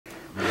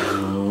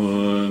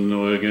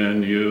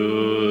Organ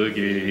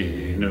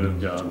Yogi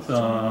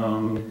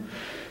Nubjansam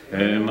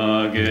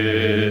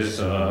Emage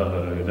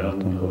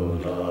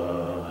Sadambola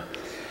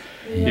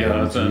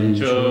Yatsan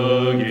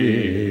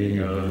Chogi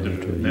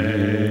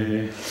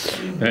Gadrune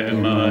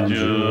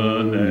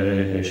Emajune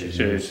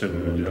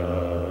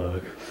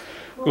Shesudrag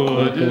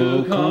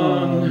Kodu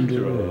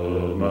Kandro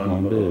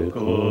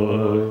Mambeko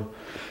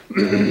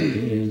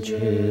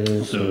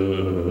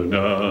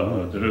Sunadrugi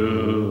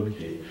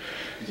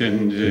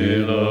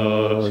Tinjila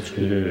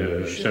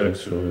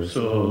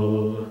Shaksuso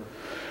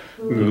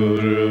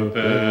Guru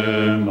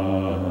Pema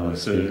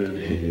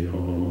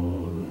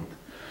Siddhihon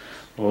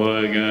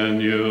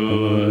Organ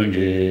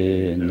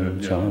Yogi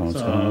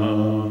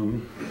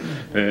Nubjansam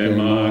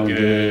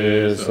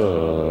Emage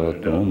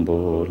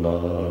Sadombola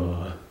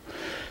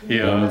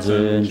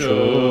Yatsen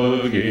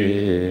Chogi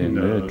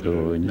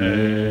Nudune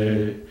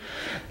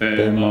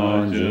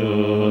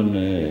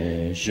Emajune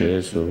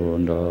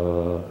Shesunda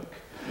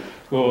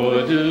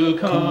Kodu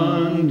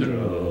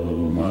Kandro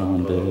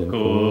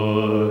Mambeko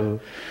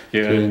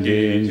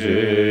Yendin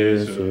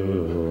Jesu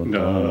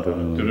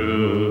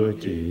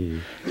Nadruti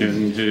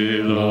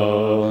Tinjila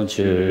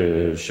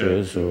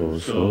Shesu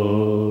So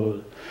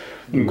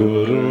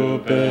Guru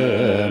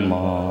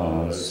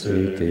Pema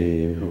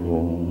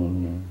Siddhihon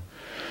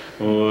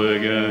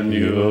Organ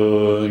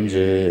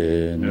Yonje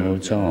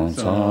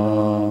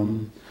Nuchansam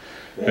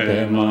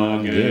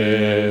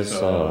Emage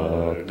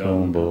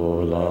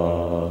Sadombola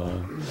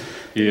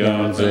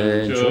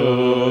Yatsen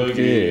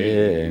Chogi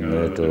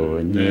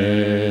Nudune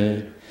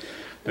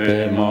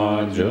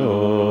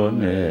Emajune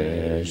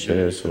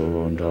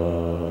Shesunda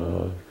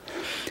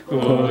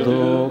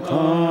Kodo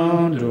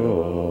Kandro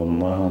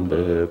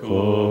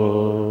Mambeko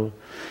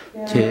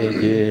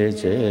Tege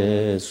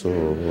Jesu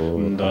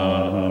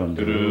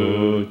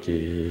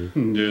Nadruti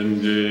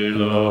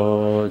Dinjila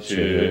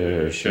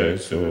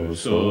Shesu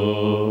So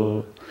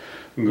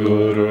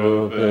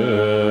Guru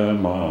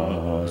Pema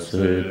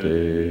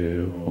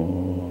Siddhihon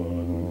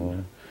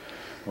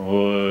O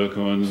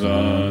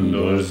Kunzan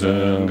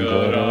Dorsen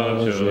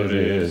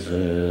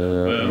Garajorize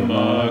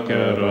Pema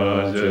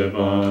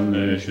Karajeban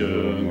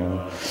Nishunga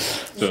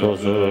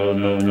Sozo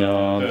Nunya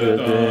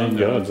Teten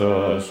Yaza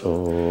So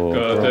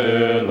Kate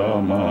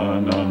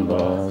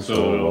Lamananda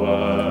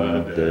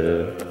Solvade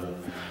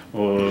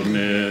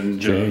Omen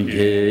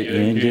Jenge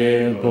Inge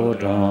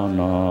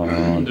Bodhana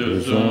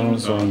Duzun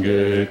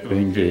Sange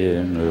Kunge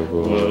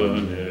Nubo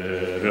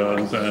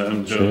Ransam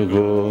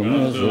Chogo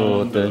Ngazo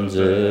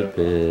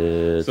Tenzepe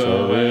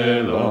Tsawe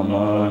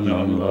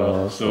Lamananda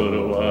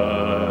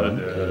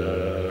Solvade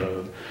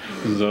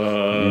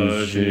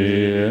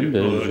Zashin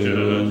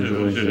Bejun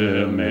Juje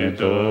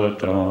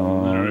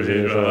Metotan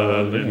Rira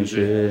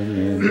Linche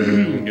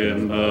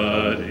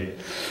Ningembadi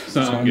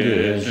Sangye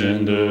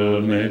Shindu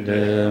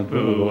Mede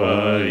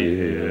Puwaye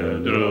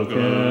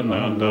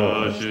Drogananda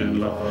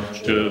Shinla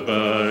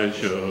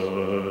Chupaisho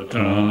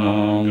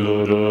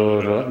Tranguru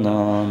Ratna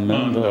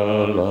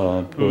Mandala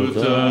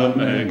Puja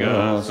Mega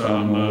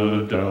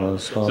Samudra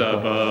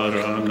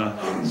Sabarana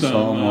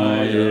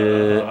Samaye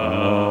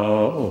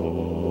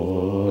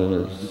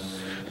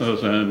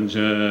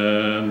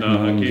Sanjana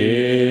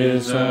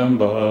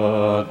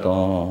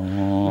Sambatan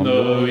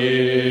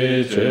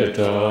Doi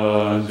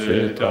Chetan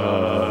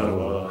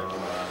Chetarwa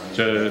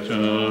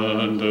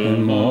Chechun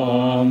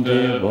Dumon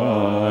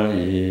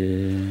Devayi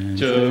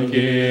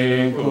Chaki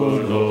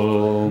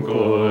Kulong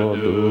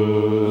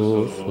Koduso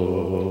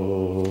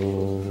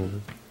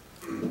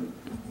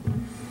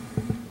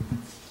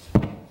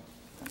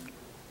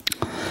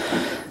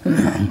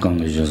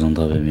Kangisha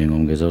Santabe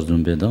Mingom Gesar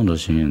Zumbe Dangda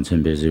Shingen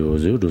Tsembe Zivo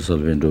Zivu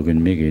Salven Dogun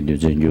Megi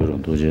Duzen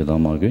Gyurong Doje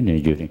Dama Gune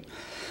Gyuring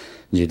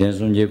Jiden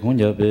Sunje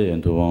Kongja Pe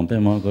Entu Wang Pe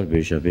Makar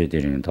Pe Shape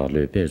Tiring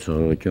Talwe Pe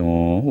Cho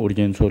Kyong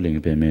Urgen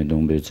Choling Pe Me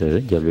Dong Pe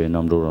Tse Gyalwe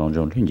Namdo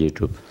Rangjong Lingye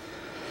Chup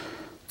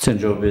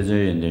Tsenjo Pe Tse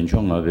Yenden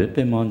Chonga Pe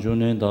Pe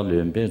Manjune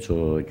Talwe Pe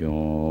Cho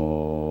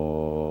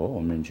Kyong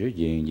Omen Chu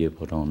Yin Ye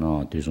Potang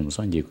Na Tisum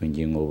Sanje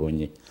Kunji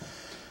Ngobonyi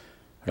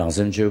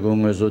Rangsem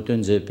Chugong Ezo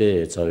Tunze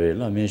Pe Tsawe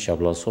Lame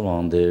Shabla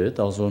Solande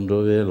Tason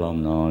Dove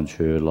Lamna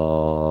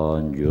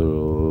Chula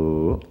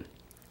Nyu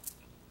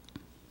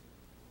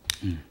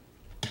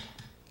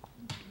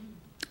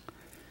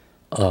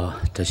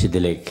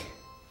Tashidelek.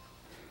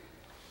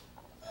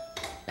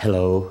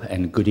 Hello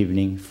and good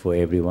evening for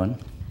everyone.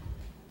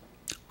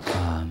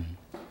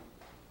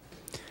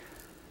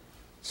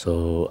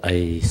 So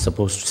I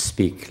supposed to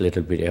speak a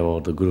little bit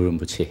about the Guru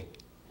Rinpoche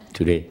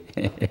today.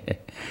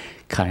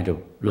 Kind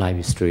of life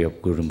history of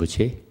Guru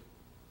Rinpoche.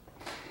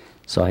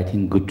 So I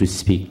think good to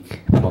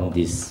speak from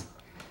these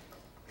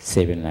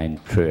 7-line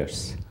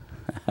prayers.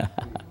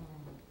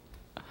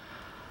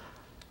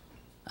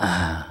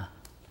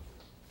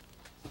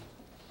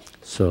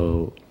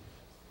 So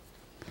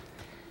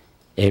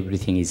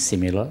everything is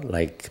similar,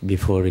 like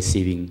before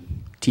receiving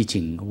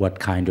teaching, what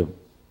kind of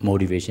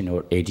motivation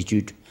or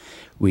attitude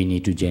we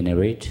need to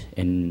generate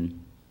in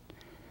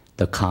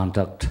the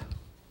conduct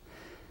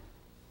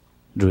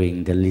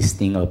during the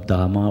listening of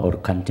Dharma or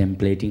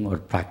contemplating or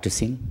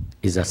practicing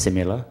is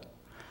similar.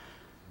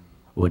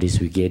 what is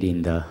we get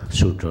in the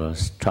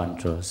sutras,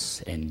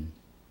 tantras, and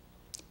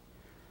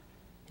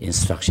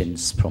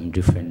instructions from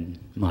different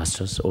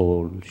masters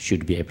all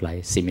should be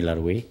applied similar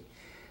way.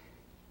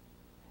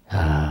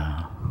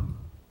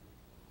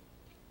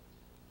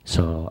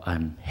 So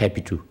I'm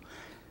happy to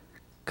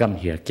come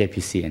here,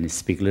 KPC, and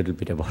speak a little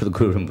bit about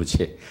Guru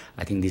Rinpoche.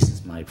 I think this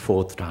is my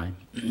 4th time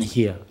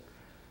here.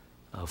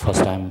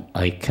 First time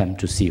I came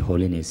to see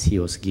Holiness, he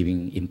was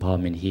giving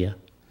empowerment here.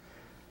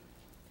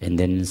 And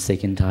then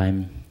second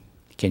time,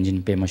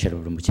 Kenjin Pema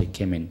Sherpa Rinpoche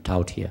came and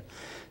taught here.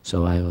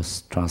 So I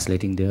was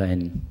translating there,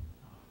 and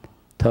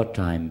third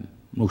time,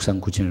 Muksang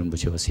Kuchen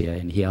Rinpoche was here,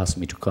 and he asked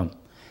me to come.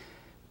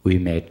 We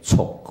made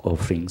chok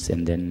offerings,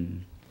 and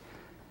then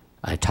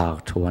I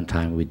talked one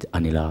time with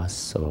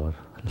Anilas or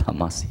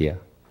Lamas here.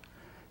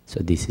 So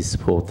this is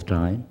 4th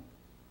time.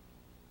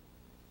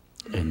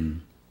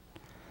 And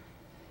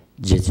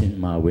Jetsun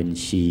Ma, when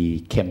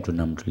she came to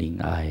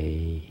Namdling,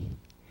 I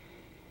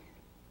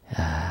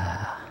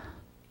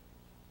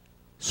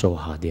saw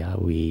her there.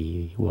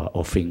 We were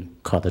offering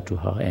kata to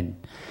her, and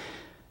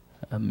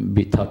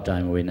the third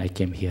time when I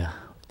came here,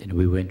 then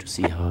we went to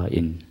see her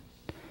in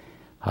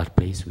her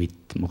place with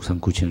Muksang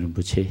Kuchen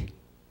Rinpoche.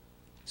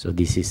 So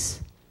this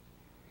is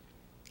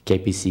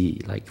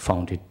KPC, like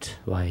founded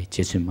by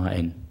Jetsun Ma,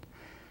 and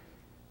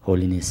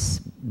Holiness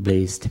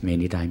blessed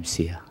many times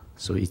here.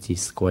 So it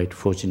is quite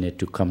fortunate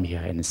to come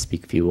here and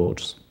speak few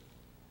words.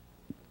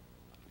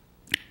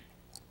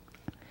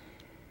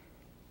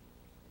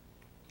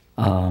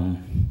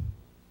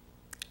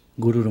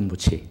 Guru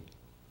Rinpoche,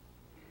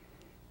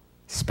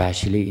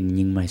 especially in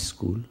Nyima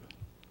school,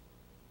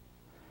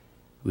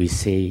 we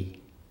say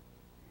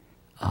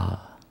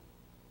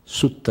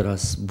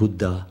Sutras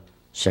Buddha,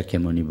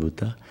 Shakyamuni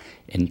Buddha,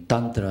 and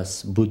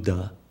Tantras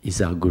Buddha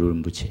is our Guru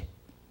Rinpoche.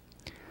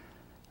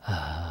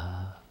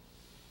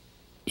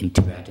 In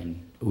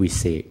Tibetan, we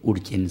say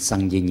Urkin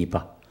Sangye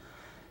Nipa,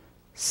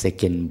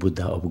 second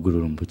Buddha of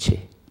Guru Rinpoche.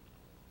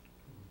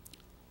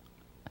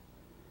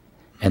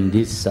 And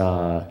this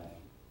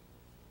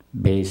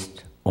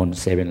based on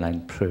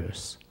 7-line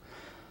prayers.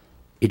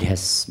 It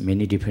has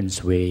many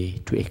different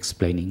ways to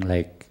explaining,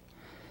 like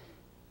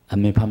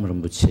Amepam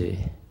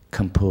Rinpoche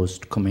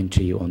composed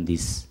commentary on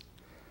this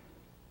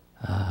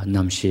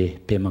Namshe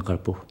Pema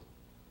Karpo,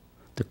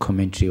 the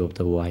commentary of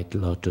the White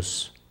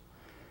Lotus,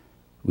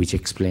 which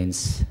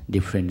explains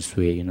different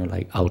way, you know,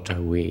 like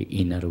outer way,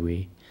 inner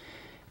way,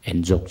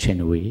 and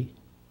Dzogchen way.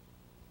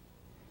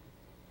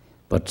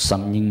 But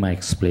some Nyingma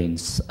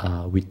explains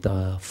with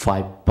the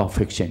 5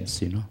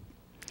 perfections, you know,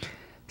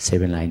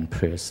 7-line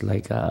prayers,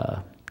 like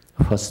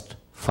first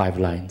 5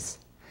 lines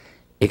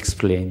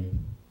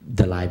explain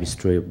the life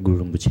story of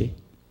Guru Rinpoche,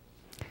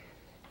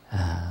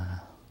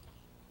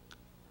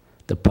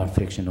 the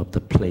perfection of the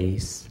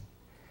place,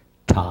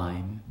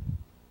 time,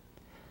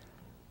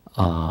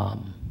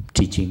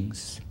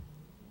 teachings,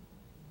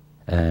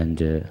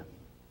 and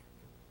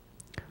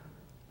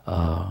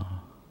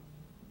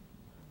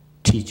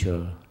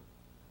teacher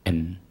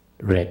and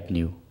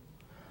retinue.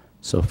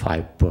 So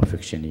 5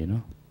 perfection, you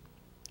know.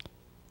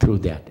 Through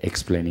that,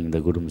 explaining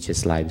the Guru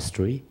Rinpoche's life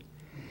story.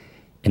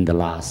 In the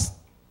last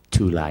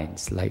 2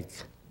 lines, like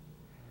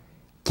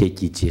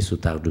Keki Jesu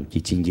Tagdup Ki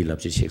Chingi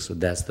Lapchi Shek. So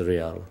that's the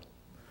real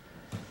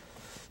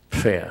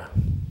prayer.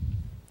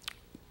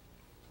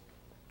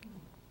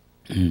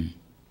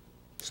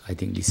 So I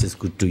think this is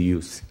good to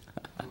use,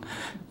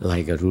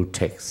 like a root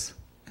text.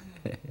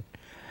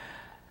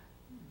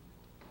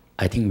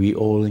 I think we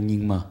all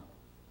Nyingma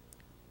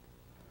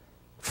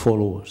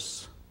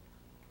followers,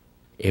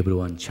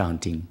 everyone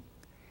chanting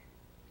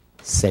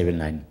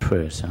 7-line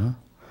prayers.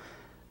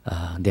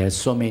 There are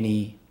so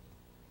many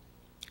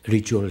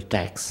ritual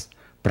texts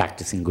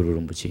practicing Guru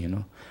Rinpoche, you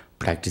know,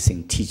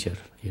 practicing teacher,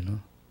 you know.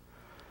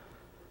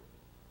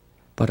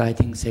 But I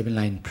think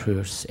 7-line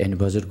prayers and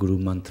Vajra Guru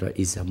mantra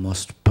is the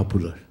most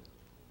popular.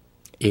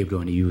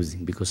 Everyone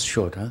using because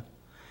short,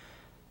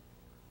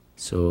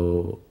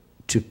 So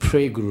to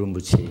pray Guru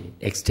Rinpoche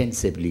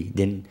extensively,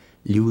 then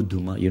Liu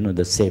Duma, you know,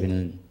 the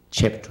 7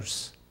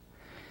 chapters,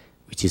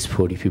 which is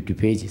 40-50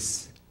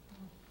 pages.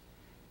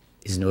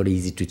 It's not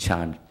easy to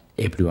chant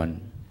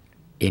everyone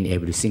in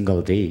every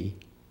single day.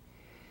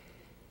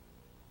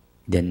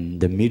 Then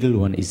the middle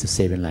one is the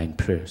 7-line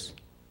prayers,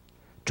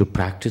 to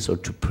practice or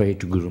to pray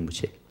to Guru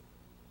Rinpoche.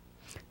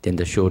 Then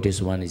the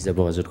shortest one is the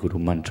Vajra Guru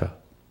mantra.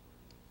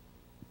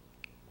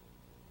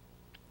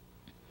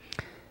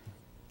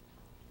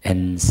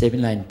 And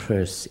 7-line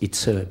prayers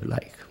itself,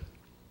 like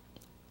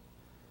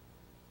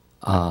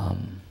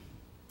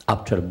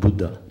after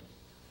Buddha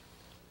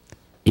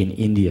in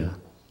India,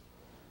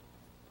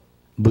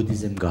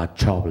 Buddhism got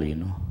trouble, you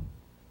know,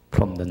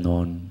 from the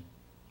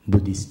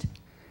non-Buddhist,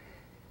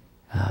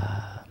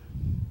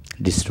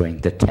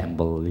 destroying the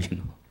temple, you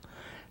know,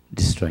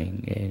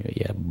 destroying,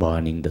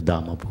 burning the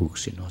Dharma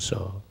books, you know.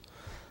 So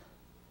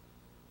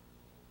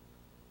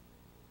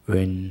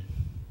when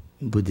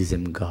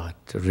Buddhism got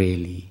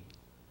really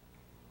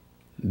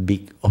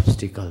big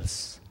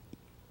obstacles,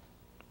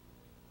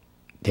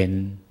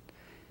 then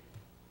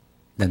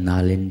the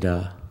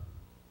Nalanda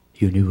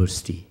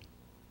university.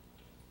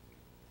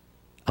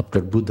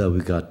 After Buddha,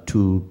 we got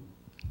two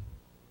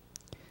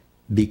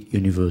big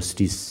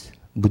universities,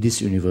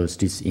 Buddhist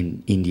universities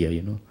in India,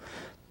 you know.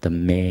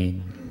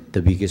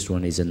 The biggest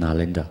one is in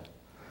Nalanda.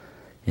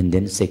 And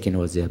then second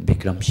was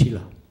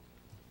Bikramshila.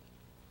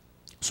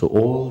 So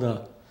all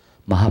the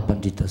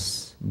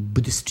Mahapanditas,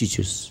 Buddhist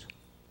teachers,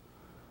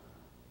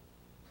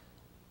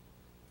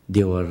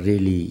 they were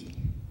really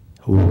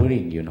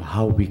worrying, you know,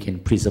 how we can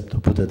preserve the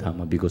Buddha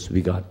Dharma, because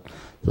we got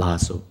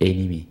lots of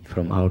enemy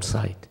from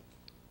outside.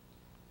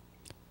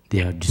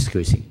 They are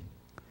discussing.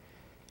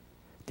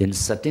 Then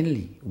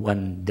suddenly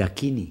one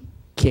Dakini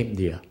came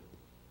there.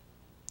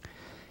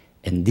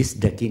 And this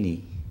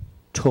Dakini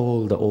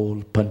told the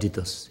old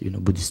Panditas, you know,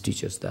 Buddhist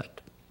teachers,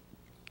 that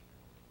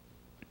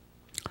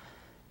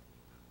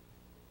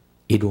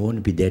it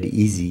won't be that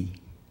easy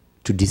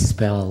to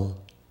dispel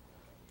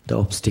the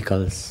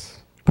obstacles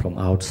from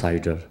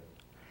outsider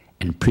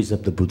and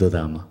preserve the Buddha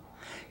Dharma.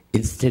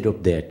 Instead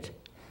of that,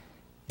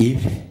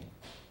 if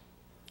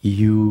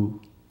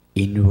you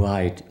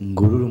invite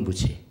Guru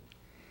Rinpoche,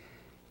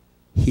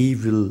 he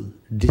will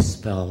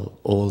dispel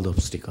all the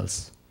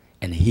obstacles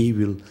and he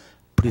will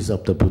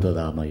preserve the Buddha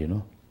Dharma, you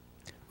know.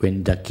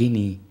 When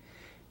Dakini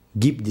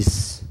give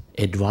this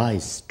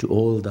advice to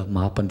all the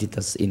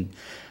Mahapanditas in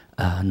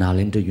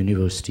Nalanda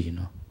University, you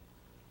know,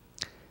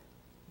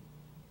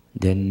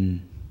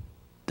 then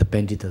the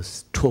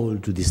Panditas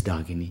told to this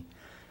Dakini,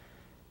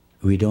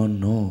 we don't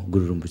know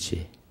Guru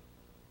Rinpoche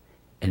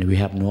and we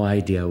have no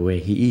idea where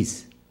he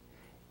is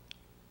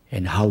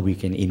and how we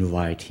can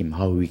invite him,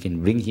 how we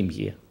can bring him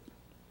here.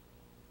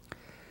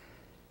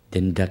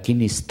 Then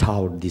Dakini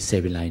taught the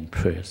 7-line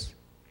prayers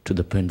to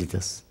the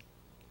Panditas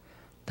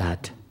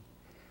that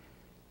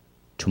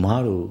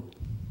tomorrow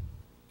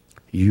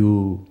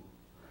you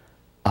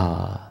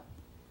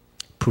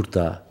put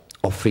the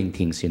offering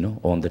things, you know,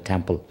 on the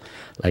temple,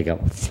 like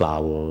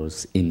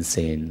flowers,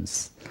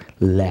 incense,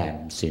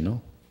 lamps, you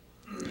know,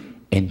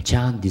 and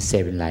chant the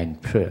 7-line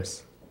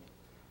prayers.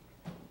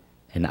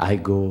 And I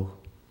go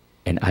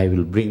and I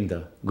will bring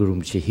the Guru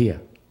Rinpoche here.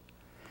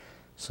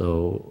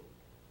 So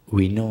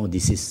we know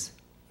this is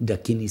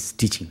Dakini's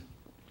teaching.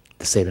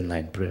 The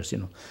 7-line prayers, you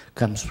know,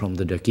 comes from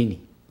the Dakini.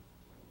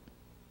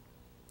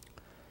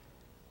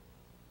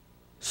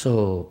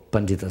 So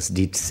Panditas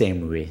did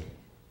same way.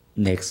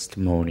 Next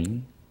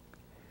morning,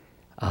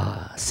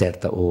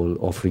 set the all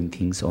offering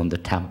things on the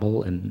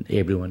temple, and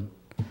everyone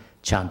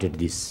chanted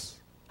this,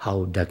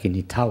 how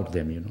Dakini taught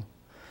them, you know.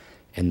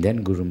 And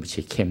then Guru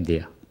Rinpoche came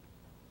there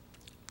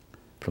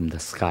from the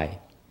sky.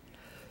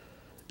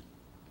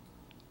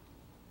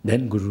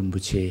 Then Guru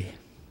Rinpoche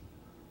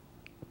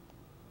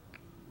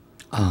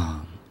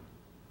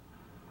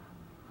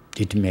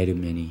did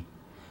many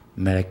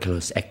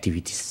miraculous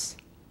activities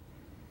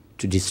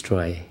to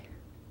destroy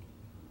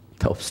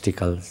the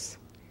obstacles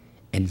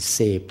and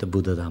save the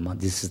Buddha Dharma.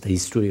 This is the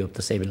history of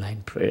the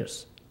 7-line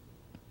prayers.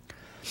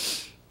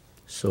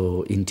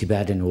 So in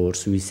Tibetan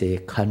words we say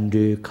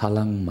Kandu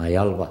Kalang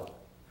Mayalva.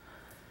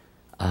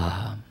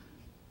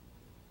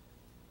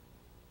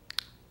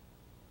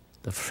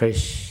 The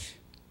fresh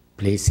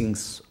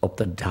blessings of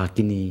the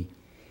Dakini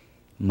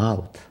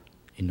mouth,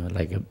 you know,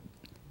 like a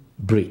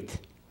breath.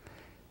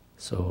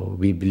 So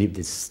we believe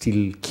this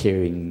still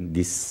carrying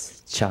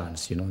this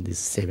chants, you know, these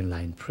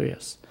 7-line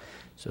prayers.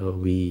 So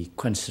we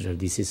consider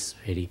this is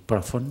very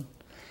profound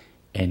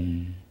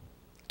and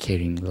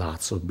carrying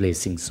lots of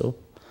blessings of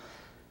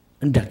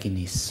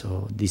Dakinis.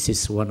 So this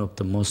is one of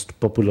the most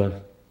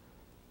popular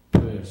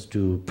prayers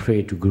to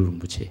pray to Guru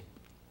Rinpoche.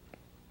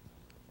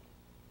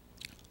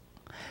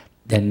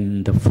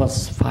 Then the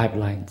first 5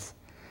 lines,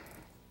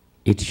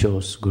 it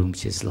shows Guru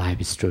Rinpoche's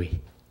life story.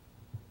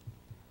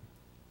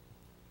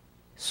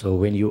 So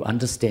when you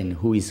understand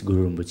who is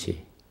Guru Rinpoche,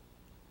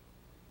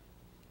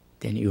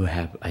 then you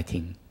have, I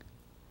think,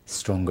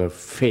 stronger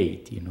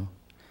faith, you know.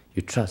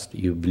 You trust,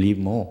 you believe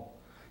more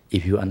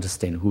if you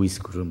understand who is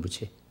Guru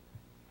Rinpoche.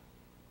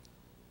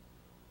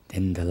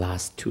 Then the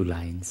last 2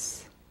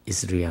 lines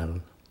is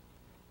real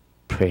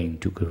praying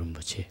to Guru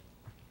Rinpoche.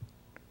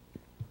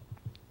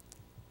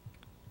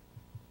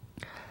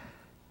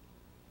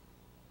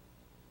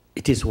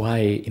 It is why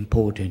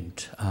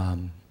important,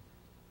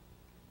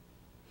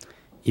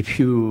 if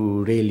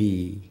you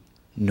really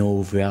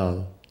know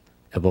well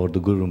about the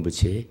Guru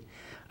Rinpoche,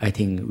 I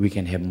think we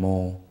can have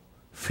more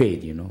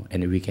faith, you know,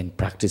 and we can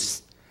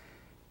practice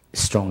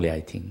strongly,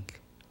 I think.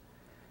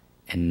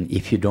 And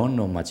if you don't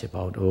know much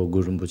about, oh,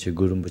 Guru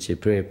Rinpoche,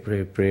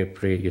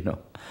 pray, you know,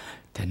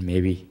 then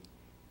maybe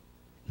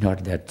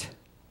not that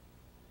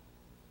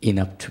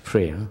enough to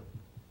pray, huh?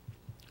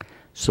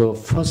 So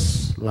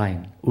first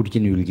line,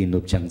 Urgin Yulgin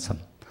Nupchangsam,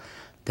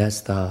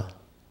 that's the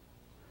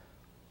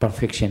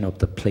perfection of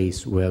the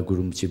place where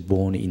Guru Rinpoche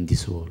born in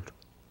this world.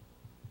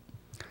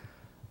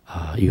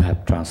 You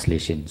have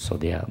translation, so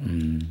they are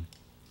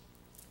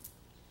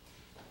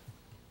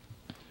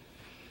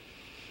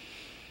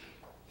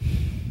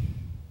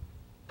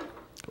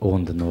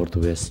on the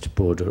northwest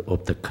border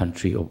of the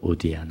country of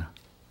Uddiyana.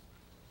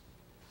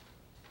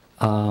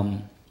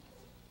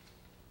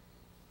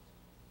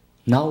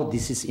 Now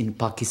this is in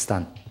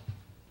Pakistan,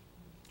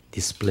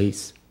 this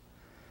place.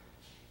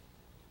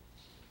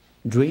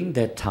 During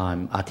that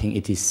time, I think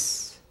it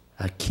is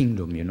a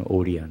kingdom,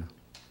 Oriana.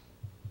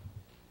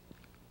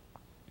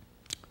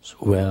 So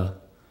where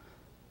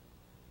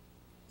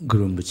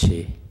Guru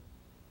Rinpoche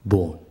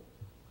born.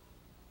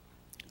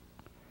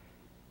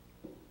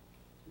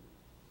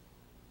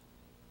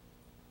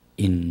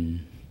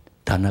 In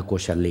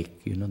Dhanakosha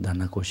Lake,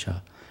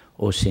 Dhanakosha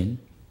Ocean.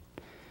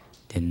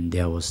 Then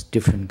there was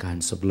different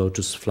kinds of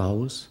lotus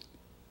flowers.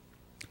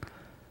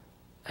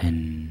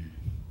 And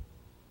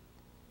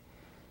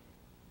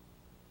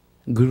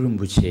Guru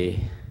Rinpoche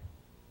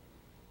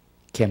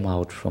came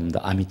out from the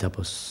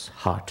Amitabha's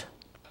heart,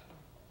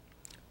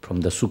 from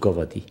the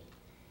Sukhavati,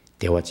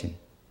 Devachan.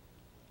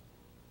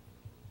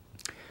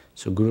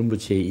 So Guru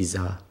Rinpoche is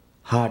a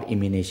heart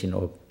emanation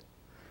of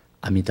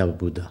Amitabha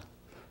Buddha,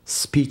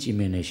 speech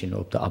emanation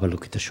of the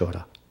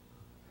Avalokiteshvara.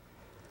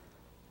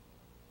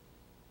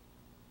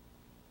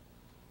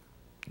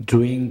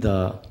 During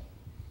the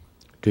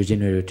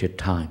degenerated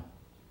time,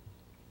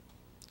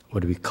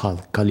 what we call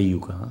Kali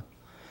Yuga,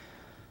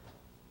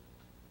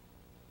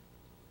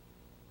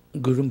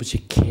 Guru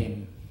Rinpoche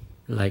came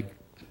like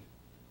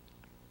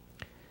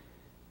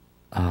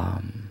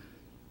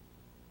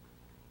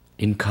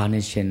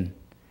incarnation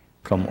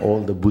from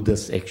all the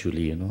Buddhas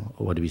actually,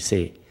 what we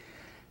say,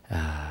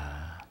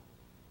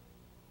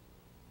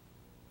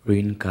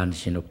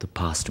 reincarnation of the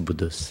past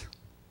Buddhas.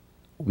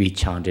 We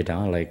chanted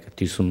like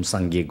Tisum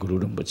Sangye Guru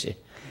Rinpoche,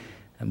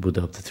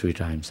 Buddha of the 3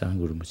 times,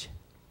 Guru Rinpoche.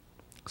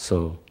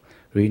 So,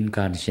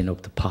 reincarnation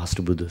of the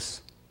past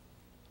Buddhas.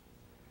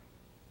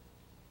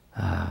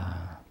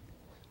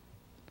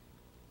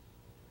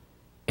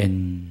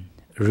 And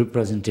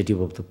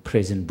representative of the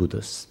present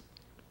Buddhas.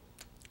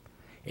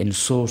 And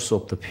source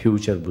of the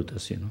future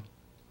Buddhas,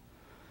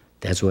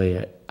 That's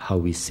why how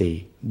we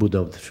say Buddha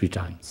of the 3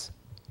 times.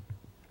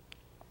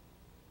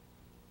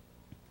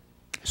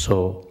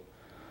 So,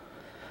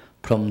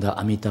 from the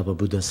Amitabha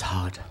Buddha's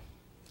heart,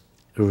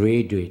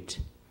 radiate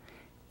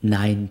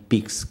 9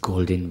 peaks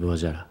golden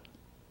Vajra,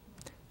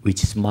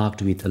 which is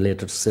marked with a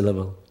letter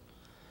syllable,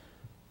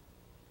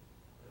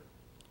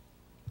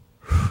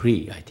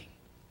 free, I think.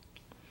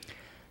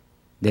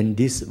 Then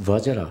this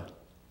Vajra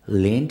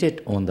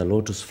landed on the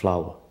lotus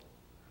flower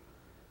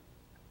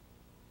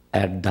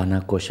at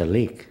Dhanakosha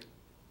Lake.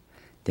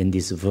 Then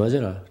this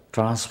Vajra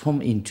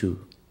transformed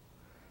into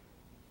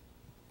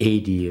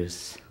 8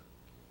 years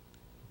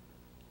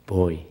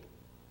boy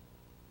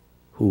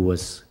who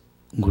was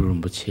Guru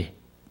Rinpoche.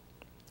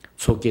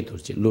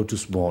 Soketorche,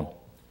 lotus born.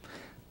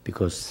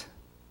 Because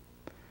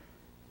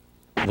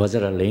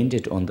Vajra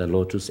landed on the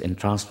lotus and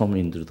transformed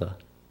into the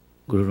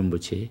Guru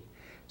Rinpoche.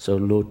 So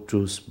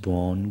lotus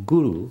born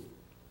Guru,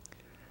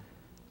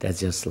 that's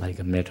just like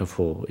a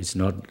metaphor. It's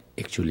not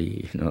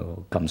actually,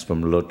 comes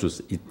from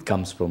lotus. It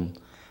comes from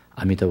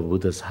Amitabha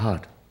Buddha's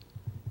heart.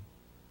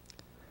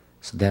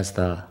 So that's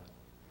the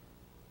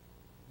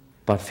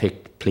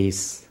perfect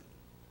place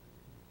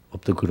of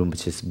the Guru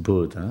Rinpoche's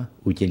birth,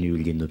 Ujjen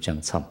Yulgin Nupchang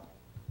Tsam.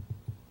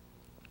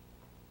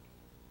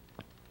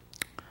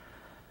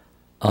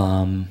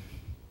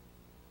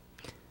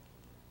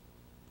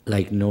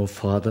 Like no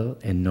father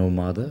and no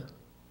mother,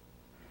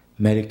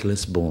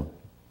 miraculous born.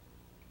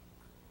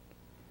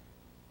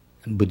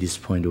 In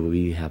Buddhist point of view,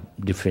 we have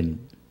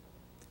different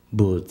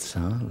births,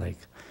 like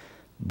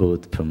born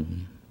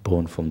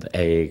from the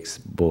eggs,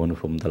 born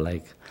from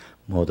the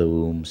mother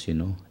wombs,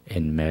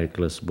 and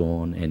miraculous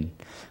born, and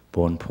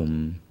born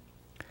from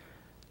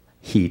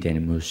heat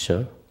and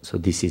moisture. So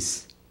this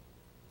is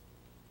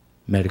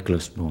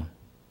miraculous born.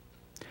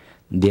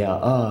 There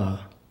are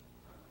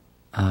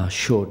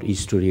short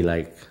history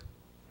like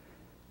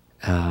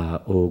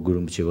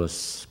Guru Rinpoche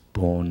was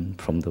born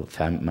from the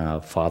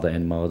father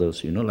and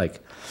mothers,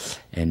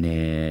 and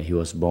he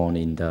was born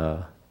in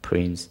the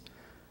prince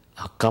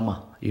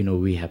Kama.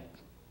 We have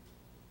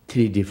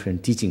 3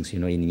 different teachings,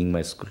 in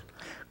Nyima school.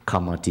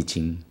 Kama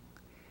teaching,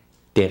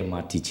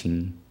 Terma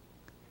teaching,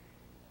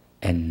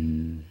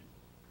 and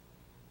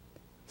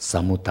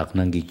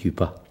Samutaknangi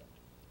Kyupa.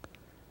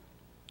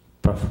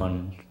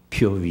 Profound,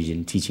 pure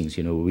vision teachings,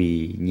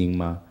 we,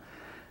 Nyima,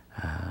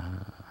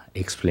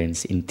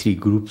 explains in 3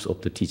 groups of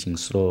the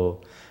teachings.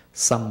 So,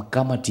 some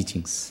Kama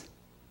teachings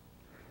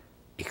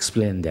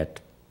explain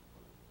that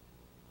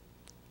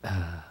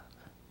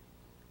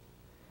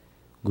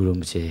Guru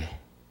Rinpoche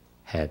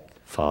had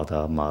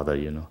father, mother,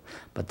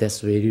 but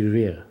that's very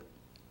rare.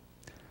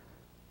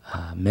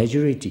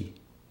 Majority,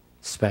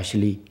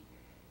 especially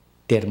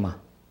Terma,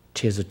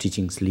 Treasure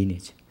teachings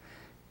lineage,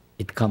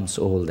 it comes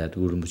all that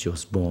Guru Rinpoche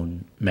was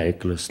born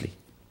miraculously.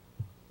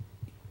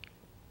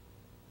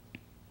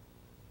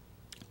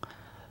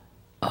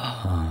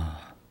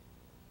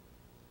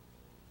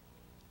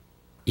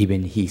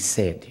 Even he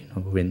said,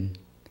 when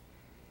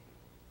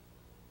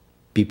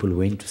people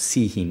went to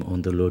see him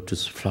on the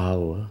lotus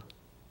flower,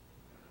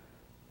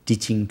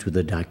 teaching to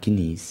the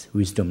Dakinis,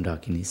 wisdom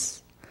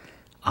Dakinis,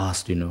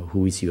 asked,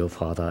 who is your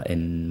father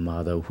and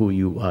mother, who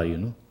you are,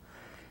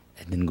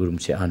 And then Guru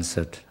Rinpoche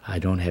answered, I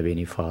don't have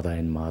any father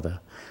and mother.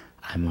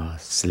 I'm a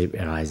slave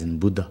arising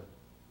Buddha.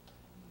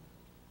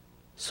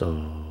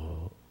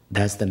 So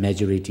that's the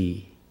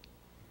majority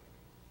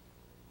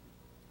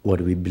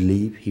what we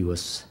believe. He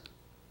was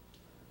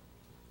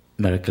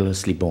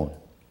miraculously born.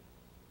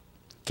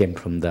 Came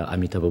from the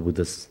Amitabha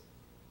Buddha's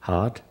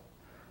heart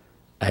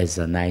as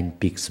a 9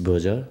 pigs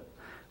Vajra.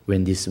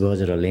 When this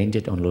Vajra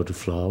landed on lotus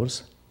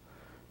flowers,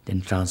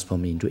 then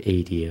transformed into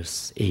 8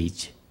 years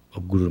age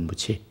of Guru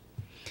Rinpoche.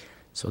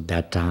 So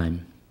that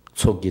time,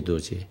 Tsogye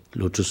Doje,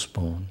 lotus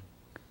born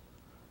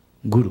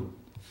Guru.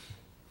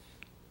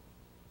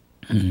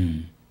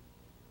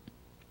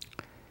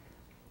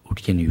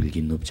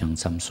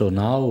 So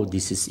now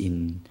this is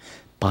in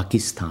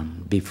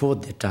Pakistan. Before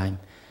that time,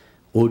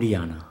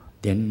 Odiyana.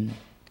 Then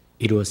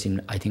it was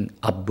in, I think,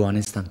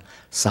 Afghanistan,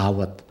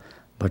 Sawat.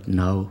 But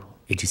now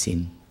it is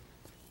in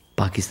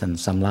Pakistan.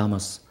 Some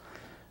lamas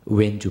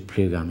went to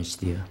pilgrimage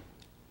there.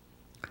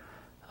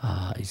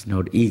 It's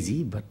not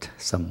easy, but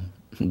some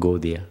go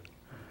there.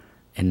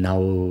 And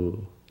now,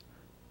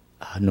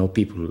 no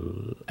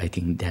people, I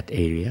think, that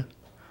area.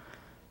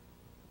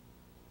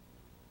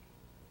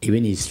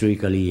 Even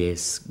historically,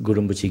 yes,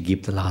 Guru Rinpoche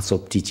gives the lots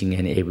of teaching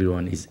and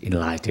everyone is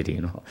enlightened,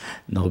 you know.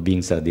 No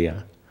beings are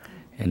there.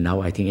 And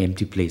now I think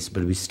empty place,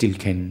 but we still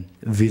can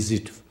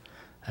visit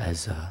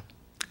as a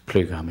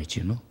pilgrimage,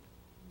 you know.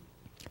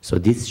 So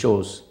this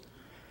shows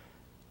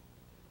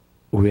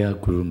where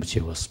Guru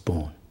Rinpoche was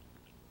born,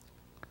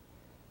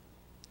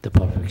 the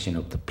perfection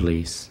of the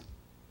place.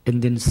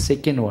 And then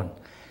second one,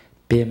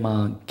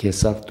 Pema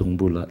Kesar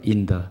Tungbula,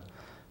 in the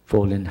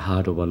fallen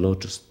heart of a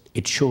lotus.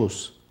 It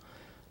shows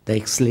the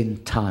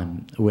excellent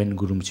time when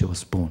Guru Rinpoche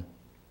was born.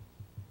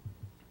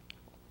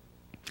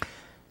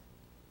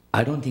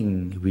 I don't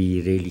think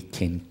we really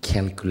can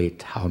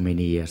calculate how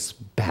many years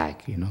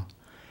back, you know.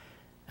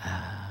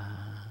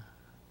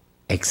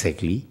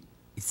 Exactly,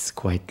 it's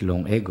quite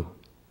long ago.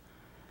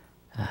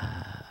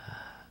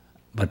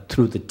 But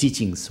through the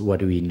teachings,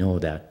 what we know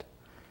that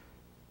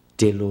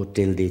Telo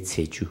Telde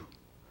Tsechu,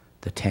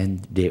 the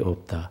 10th day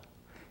of the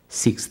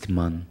 6th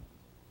month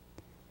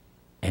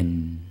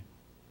and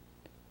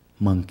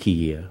monkey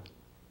year.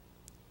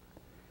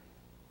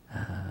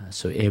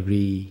 So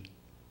every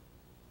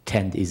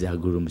 10th is a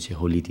Guru Rinpoche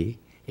holiday,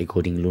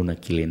 according to lunar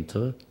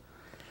calendar.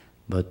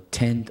 But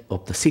 10th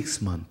of the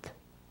 6th month,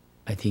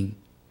 I think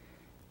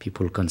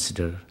people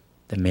consider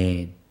the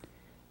main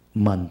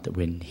month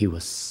when he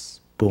was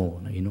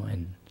born, you know,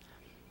 and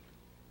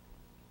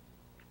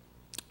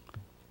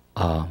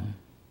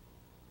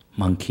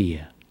monkey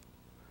year.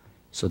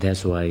 So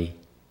that's why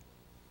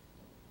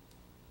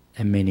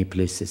in many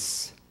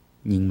places,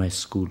 Nyima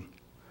school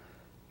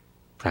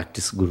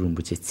practice Guru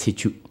Rinpoche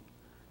Tsechu.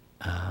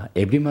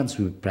 Every month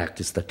we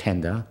practice the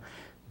 10th,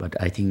 but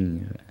I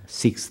think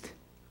 6th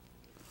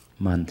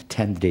month,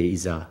 10th day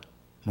is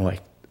more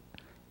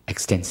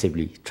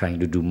extensively trying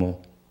to do more.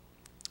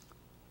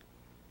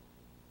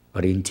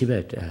 But in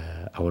Tibet,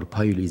 our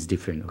Payul is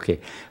different. Okay,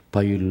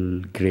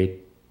 Payul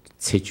Great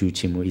Tsechu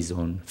Chimu is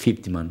on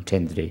 5th month,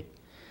 10th day.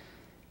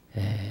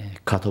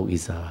 Kato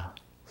is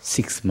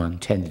 6th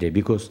month, 10th day,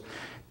 because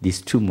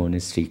these two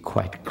monasteries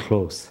quite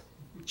close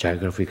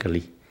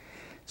geographically.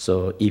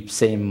 So if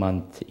same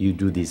month you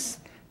do this,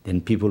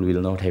 then people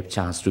will not have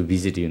chance to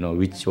visit, you know,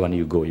 which one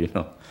you go, you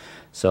know.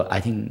 So I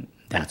think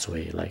that's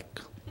why, like,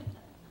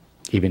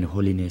 even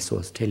Holiness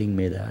was telling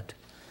me that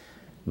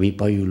we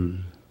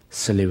Payul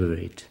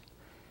celebrate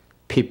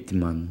 5th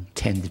month,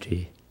 10th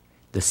day.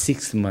 The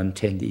 6th month,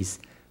 10th is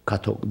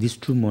Kato. These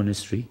two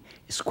monasteries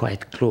is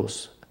quite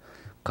close.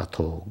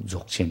 Kato,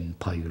 Dzogchen,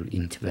 Payul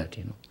in Tibet,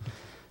 you know.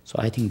 So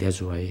I think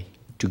that's why,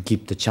 to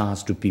give the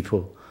chance to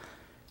people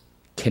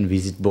can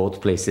visit both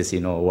places, you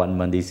know, 1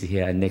 month is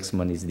here and next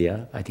month is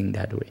there. I think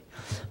that way.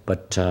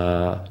 But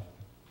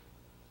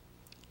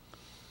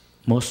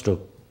most of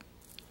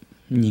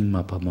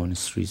Nyingmapa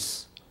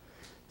monasteries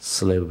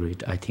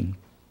celebrate, I think,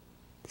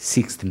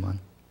 6th month,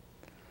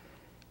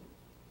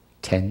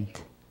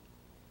 10th.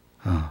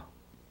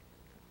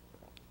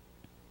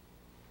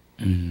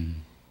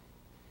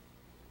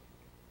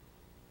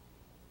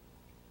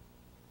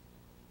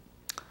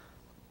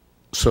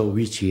 So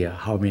which year,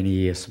 how many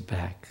years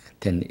back?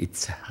 Then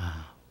it's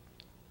a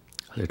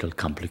little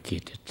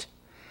complicated.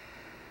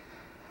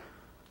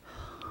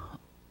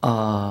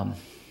 Then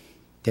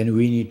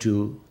we need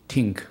to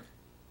think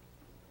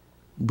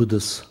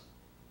Buddha's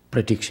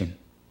prediction.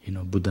 You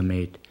know, Buddha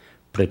made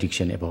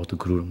prediction about the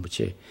Guru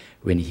Rinpoche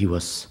when he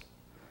was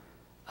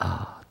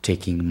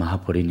taking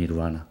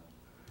Mahaparinirvana,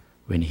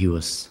 when he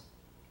was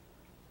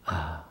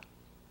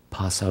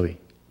passed away,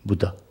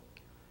 Buddha.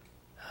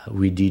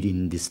 We did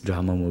in this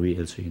drama movie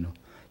also,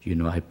 you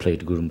know, I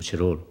played Guru Rinpoche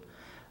role.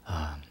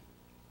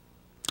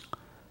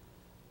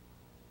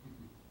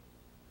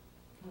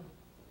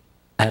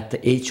 At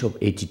the age of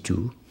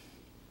 82,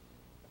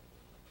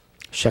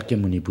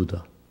 Shakyamuni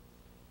Buddha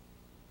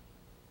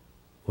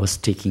was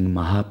taking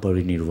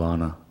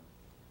Mahaparinirvana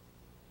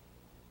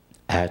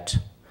at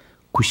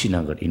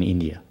Kushinagar in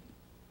India.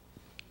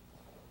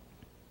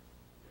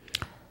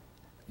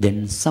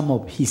 Then some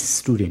of his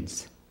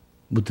students,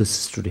 Buddha's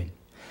students,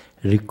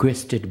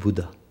 requested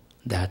Buddha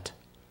that,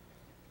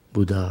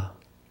 Buddha,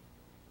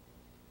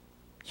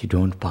 you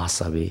don't pass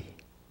away.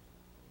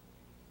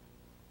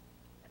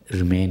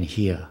 Remain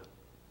here.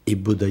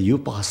 If Buddha, you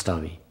passed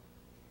away,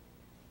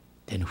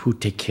 then who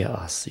take care of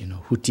us,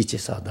 who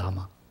teaches our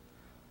Dharma?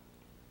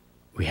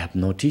 We have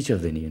no teacher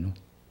then,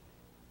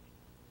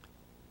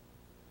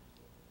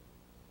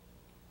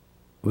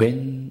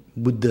 When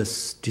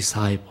Buddha's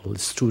disciple,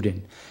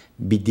 student,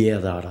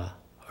 Vidyadhara,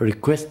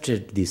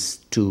 requested this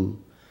to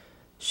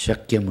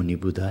Shakyamuni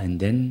Buddha, and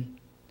then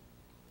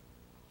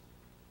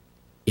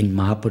in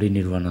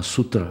Mahaparinirvana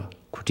Sutra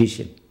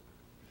quotation,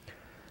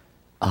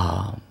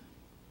 ngani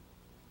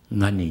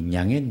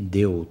nyangen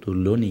deo tu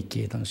loni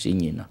ke tang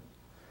singina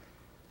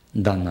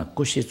dana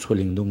koshi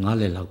choling du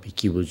ngale lak bi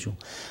kibuju.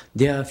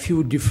 There are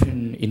few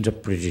different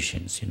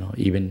interpretations,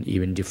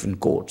 even different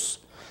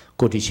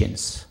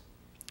quotations.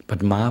 But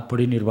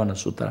Mahaparinirvana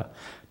Sutra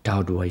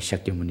taught by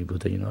Shakyamuni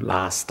Buddha,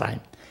 last time,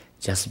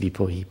 just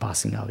before he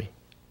passing away.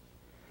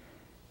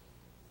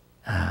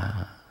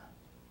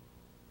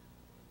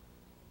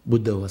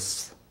 Buddha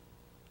was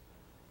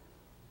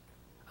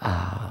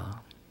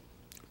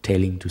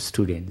telling to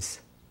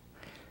students,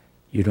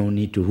 you don't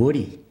need to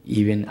worry,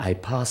 even I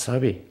pass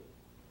away.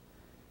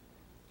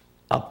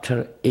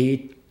 After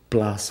 8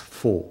 plus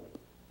 4,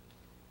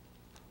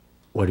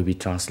 what will be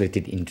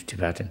translated into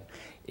Tibetan?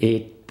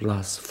 8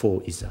 plus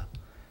 4 is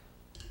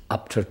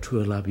after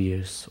 12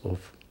 years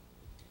of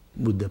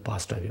Buddha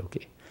passed away,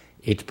 okay?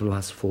 8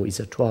 plus 4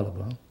 is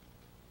 12,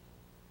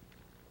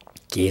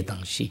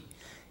 Kedangshi,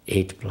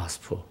 8 plus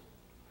 4.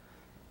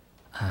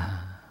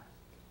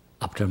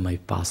 After my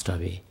passed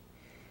away,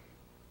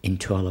 in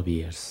 12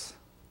 years,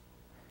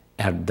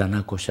 at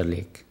Danakosha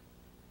Lake,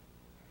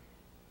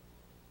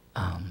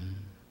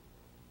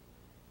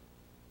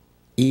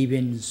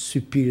 even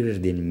superior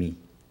than me,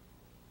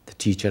 the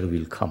teacher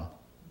will come.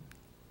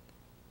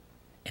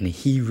 And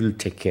he will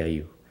take care of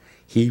you.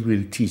 He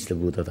will teach the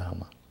Buddha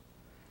Dharma.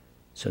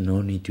 So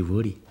no need to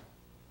worry.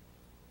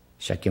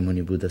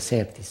 Shakyamuni Buddha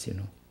said this,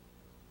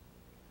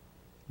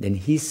 Then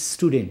his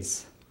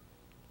students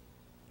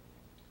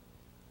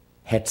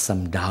had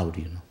some doubt,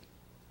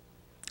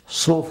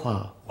 So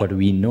far, what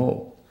we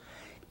know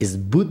is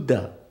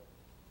Buddha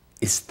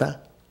is the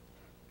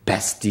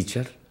best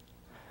teacher,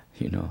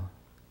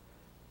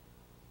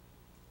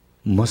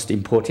 most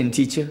important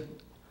teacher,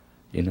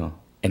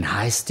 and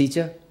highest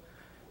teacher.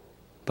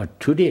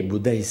 But today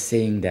Buddha is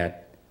saying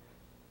that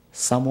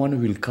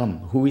someone will come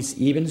who is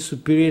even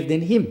superior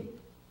than him.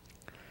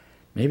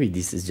 Maybe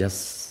this is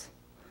just,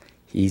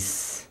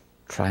 he's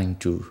trying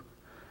to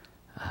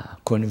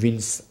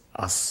convince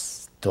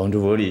us, don't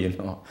worry,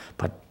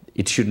 but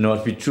it should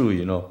not be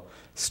true,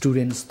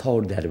 Students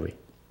thought that way.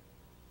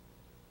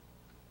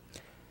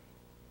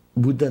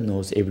 Buddha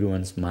knows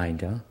everyone's mind,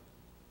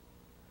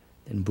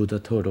 Then Buddha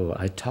thought,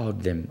 I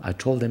told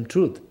them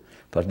truth,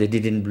 but they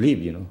didn't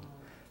believe,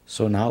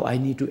 So now I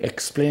need to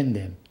explain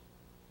them.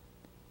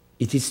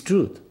 It is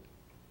truth.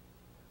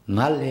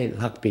 Ngale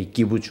lakpe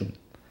kibuchum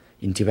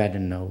in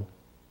Tibetan now,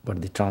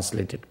 but they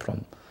translated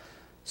from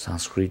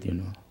Sanskrit,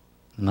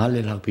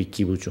 Ngale lakpe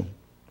kibuchum.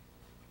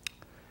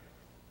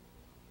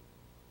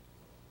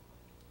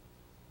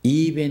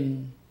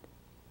 Even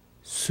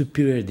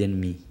superior than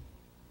me,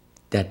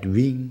 that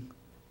wing,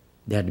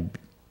 that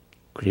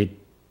great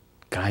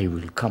guy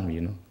will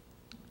come,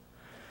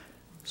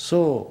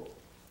 So,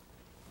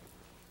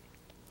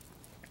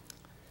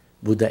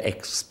 Buddha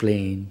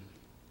explained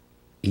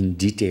in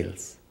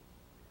details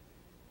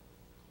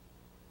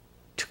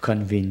to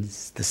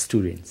convince the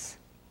students.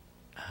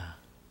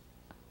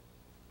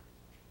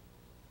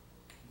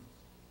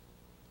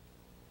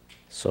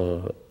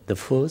 So the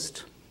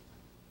first,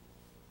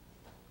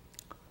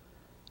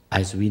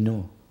 as we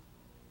know,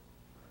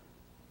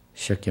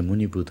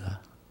 Shakyamuni Buddha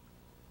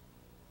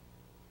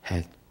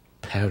had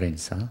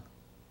parents,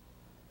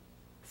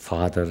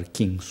 Father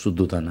King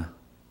Suddhodana,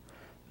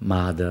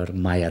 Mother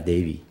Maya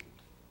Devi.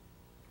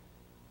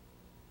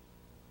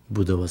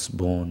 Buddha was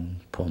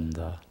born from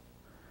the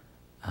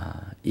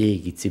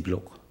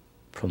Yegitsiblok,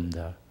 from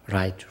the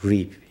right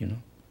rib,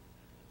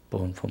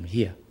 born from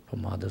here,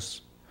 from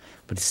mothers,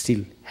 but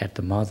still had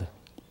the mother.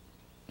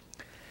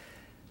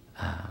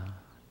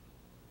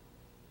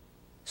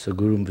 So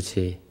Guru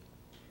Rinpoche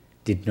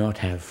did not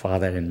have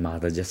father and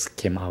mother, just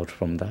came out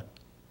from the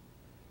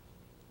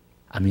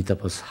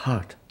Amitabha's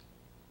heart.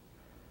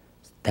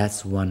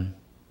 That's one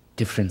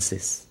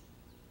difference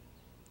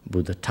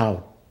Buddha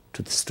taught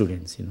to the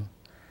students,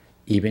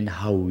 Even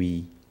how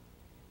we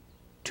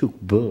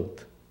took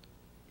birth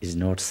is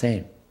not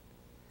same.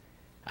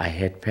 I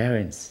had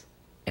parents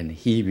and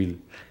he will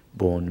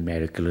born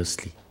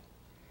miraculously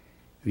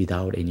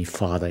without any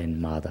father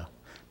and mother.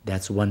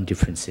 That's one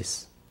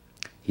difference.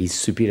 He's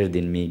superior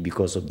than me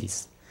because of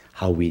this,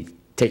 how we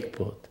take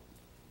birth.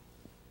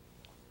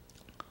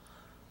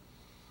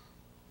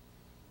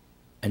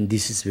 And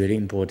this is very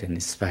important,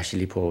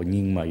 especially for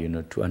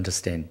Nyima, to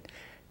understand.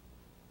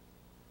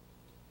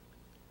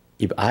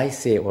 If I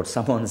say or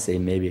someone say,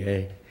 maybe,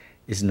 hey,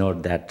 it's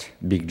not that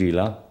big deal.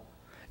 Huh?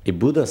 If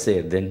Buddha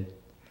said, then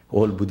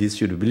all Buddhists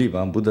should believe.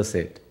 Huh? Buddha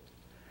said.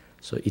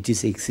 So it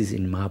is exists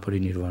in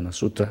Mahaparinirvana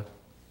Sutra.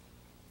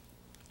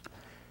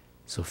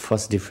 So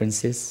first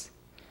difference is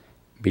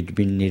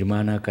between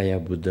Nirmanakaya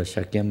Buddha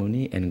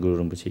Shakyamuni and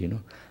Guru Rinpoche,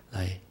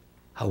 like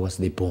how was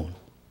they born?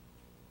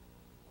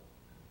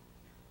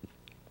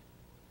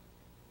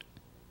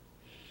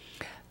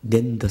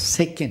 Then the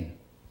second,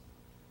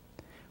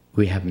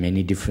 we have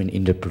many different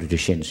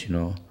interpretations,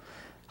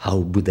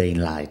 how Buddha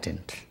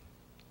enlightened.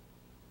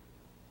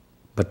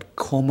 But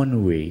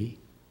common way,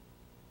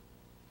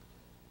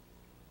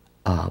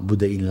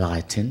 Buddha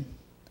enlightened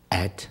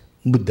at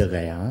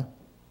Buddhagaya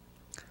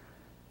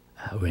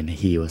when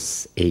he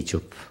was age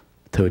of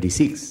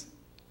 36.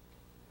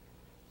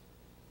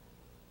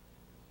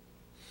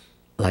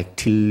 Like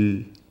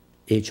till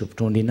age of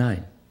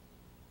 29.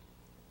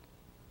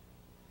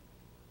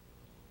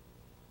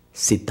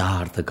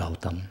 Siddhartha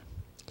Gautam,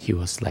 he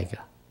was like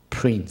a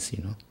prince,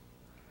 in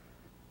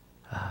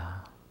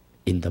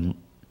the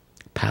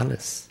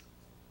palace.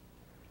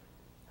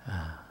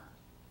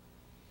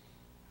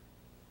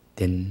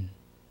 Then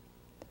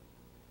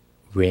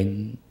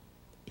when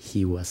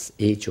he was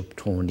age of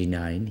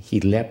 29,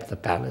 he left the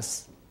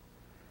palace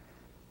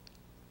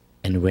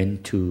and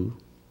went to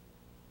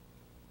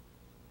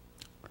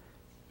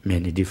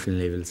many different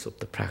levels of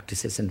the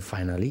practices, and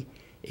finally,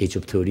 age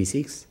of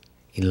 36,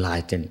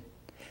 enlightened.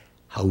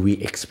 How we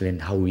explain,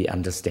 how we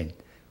understand.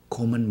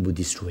 Common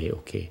Buddhist way,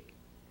 okay.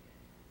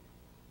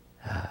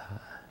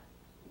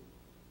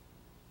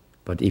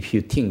 But if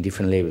you think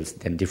different levels,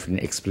 then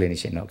different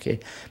explanation, okay.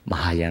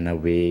 Mahayana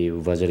way,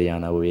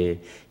 Vajrayana way,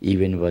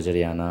 even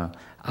Vajrayana,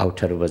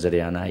 outer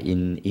Vajrayana,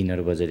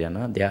 inner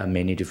Vajrayana. There are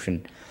many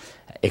different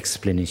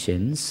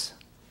explanations.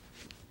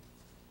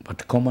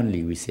 But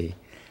commonly we say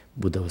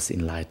Buddha was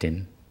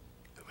enlightened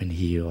when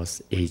he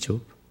was age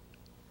of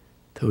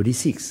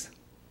 36.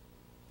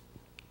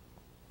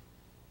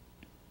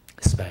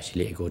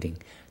 Especially according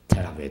to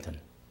Theravada,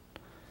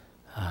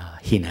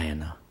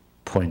 Hinayana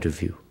point of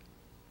view.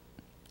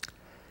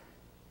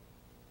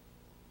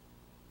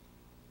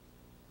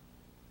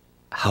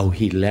 How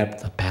he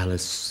left the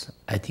palace,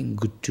 I think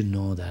good to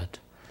know that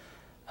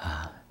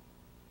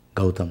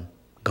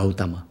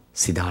Gautama,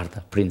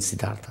 Siddhartha, Prince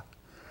Siddhartha.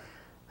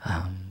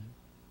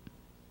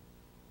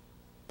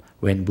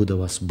 When Buddha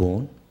was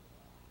born,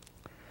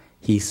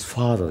 his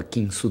father,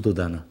 King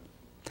Suddhodana,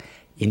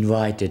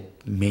 invited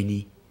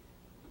many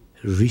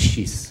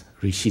rishis.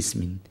 Rishis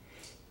mean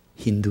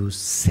Hindus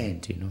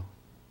saint,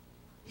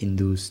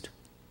 Hindus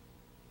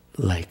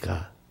like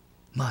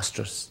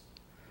masters,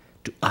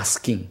 to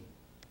asking,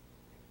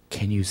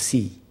 can you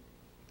see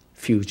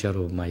future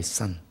of my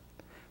son,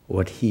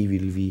 what he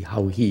will be,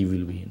 how he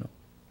will be,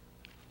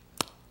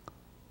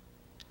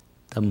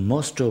 The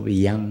most of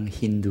young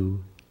Hindu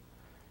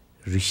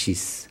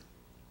rishis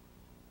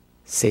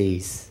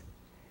says,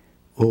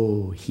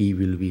 oh, he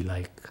will be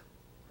like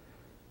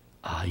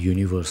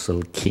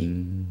universal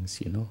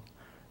kings,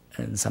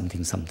 and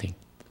something.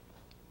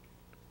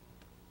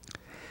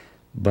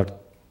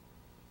 But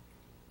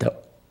the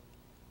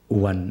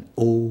one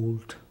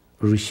old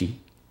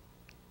rishi,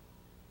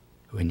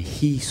 when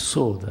he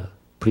saw the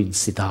Prince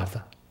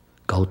Siddhartha,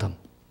 Gautam,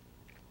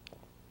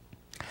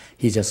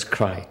 he just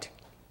cried.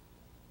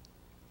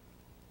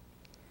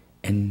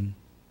 And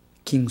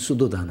King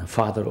Suddhodana,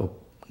 father of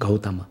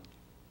Gautama,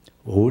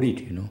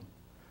 worried,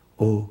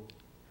 oh,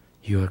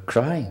 you are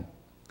crying.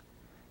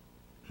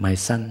 My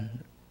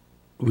son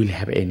will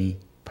have any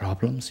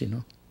problems,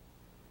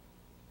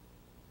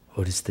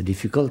 What is the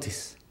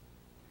difficulties?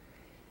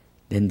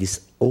 Then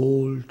this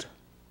old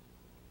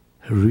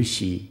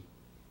rishi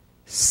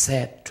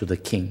said to the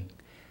king,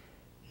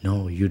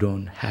 no, you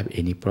don't have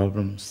any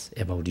problems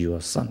about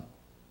your son.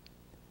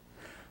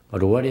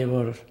 But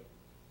whatever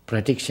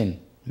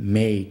prediction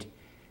made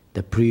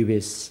the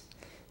previous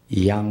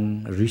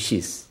young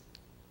rishis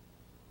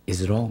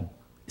is wrong,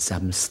 it's a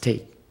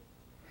mistake.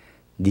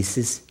 This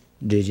is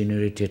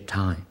degenerated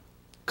time,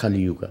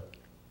 Kali Yuga.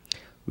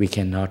 We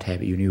cannot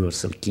have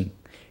universal king,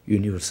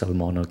 universal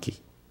monarchy.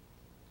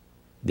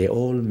 They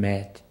all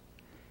made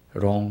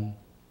wrong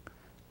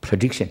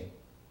prediction.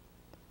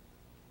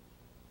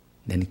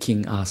 Then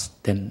king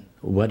asked, then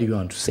what do you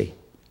want to say?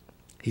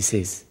 He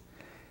says,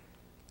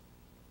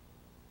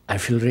 I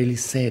feel really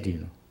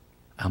sad,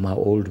 I'm an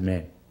old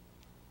man.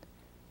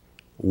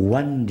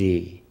 One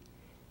day,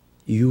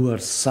 your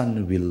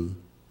son will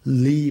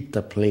leave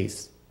the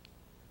place,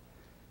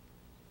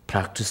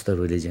 practice the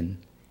religion,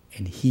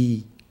 and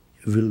he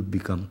will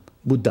become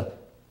Buddha.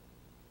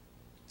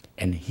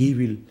 And he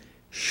will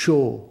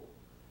show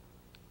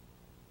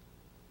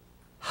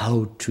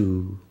how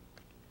to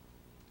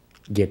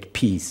get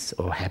peace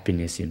or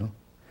happiness,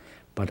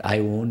 But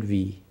I won't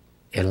be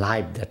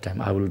alive that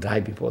time. I will die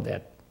before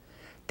that.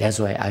 That's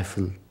why I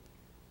feel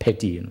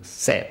petty,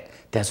 sad.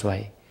 That's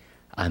why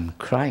I'm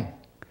crying.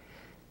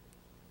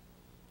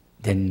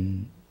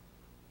 Then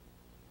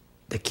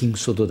the King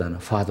Suddhodana,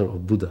 father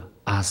of Buddha,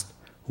 asked,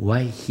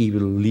 why he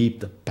will leave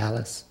the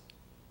palace,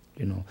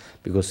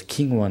 because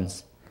king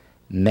wants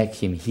make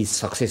him his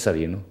successor,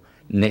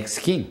 next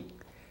king.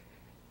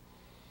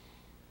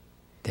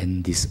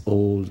 Then this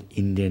old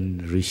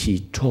Indian rishi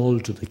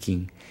told to the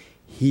king,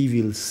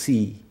 he will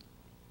see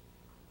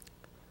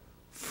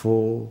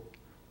 4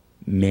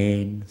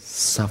 main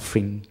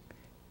suffering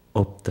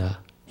of the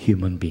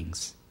human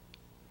beings.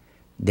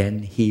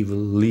 Then he will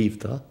leave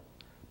the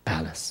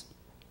palace.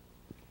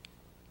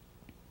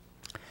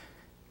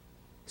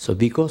 So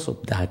because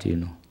of that,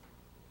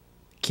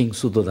 King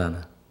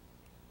Suddhodana,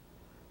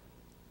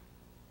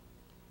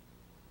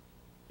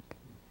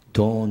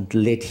 don't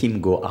let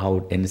him go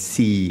out and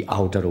see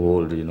outer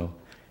world,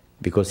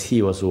 because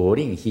he was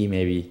worrying, he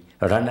maybe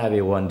run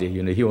away one day,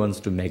 he wants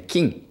to make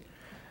king.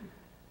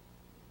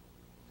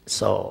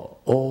 So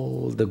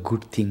all the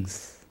good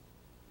things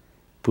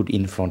put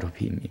in front of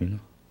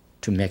him,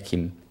 to make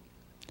him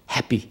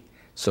happy.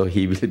 So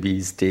he will be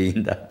stay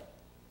in the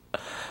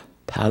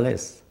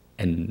palace,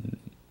 and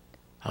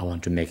I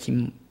want to make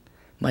him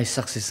my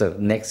successor,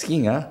 next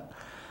king.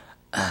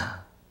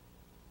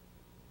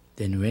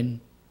 Then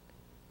when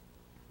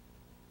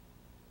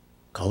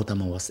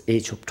Gautama was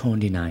age of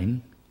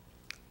 29,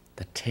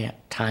 the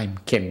time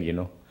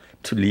came,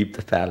 to leave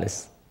the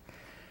palace.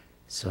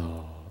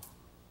 So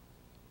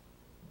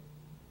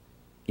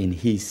in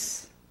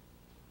his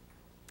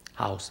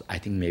house, I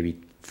think maybe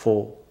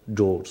 4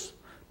 doors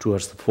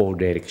towards the 4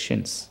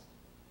 directions.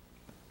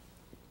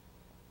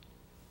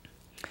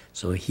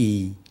 So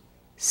he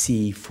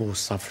see 4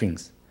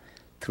 sufferings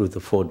through the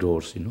 4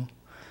 doors,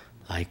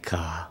 like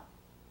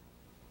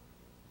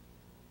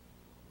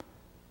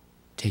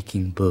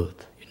taking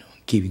birth,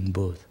 giving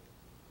birth.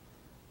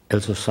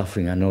 Also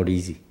suffering are not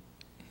easy.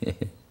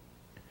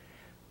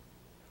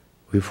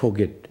 We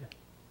forget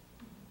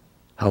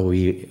how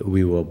we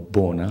were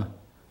born.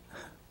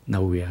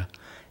 Now we are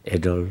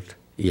adult,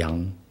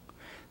 young,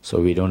 so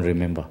we don't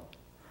remember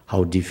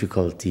how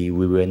difficulty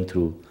we went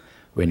through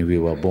when we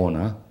were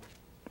born.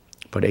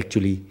 But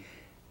actually,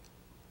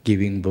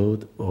 giving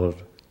birth or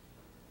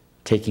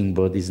taking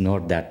birth is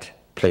not that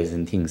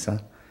pleasant things.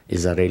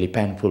 It's really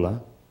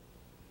painful.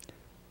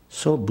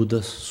 So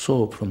Buddha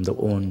saw from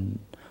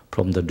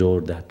the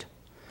door that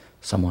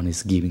someone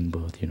is giving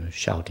birth,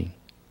 shouting.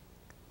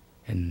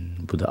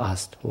 And Buddha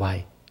asked,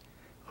 why?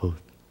 Oh,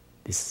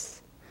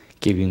 this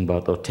giving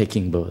birth or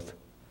taking birth.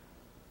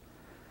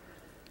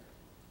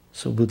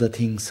 So Buddha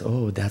thinks,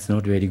 oh, that's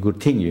not a very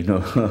good thing,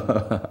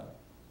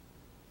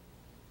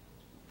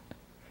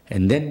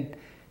 And then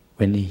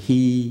when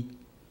he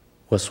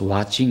was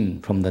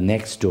watching from the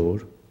next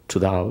door to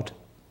the out,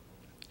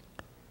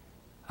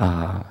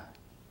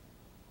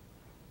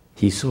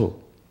 he saw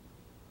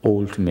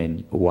old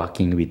men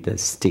walking with a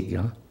stick,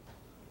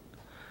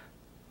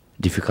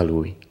 difficult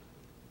way.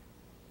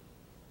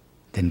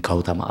 Then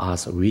Gautama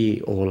asked,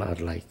 we all are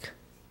like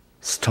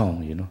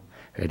strong,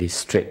 very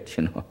straight,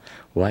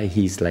 Why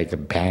he's like a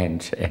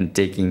band and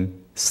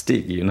taking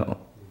stick,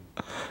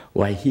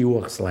 Why he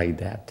walks like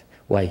that?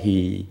 Why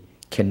he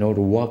cannot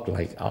walk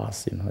like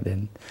us,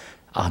 Then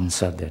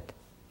answer that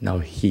now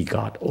he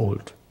got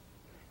old.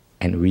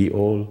 And we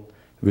all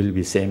will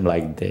be same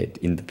like that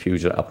in the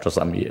future after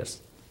some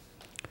years.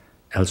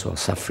 Also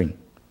suffering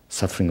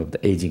of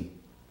the aging.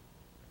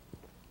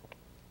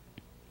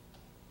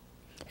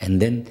 And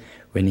then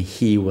when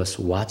he was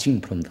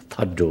watching from the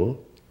 3rd door,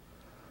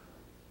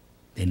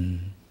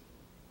 then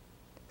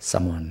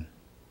someone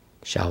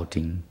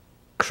shouting,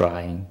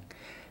 crying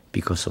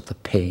because of the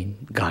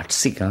pain, got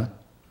sick.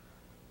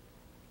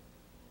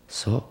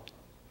 So,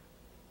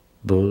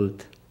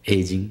 birth,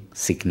 aging,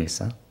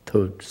 sickness,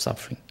 3rd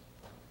suffering.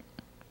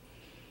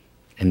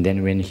 And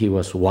then when he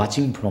was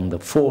watching from the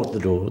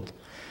 4th door,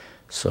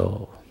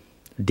 so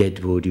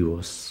dead body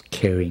was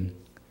carrying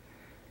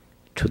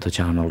to the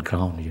charnel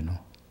ground,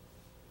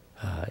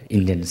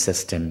 Indian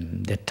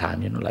system that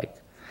time, like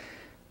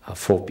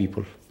 4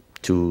 people,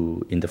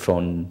 2 in the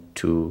front,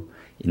 2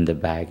 in the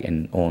back,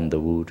 and on the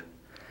wood,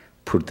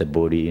 put the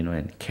body,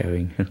 and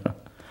carrying.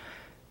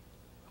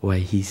 Why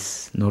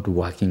he's not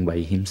walking by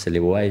himself?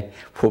 Why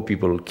 4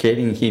 people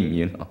carrying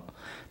him?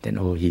 Then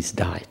he's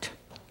died,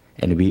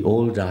 and we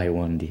all die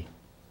one day.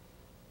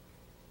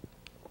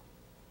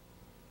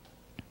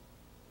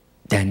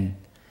 Then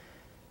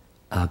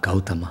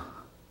Gautama,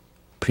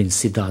 Prince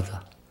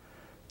Siddhartha,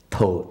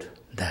 thought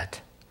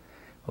that,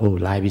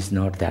 life is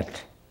not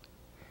that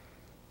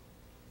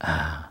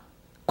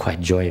quite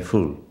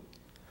joyful.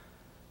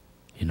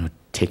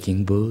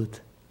 Taking birth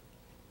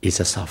is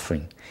a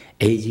suffering.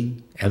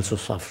 Aging, also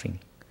suffering.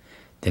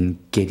 Then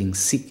getting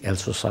sick,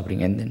 also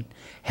suffering. And then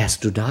has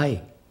to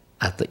die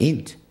at the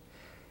end.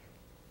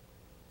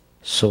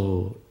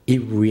 So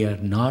if we are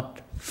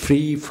not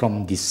free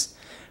from these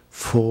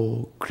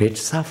 4 great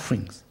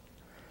sufferings,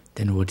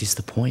 then what is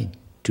the point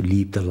to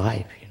live the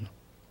life,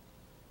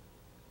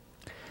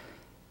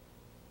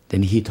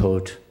 Then he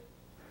thought,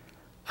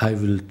 I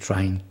will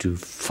try to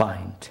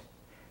find,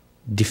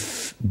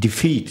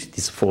 defeat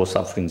these 4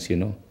 sufferings,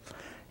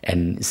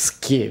 and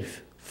escape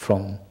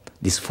from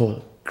these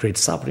 4 great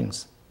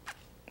sufferings.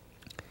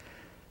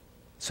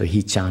 So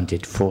he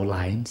chanted 4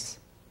 lines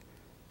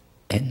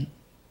and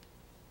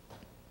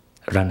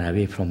ran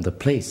away from the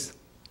place.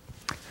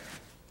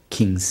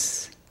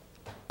 King's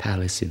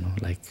palace,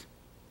 like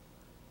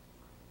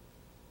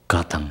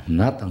Katang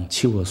natang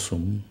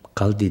chiwasum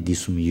kaldi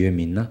disum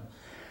yemina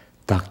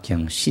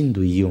takyang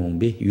shindu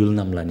yombe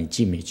yulnamlani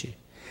chimeche.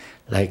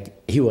 Like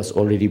he was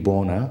already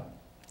born,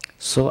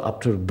 so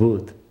after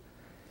birth,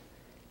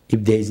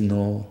 if there is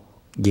no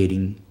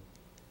getting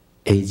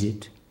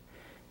aged,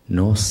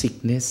 no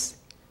sickness,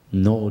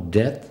 no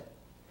death,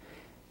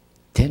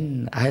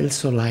 then I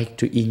also like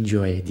to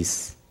enjoy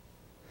this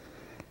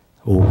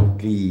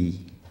worldly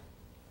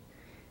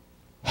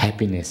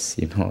happiness,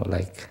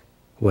 like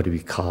what we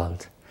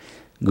called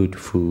good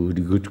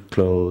food, good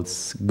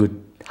clothes, good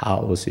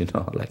house,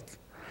 like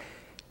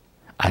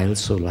I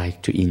also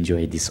like to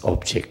enjoy these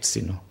objects,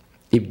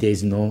 If there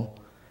is no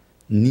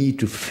need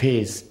to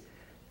face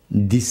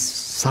these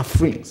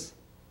sufferings,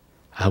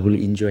 I will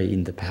enjoy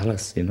in the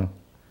palace,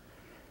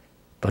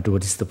 But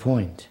what is the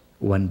point?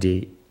 One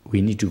day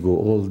we need to go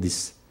all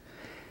this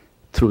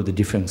through the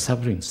different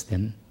sufferings.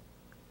 Then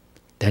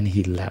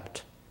he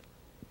left.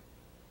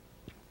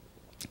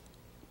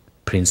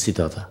 Prince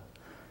Siddhartha,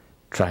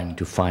 trying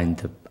to find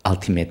the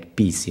ultimate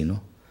peace,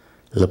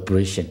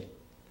 liberation,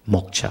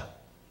 moksha.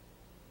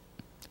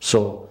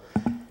 So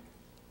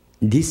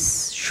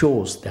this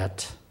shows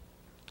that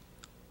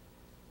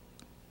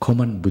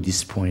common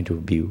Buddhist point of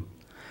view,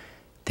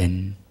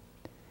 then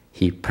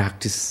he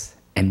practiced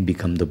and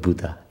become the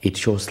Buddha. It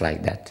shows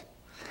like that.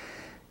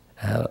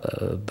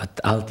 But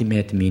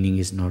ultimate meaning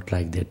is not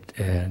like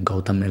that.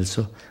 Gautama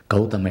also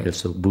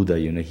Buddha,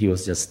 he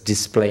was just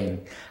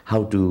displaying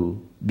how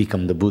to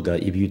become the Buddha.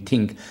 If you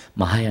think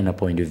Mahayana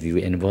point of view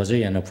and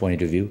Vajrayana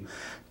point of view,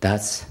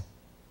 that's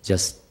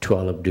just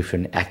 12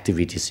 different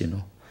activities,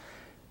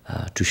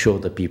 to show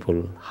the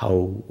people how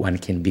one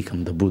can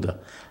become the Buddha,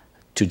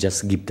 to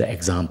just give the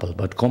example.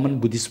 But common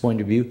Buddhist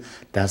point of view,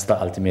 that's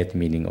the ultimate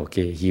meaning.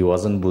 Okay, he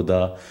wasn't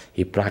Buddha,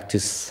 he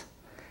practiced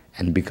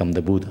and become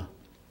the Buddha.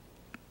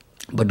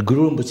 But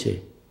Guru Rinpoche,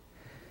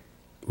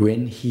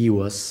 when he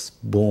was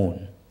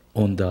born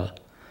on the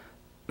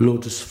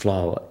lotus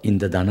flower in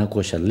the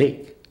Dhanakosha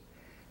lake,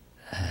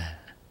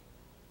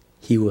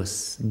 he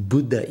was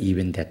Buddha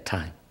even that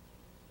time.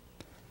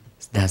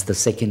 That's the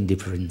second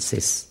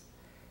difference.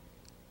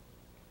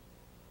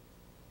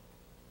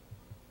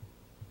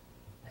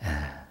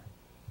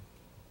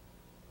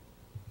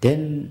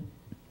 Then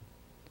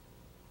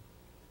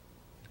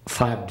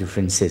 5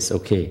 differences,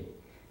 okay,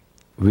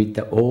 with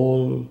the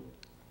all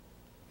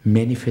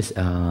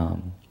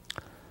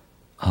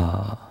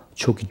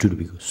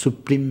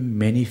Supreme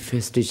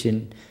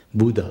Manifestation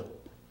Buddha,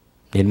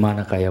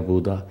 Nirmanakaya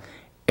Buddha,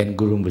 and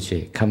Guru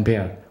Rinpoche.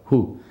 Compare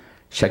who?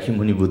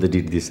 Shakyamuni Buddha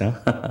did this, And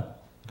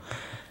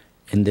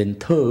then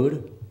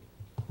third,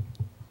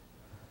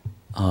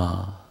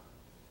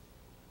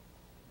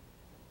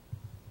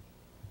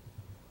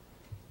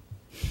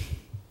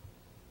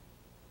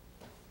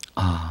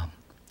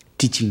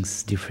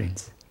 teachings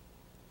difference.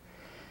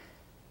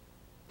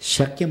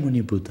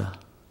 Shakyamuni Buddha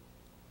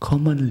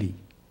commonly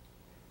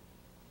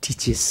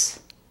teaches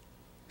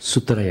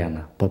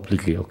Sutrayana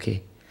publicly,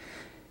 okay?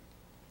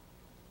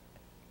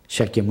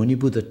 Shakyamuni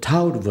Buddha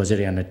taught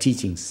Vajrayana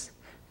teachings,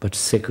 but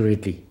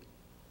secretly,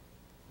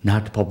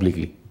 not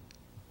publicly,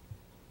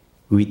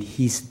 with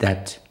his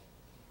that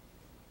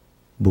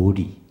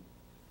body.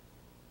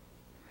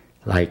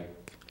 Like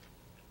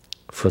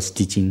first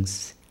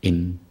teachings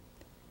in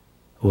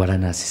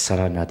Varanasi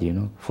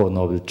Saranati, Four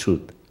Noble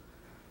Truth.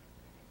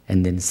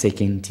 And then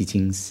second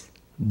teachings,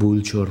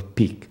 Bulchor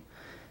Peak,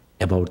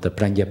 about the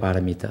Prajna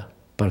Paramita,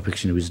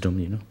 perfection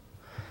wisdom,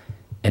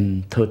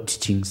 And third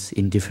teachings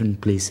in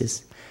different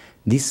places.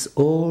 This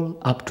all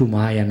up to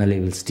Mahayana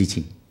levels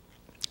teaching,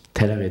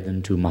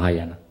 Theravada to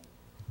Mahayana.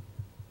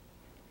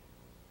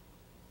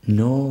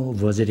 No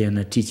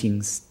Vajrayana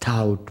teachings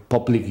taught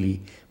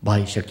publicly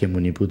by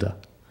Shakyamuni Buddha.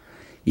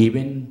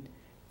 Even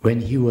when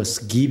he was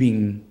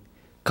giving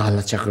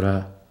Kala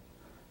Chakra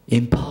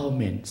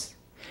empowerments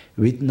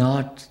with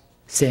not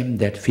same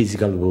that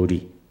physical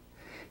body,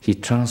 he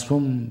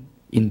transformed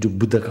into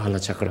Buddha Kala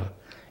Chakra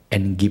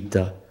and give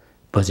the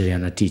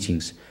Vajrayana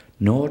teachings,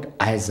 not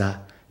as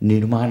a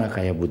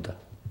Nirmanakaya Buddha.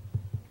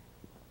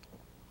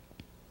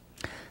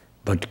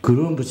 But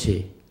Guru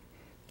Rinpoche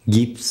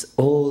gives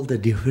all the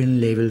different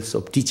levels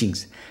of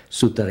teachings,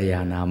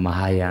 Sutrayana,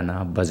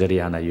 Mahayana,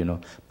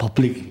 Vajrayana,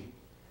 publicly.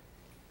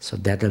 So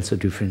that also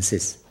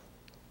differences.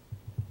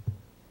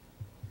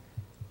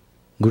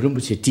 Guru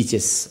Rinpoche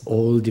teaches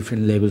all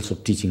different levels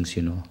of teachings,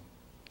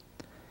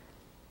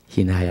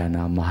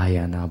 Hinayana,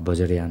 Mahayana,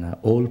 Vajrayana,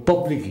 all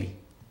publicly.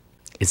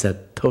 It's a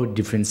third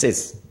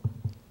differences.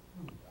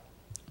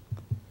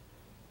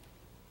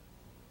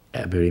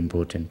 Very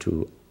important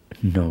to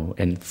know.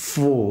 And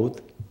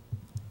fourth,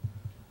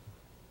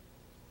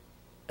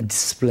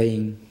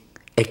 displaying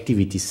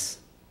activities,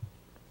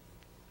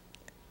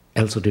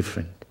 also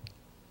different.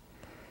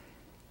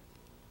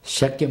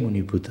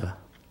 Shakyamuni Buddha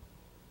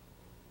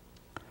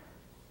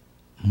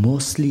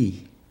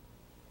mostly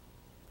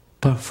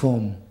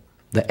perform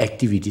the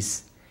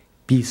activities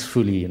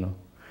peacefully, you know,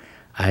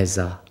 as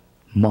a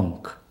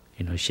monk,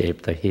 you know,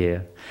 shave the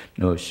hair,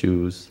 no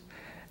shoes,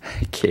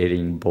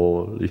 carrying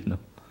bowl, you know,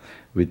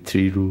 with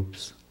 3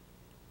 rupees,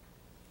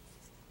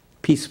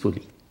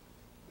 peacefully.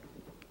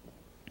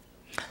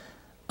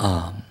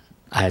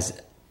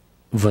 As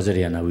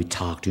Vajrayana, we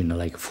talked, you know,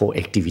 like 4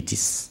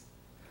 activities: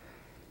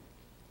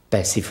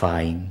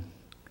 pacifying,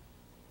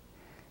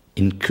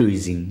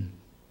 increasing,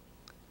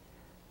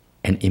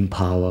 and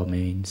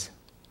empowerment,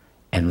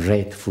 and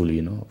wrathful,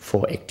 you know,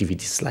 4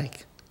 activities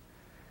like.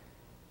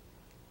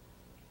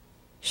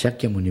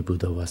 Shakyamuni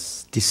Buddha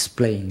was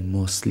displaying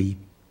mostly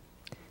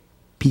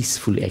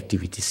peaceful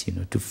activities, you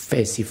know, to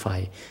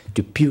pacify,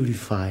 to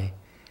purify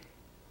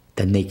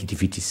the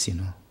negativities, you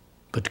know.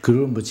 But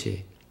Guru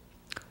Rinpoche,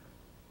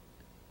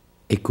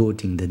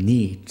 according the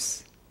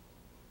needs,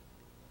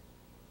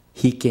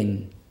 he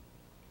can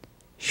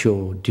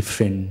show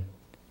different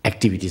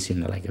activities, you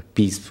know, like a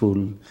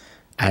peaceful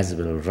as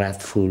well as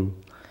wrathful.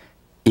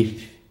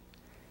 If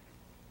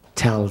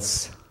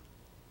tells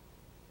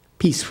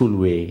peaceful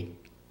way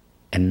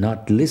and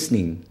not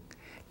listening,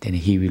 then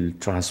he will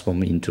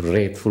transform into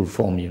wrathful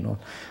form, you know,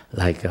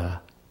 like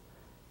a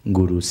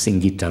Guru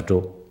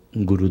Singitato,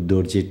 Guru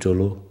Dorje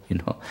Tolo, you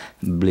know,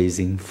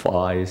 blazing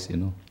fires, you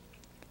know.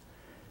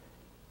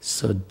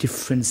 So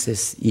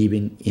differences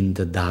even in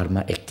the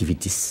Dharma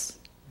activities.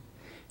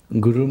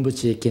 Guru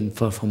Rinpoche can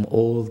perform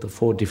all the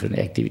 4 different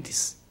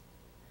activities.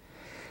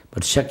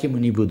 But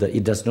Shakyamuni Buddha,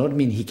 it does not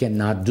mean he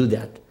cannot do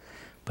that,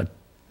 but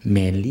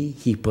mainly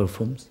he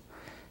performs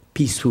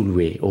peaceful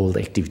way all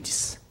the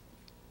activities.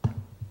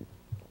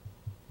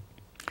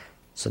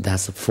 So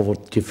that's the 4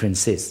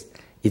 differences.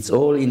 It's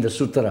all in the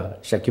sutra,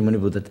 Shakyamuni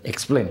Buddha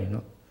explained, you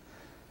know.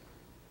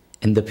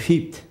 And the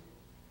 5th,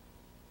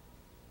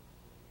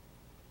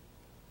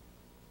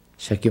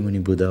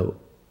 Shakyamuni Buddha,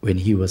 when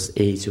he was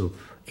age of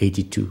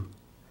 82,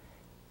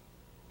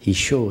 he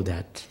showed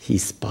that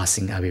he's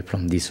passing away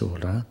from this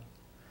world.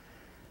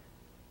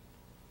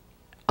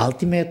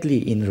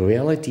 Ultimately, in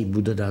reality,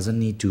 Buddha doesn't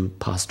need to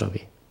pass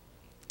away.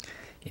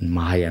 In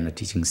Mahayana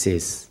teaching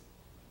says,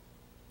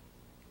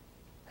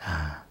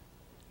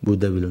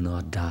 Buddha will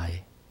not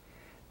die.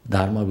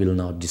 Dharma will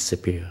not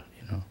disappear,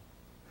 you know.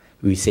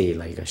 We say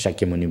like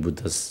Shakyamuni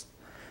Buddha's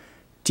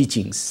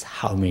teachings,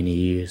 how many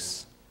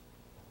years?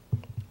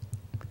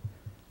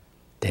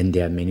 Then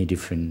there are many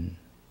different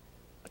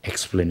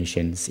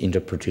explanations,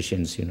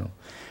 interpretations, you know.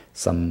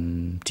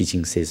 Some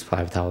teaching says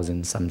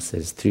 5,000, some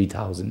says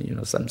 3,000, you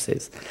know, some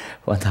says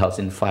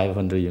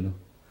 1,500, you know.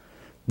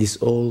 This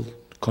all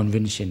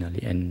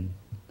conventionally and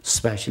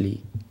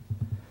especially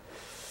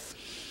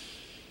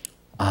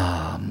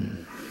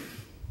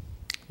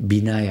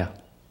Vinaya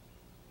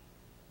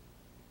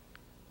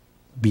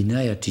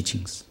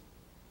teachings.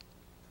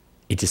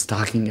 It is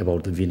talking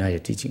about the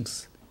Vinaya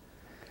teachings.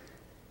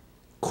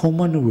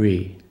 Common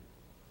way,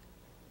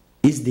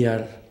 is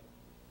there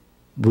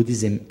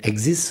Buddhism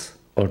exists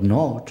or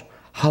not?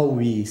 How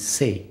we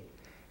say,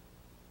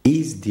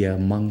 is there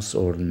monks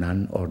or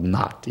none or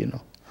not, you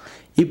know?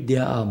 If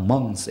there are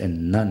monks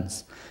and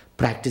nuns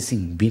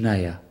practicing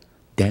Vinaya,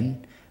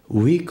 then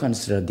we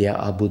consider there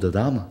are Buddha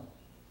Dhamma.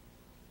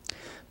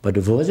 But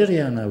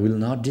Vajrayana will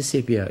not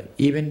disappear,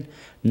 even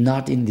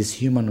not in this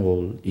human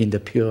world, in the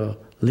pure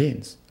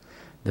lanes.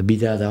 The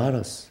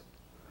Vidyadharas,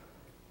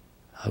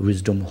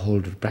 wisdom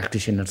holder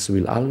practitioners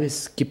will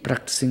always keep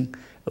practicing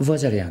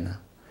Vajrayana.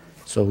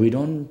 So we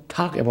don't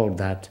talk about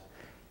that.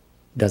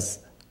 Does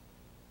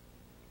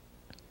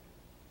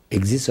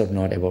exist or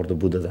not about the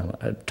Buddha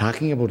Dhamma.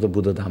 Talking about the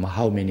Buddha Dhamma,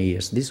 how many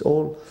years? This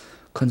all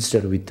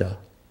considered with the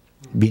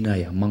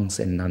Vinaya, monks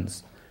and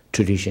nuns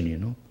tradition, you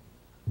know.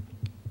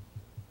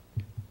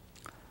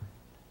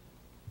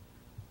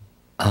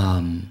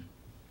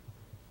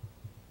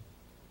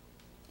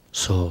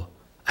 So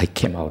I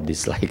came out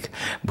this like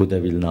Buddha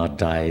will not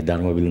die,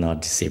 Dharma will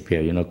not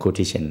disappear, you know,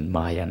 quotation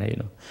Mahayana, you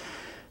know.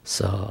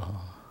 So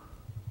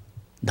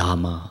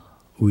Dharma,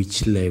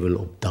 which level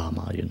of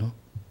Dharma, you know?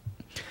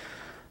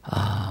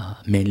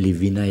 Mainly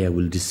Vinaya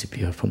will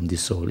disappear from the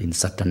soul in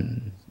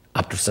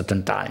after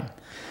certain time.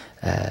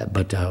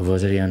 But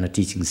Vajrayana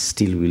teachings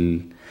still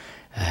will,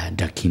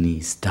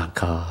 Dakinis,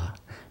 Daka,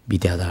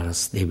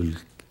 Vidyadharas, they will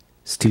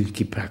still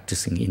keep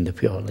practicing in the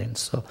Pure Land.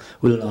 So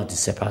we will not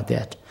separate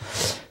that.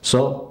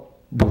 So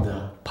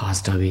Buddha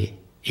passed away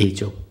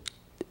age of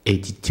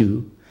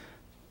 82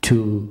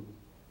 to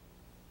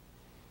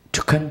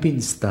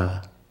convince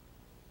the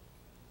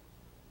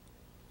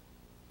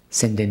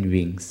sentient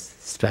beings,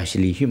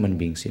 especially human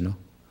beings, you know,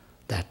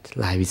 that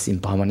life is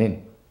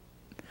impermanent.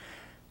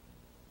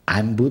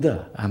 I'm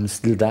Buddha, I'm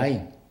still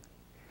dying.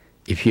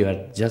 If you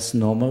are just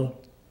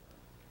normal,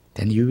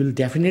 then you will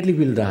definitely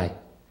will die.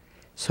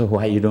 So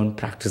why you don't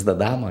practice the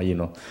Dhamma, you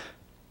know?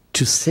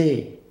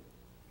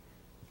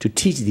 To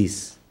teach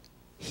this,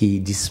 he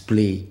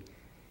displayed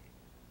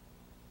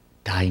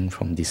dying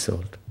from this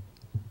world.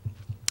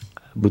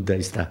 Buddha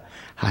is the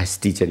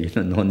highest teacher, you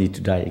know, no need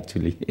to die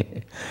actually.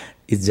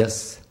 It's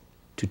just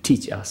to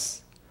teach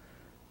us.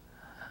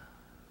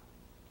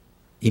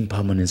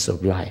 impermanence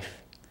of life.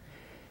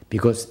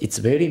 Because it's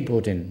very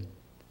important,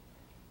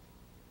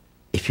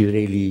 if you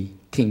really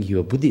think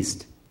you're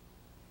Buddhist,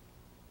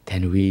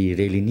 then we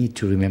really need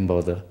to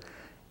remember the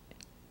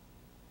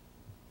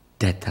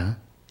death,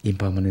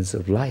 impermanence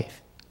of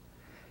life.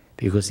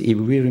 Because if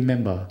we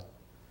remember,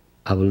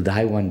 I will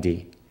die one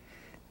day,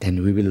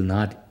 then we will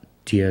not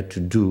dare to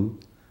do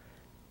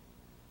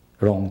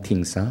wrong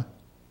things.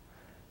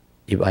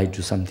 If I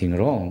do something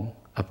wrong,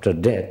 after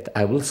death,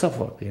 I will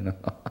suffer,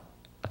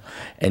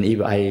 And if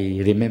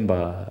I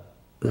remember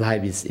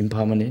life is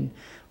impermanent,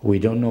 we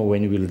don't know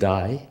when we will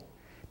die,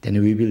 then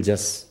we will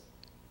just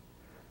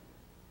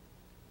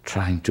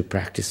trying to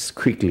practice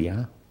quickly.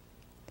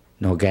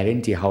 No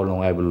guarantee how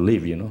long I will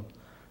live,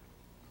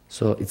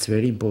 So it's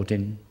very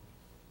important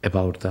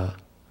about the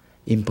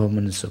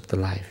impermanence of the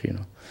life,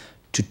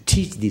 To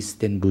teach this,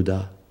 then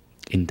Buddha,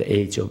 in the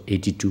age of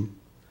 82,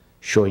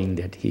 showing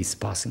that he is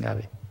passing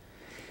away.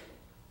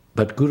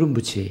 But Guru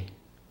Rinpoche,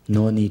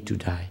 no need to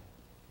die.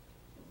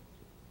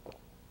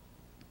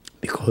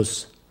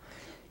 Because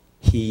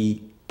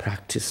he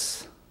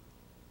practiced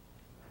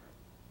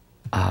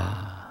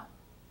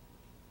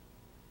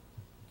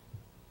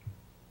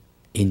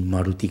in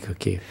Marutika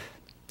cave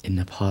in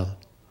Nepal.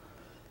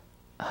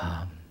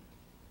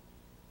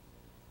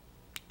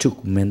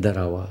 Took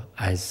Mendarawa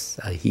as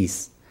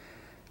his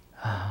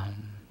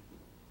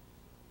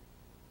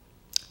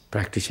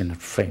practitioner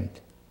friend.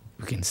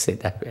 You can say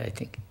that way, I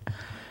think.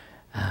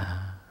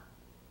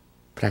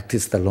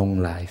 Practice the long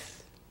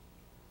life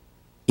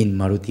in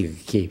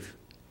Marutika cave.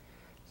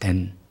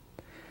 Then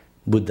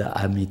Buddha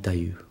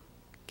Amitayu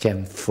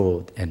came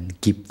forth and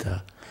give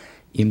the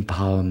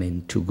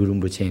empowerment to Guru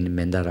Rinpoche and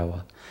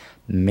Mendarawa,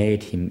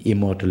 made him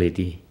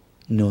immortality,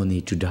 no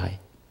need to die.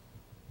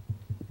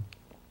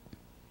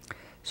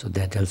 So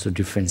that also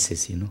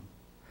differences,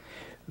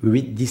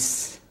 With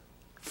these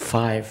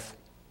 5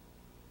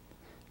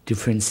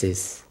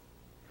 differences,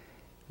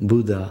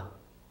 Buddha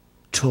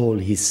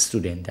told his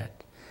student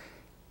that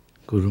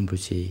Guru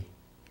Rinpoche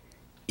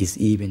is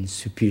even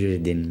superior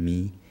than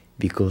me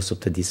because of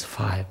these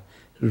 5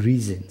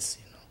 reasons.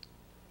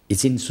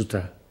 It's in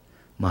Sutra,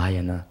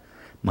 Mahayana,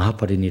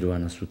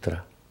 Mahaparinirvana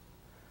Sutra.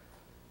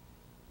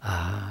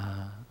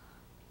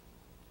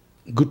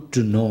 Good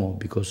to know,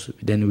 because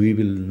then we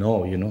will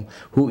know,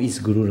 who is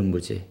Guru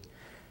Rinpoche.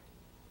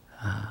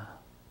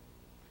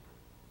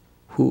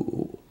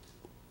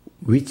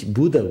 Which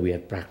Buddha we are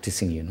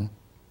practicing,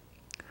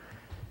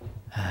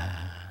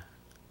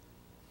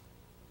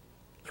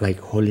 Like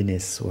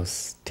Holiness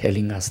was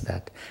telling us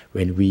that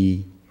when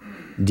we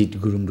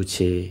did Guru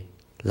Rinpoche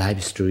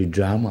life story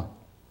drama,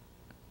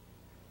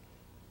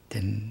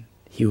 then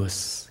he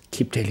was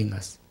keep telling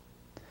us,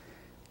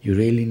 you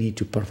really need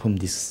to perform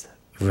this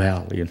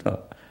well,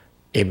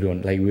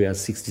 Everyone, like we are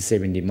 60,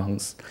 70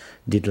 monks,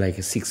 did like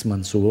a 6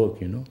 months work,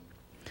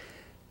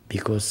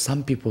 Because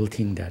some people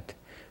think that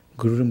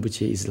Guru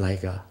Rinpoche is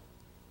like a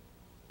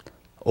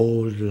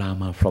old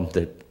Lama from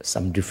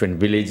some different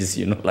villages,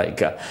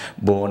 like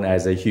born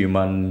as a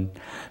human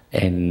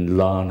and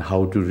learn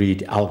how to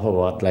read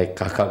alphabet like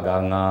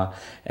Kakaganga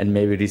and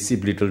maybe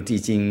receive little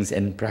teachings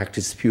and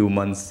practice few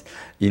months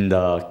in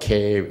the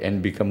cave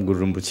and become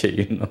Guru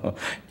Rinpoche,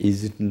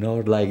 Is it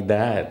not like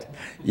that?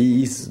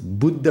 He is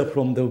Buddha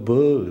from the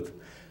birth.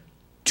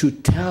 To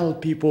tell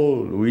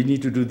people we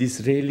need to do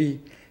this really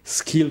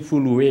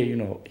skillful way,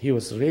 He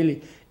was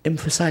really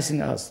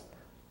emphasizing us.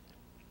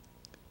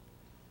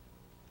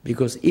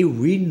 Because if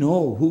we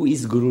know who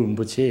is Guru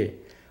Rinpoche,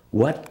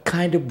 what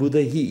kind of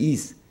Buddha he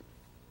is,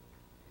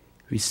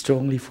 we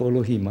strongly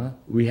follow him.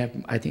 We have,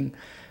 I think,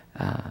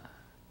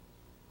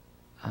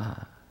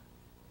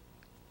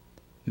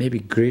 maybe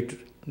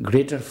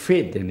greater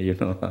faith than,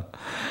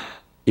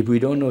 If we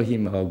don't know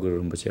him, oh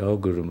Guru Rinpoche, oh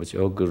Guru Rinpoche,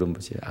 oh Guru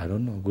Rinpoche, I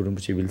don't know, Guru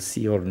Rinpoche will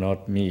see or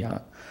not me.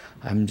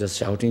 I'm just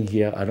shouting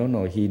here, I don't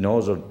know, he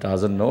knows or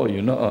doesn't know,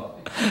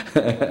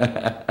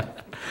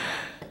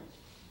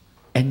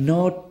 And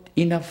not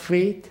enough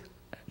faith,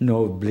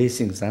 no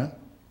blessings,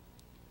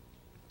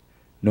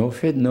 No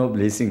faith, no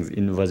blessings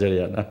in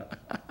Vajrayana.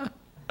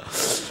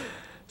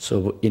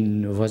 So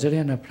in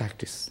Vajrayana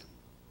practice,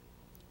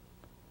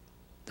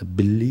 the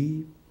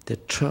belief, the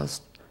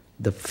trust,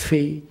 the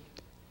faith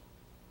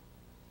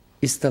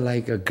is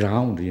like a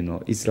ground,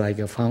 It's like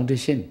a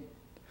foundation.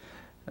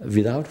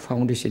 Without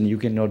foundation, you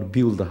cannot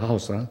build the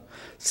house.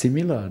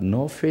 Similar,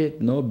 no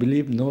faith, no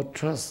belief, no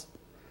trust.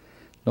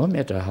 No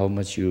matter how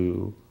much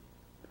you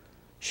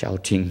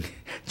shouting,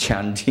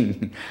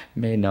 chanting,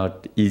 may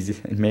not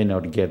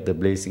get the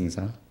blessings.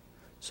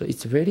 So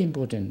it's very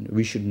important.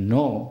 We should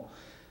know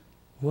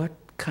what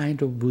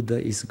kind of Buddha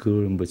is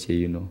Guru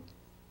Rinpoche,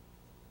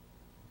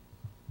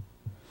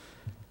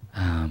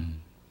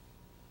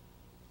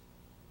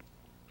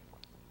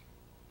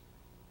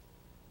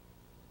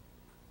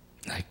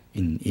 Like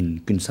in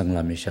Kunsang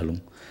Lame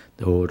Shalom,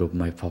 the word of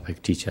my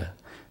perfect teacher,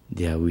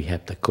 there we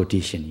have the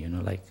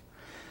quotation, like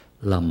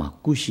Lama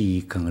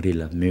kushi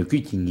kangrila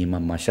möku ki Nyima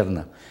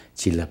masharna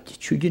chilap ki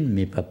chudin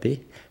me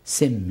pape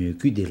sem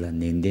möku de la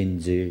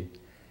nendenje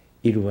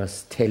it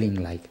was telling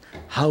like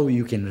how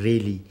you can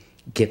really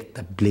get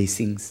the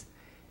blessings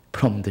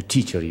from the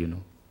teacher, you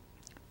know.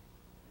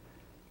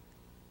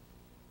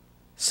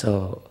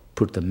 So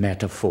put the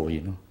metaphor,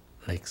 you know,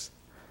 like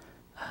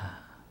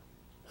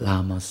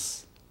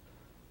lamas,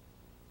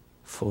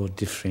 4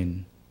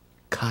 different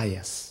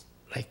kayas,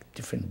 like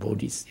different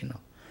bodies, you know.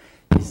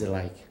 It's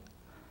like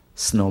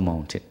snow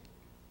mountain.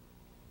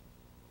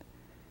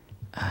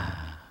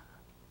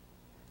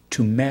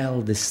 To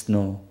melt the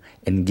snow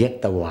and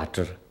get the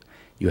water,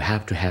 you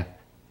have to have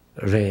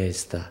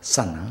raise the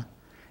sun. Huh?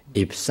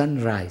 If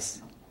sun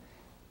rise,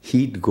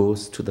 heat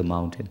goes to the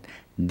mountain,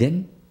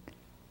 then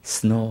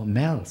snow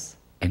melts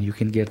and you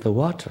can get the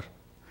water.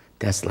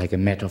 That's like a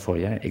metaphor,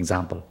 yeah,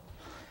 example.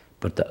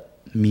 But the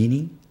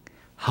meaning,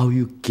 how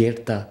you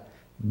get the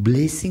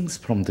blessings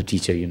from the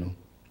teacher, you know.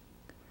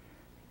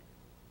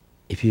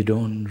 If you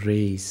don't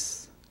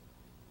raise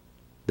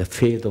the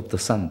faith of the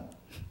sun,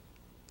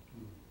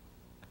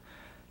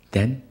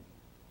 then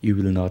you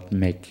will not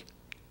make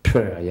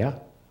prayer, yeah?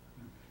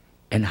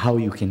 And how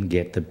you can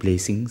get the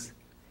blessings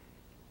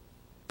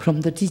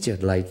from the teacher,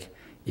 like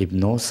if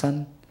no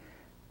sun,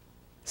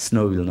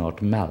 snow will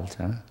not melt.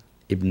 Huh?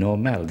 If no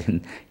melt,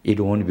 then it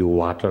won't be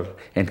water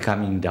and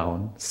coming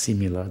down.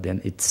 Similar,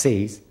 then it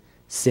says,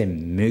 the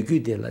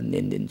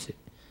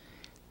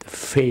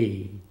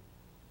faith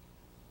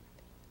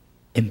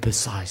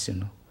emphasize, you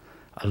know,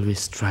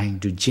 always trying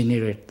to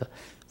generate the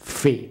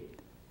faith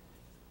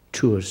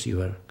towards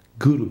your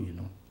Guru, you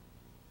know.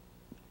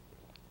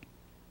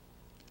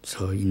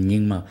 So in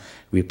Nyima,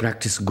 we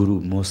practice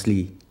Guru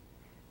mostly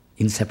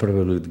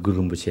inseparable with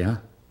Guru Rinpoche. Huh?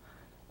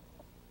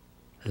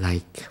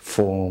 Like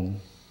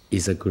form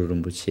is a Guru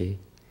Rinpoche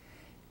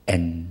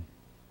and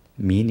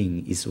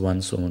meaning is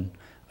one's own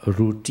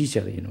root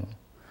teacher, you know,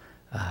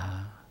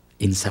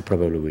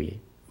 inseparable way,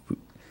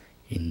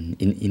 in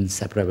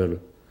inseparable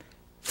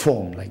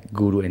form like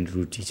Guru and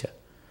root teacher.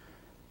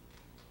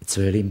 It's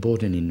very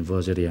important in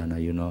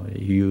Vajrayana, you know.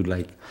 You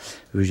like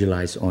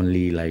visualize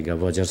only like a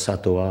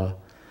Vajrasattva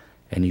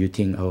and you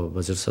think, oh,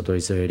 Vajrasattva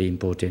is very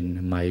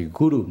important. My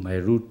Guru, my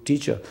root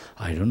teacher,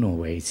 I don't know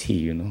where is he,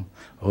 you know.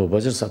 Oh,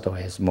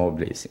 Vajrasattva has more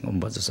blessing. Oh,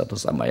 Vajrasattva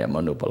Samaya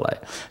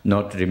Manupalaya.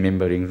 Not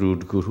remembering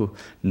root Guru,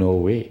 no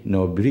way,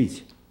 no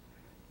bridge.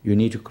 You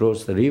need to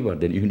cross the river,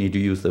 then you need to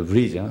use the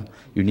bridge. Huh?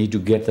 You need to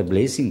get the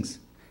blessings.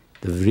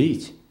 The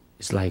bridge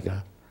is like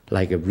a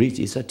bridge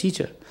is a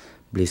teacher.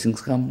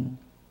 Blessings come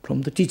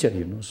from the teacher,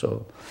 you know.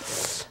 So,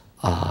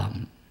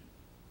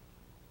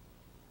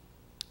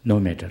 no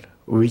matter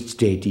which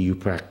deity you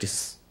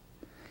practice,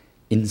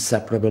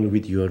 inseparable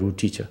with your root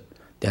teacher.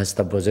 That's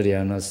the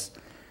Vajrayana's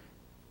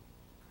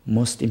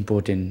most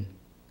important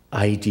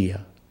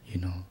idea, you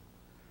know.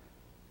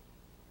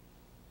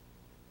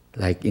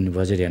 Like in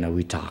Vajrayana,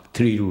 we talk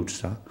 3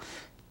 roots. Huh?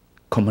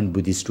 Common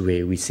Buddhist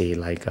way, we say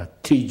like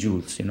 3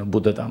 jewels, you know,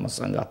 Buddha, Dhamma,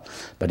 Sangha.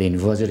 But in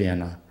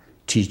Vajrayana,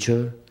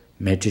 teacher,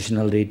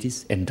 meditational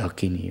deities, and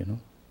Dakini, you know.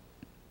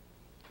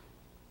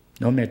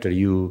 No matter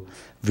you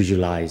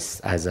visualize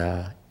as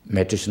a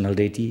meditational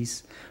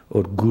deities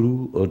or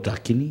Guru or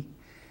Dakini,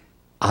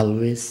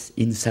 always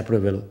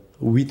inseparable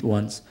with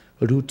one's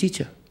root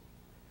teacher.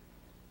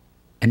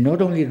 And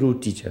not only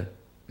root teacher,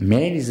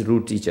 man is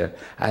root teacher,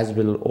 as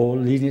well all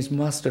lineage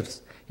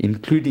masters,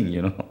 including,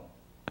 you know.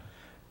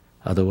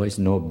 Otherwise,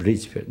 no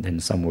bridge, then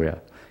somewhere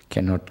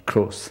cannot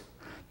cross,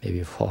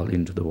 maybe fall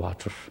into the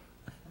water.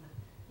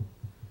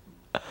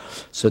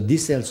 So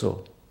this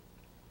also,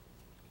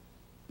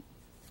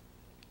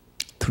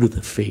 through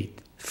the faith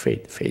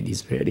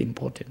is very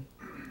important.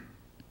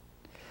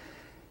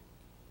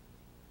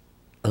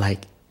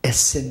 Like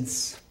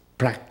essence,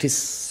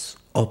 practice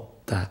of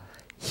the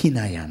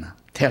Hinayana,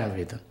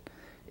 Theravada,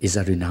 is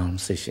a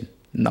renunciation,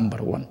 number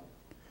 1.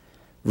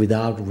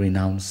 Without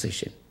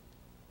renunciation,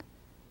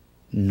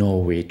 no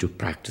way to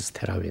practice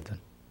Theravada.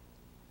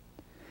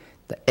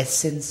 The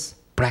essence,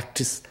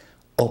 practice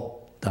of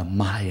the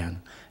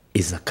Mahayana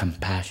is a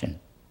compassion.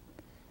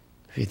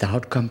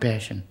 Without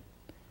compassion,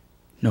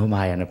 no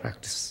Mahayana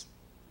practice.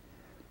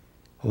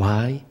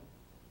 Why?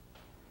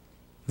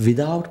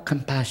 Without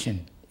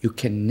compassion, you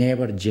can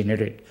never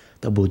generate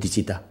the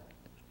bodhicitta.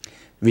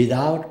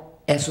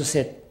 Without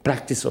associate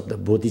practice of the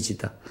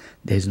bodhicitta,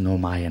 there is no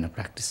Mahayana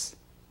practice.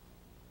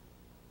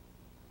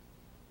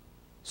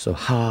 So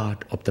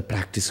heart of the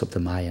practice of the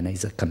Mahayana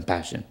is a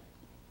compassion.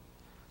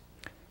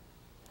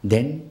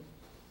 Then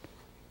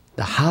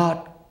the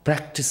heart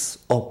practice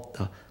of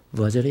the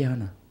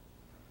Vajrayana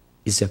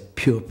is a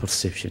pure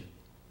perception.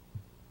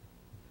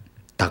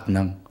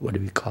 Taknang, what do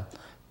we call?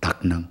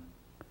 Taknang.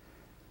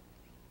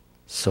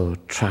 So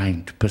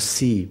trying to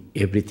perceive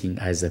everything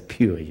as a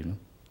pure, you know.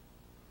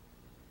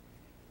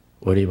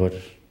 What about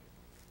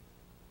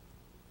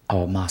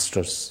our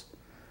master's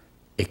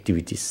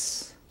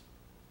activities?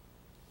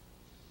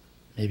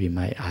 Maybe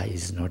my eye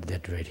is not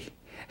that very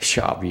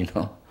sharp, you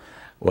know.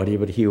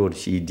 Whatever he or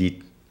she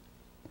did,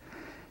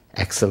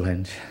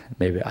 excellent.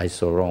 Maybe I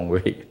saw wrong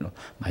way, you know.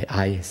 My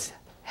eye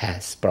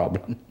has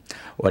problem.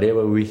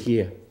 Whatever we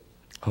hear,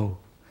 oh,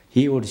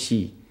 he or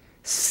she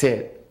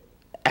said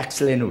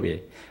excellent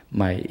way.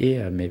 My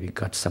ear maybe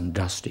got some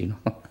dust,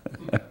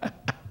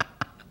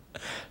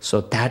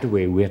 So that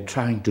way we are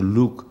trying to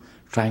look,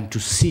 trying to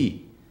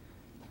see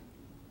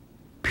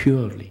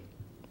purely.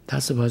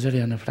 That's the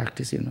Vajrayana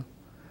practice,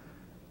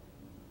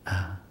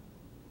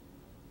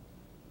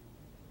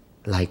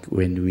 Like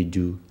when we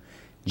do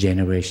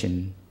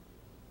generation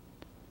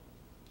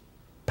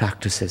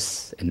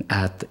practices and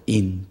at the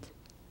end,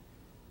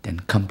 then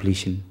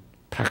completion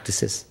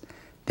practices,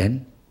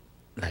 then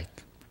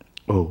like,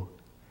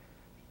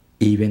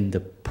 even the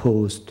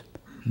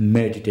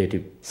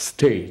post-meditative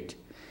state,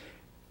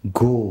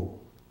 go,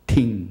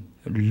 think,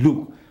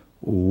 look,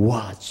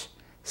 watch.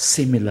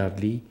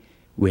 Similarly,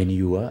 when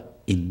you are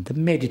in the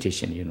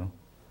meditation,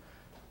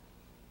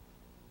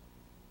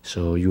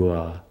 So you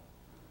are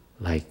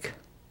like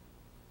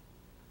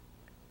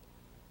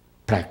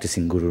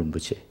practicing Guru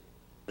Rinpoche,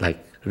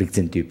 like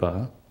Rigzen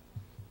Tupa.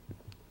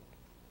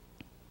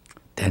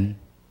 Then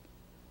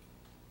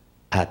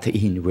at the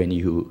end, when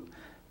you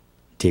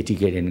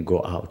dedicate and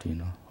go out,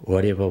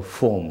 whatever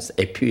forms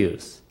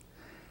appears,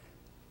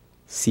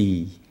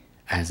 see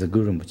as a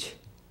Guru Rinpoche.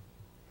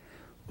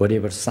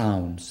 Whatever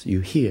sounds you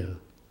hear,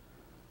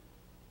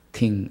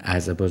 think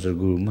as a Bhajar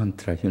Guru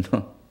mantra,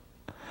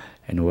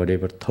 And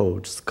whatever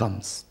thoughts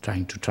comes,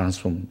 trying to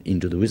transform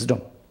into the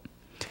wisdom,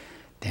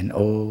 then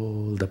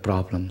all the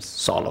problems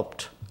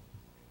solved.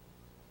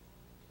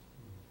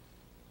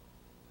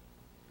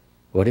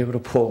 Whatever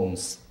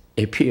forms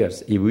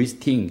appears, if we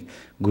think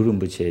Guru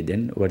Rinpoche,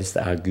 then what is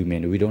the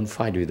argument? We don't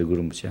fight with the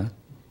Guru Rinpoche.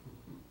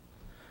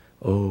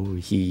 Oh,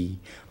 he,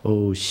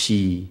 oh,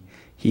 she,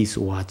 he's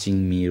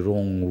watching me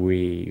wrong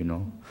way,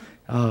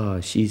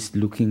 she's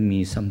looking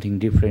me something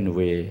different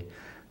way.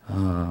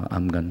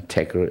 I'm going to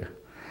take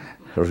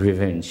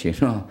revenge,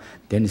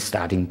 Then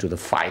starting to the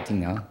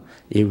fighting.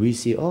 If we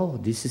see,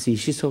 this is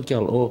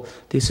Ishisokyal,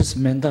 this is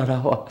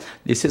Mendara,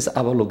 this is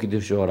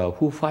Avalokiteshvara,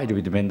 who fight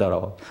with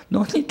Mendara?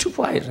 No need to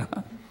fight.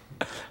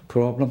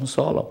 Problem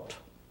solved.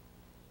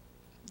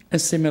 And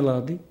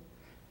similarly,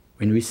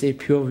 when we say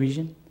pure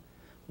vision,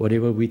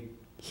 whatever we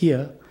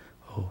hear,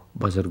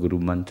 Bhajar Guru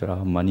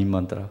mantra, Mani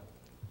mantra,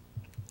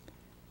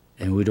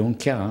 and we don't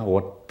care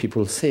what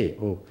people say,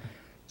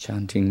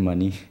 chanting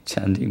Mani,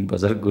 chanting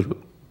Bhajar Guru.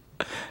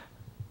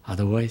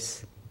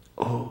 Otherwise,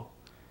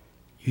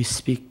 you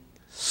speak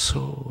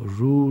so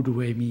rude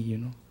way me,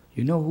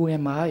 You know who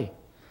am I?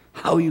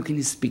 How you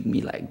can speak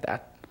me like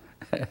that?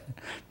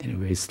 Then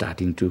we're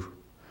starting to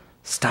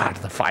start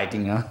the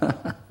fighting.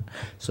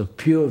 So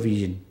pure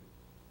vision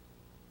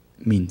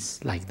means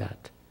like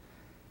that.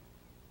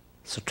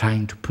 So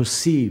trying to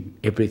perceive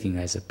everything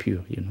as a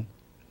pure,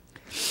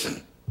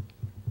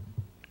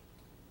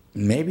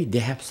 Maybe they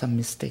have some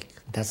mistake.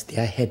 That's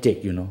their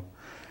headache,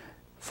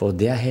 For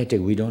their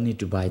headache, we don't need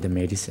to buy the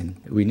medicine.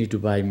 We need to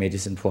buy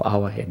medicine for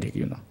our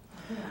headache,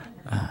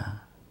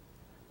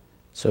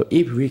 So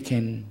if we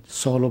can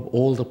solve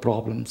all the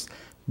problems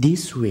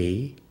this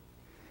way,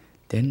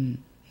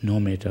 then no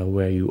matter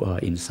where you are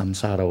in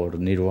samsara or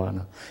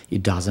nirvana,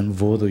 it doesn't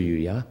bother you,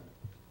 yeah?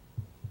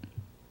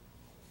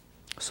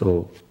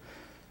 So,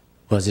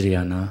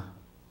 Vajrayana,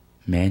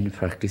 main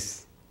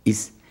practice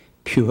is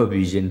pure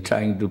vision,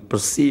 trying to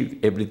perceive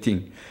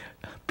everything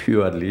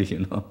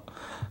purely,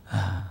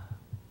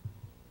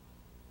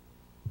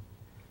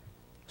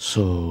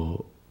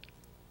 So,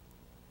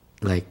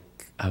 like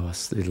I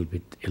was a little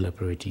bit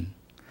elaborating,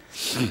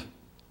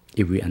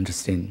 if we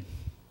understand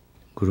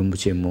Guru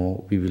Rinpoche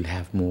more, we will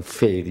have more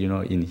faith,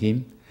 in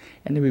him,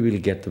 and we will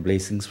get the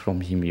blessings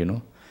from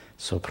him,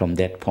 So from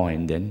that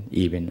point then,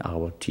 even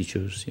our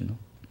teachers,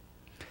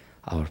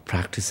 our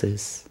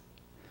practices,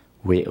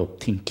 way of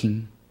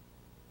thinking,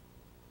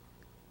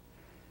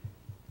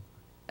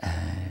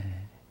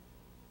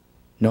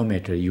 no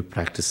matter you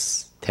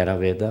practice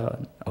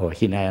Theravada or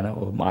Hinayana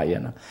or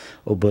Mahayana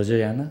or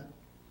Vajrayana,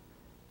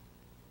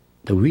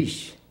 the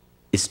wish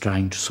is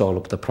trying to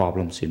solve the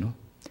problems,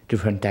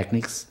 different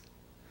techniques.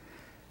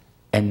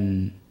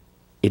 And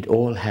it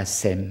all has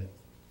same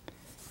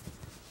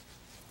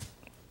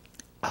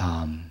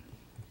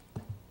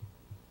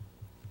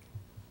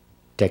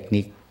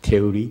technique,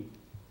 theory.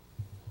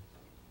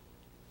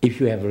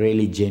 If you have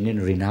really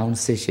genuine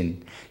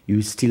renunciation,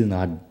 you still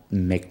not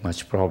make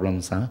much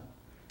problems,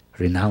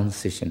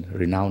 Renunciation,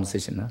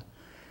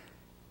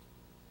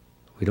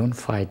 We don't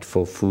fight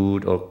for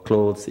food or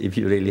clothes if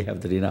you really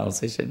have the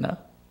renunciation,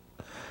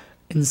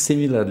 And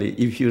similarly,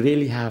 if you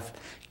really have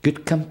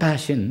good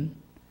compassion,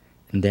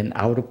 and then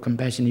out of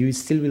compassion, you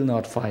still will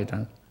not fight,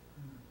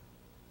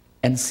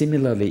 And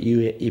similarly,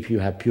 if you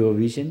have pure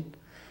vision,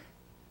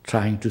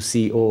 trying to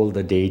see all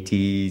the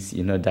deities,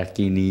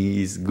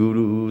 dakinis,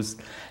 gurus,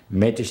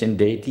 meditation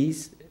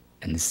deities,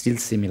 and still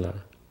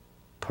similar,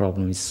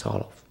 problem is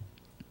solved.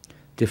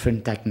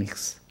 Different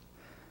techniques,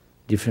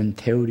 different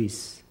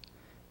theories,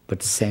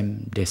 but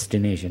same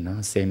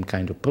destination, same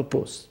kind of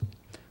purpose.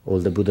 All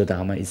the Buddha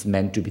Dharma is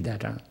meant to be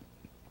that.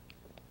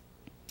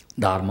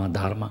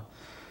 Dharma.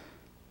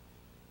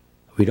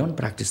 We don't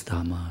practice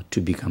Dharma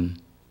to become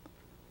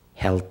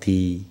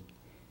healthy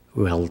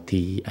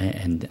wealthy,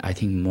 and I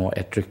think more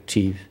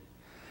attractive.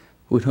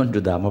 We don't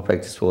do Dharma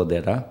practice for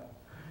that, huh?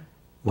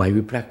 Why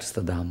we practice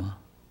the Dharma?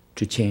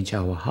 To change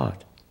our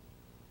heart.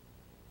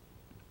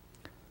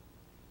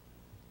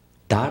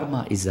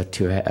 Dharma is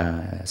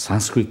a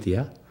Sanskrit,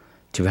 yeah?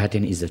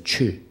 Tibetan is a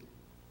chu.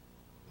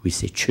 We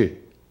say chu.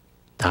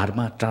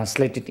 Dharma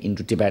translated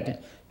into Tibetan,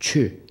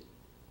 chu.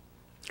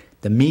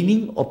 The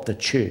meaning of the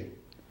chu,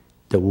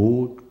 the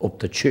word of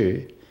the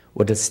chu,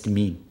 what does it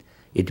mean?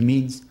 It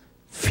means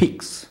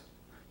fix.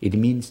 It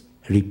means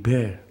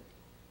repair.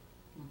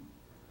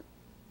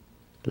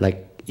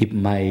 Like if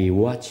my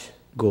watch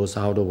goes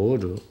out of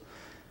order,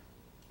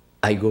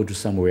 I go to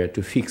somewhere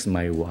to fix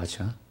my watch.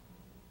 Huh?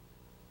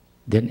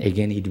 Then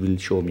again it will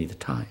show me the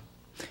time.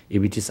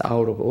 If it is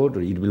out of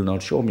order, it will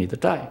not show me the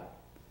time.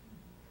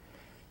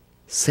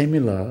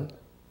 Similar,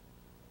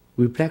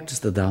 we practice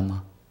the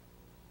Dharma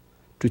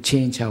to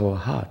change our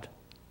heart,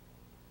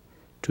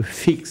 to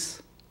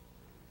fix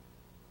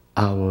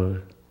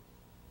our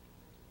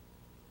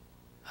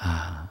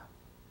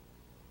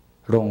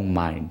wrong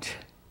mind.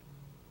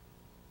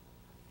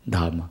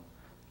 Dharma,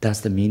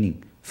 that's the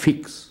meaning.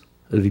 Fix,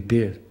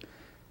 repair.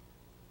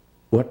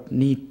 What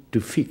need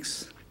to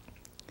fix?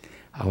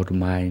 Our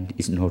mind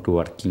is not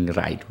working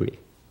right way.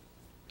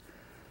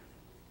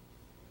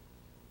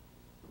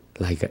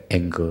 Like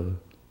anger,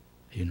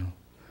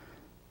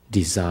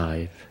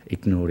 desire,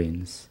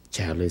 ignorance,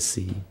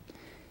 jealousy,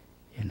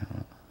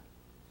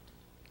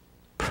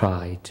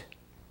 pride.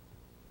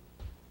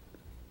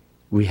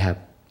 We have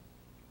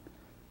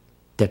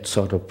that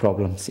sort of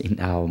problems in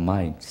our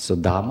mind. So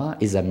Dharma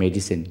is a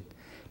medicine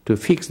to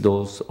fix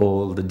those,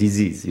 all the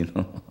disease,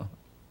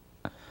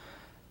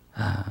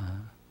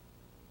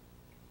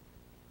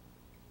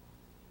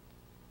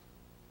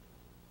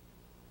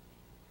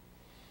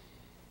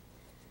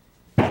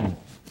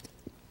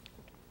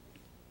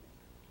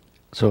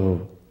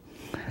 So,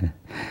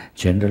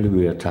 generally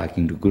we are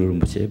talking to Guru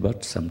Rinpoche,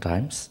 but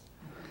sometimes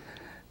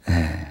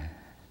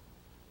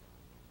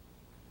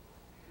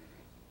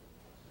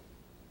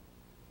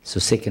so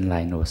second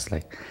line was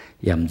like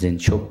Yamjen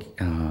chok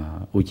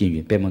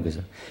ujin pema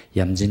gasa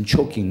Yamjen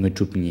choking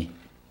metupni.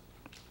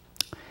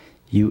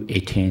 You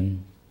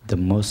attain the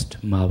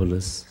most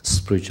marvelous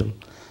spiritual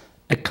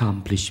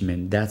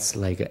accomplishment. That's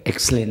like an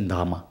excellent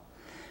Dharma.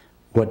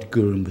 What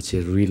Guru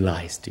Rinpoche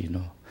realized,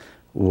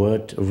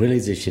 what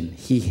realization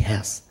he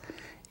has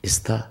is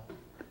the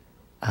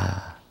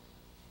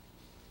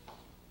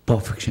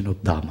perfection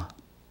of Dharma,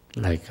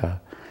 like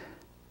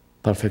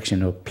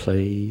perfection of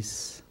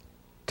place,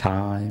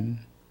 time,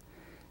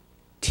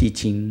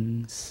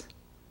 teachings,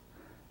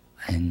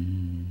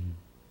 and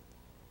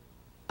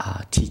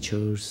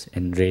teachers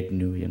and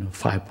retinue,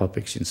 5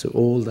 perfections. So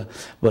all the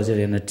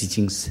Vajrayana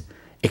teachings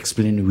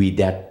explain with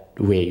that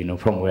way,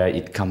 from where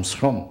it comes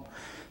from.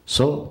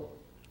 So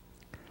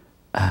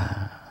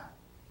the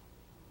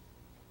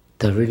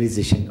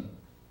realization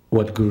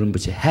what Guru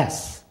Rinpoche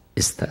has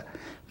is the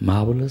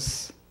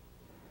marvelous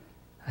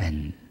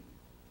and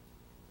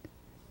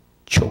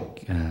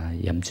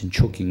Yamchen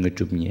choking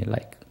me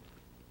like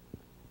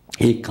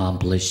he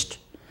accomplished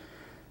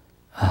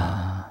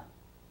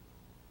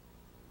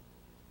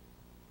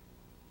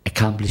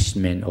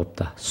accomplishment of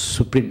the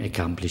supreme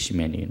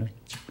accomplishment,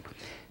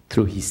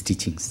 through his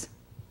teachings.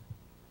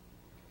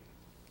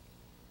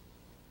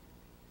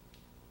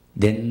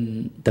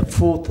 Then the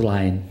 4th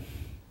line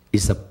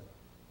is a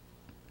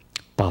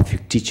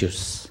perfect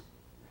teachers,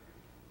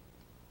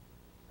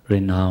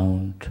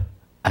 renowned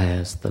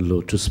as the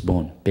lotus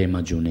bone,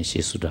 Pema June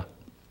Shesuda.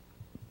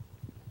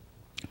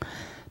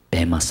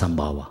 Pema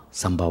Sambhava.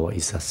 Sambhava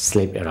is a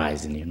slave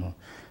arising,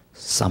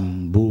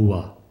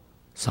 Sambhuva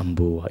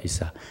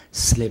is a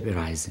slave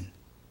arising.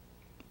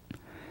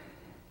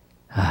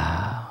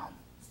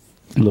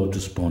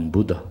 Lotus bone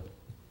Buddha.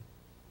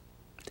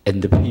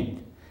 And the 5th,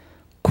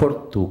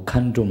 Kortu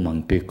Kandu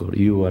Mangpekor,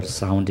 you are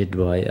surrounded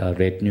by a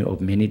retinue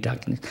of many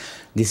darkness.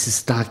 This is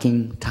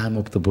starting time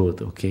of the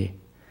birth, okay?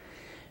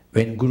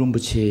 When Guru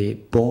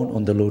Rinpoche born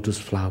on the lotus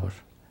flower,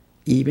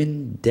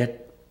 even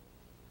that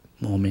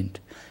moment,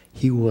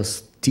 he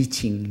was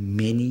teaching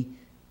many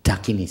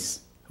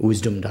dakinis,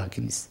 wisdom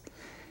dakinis,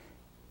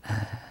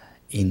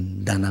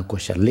 in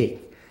Danakosha lake,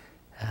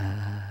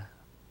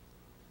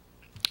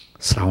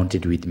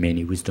 surrounded with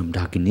many wisdom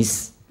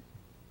dakinis.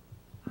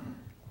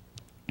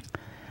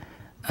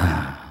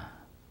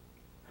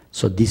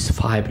 So these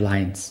 5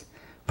 lines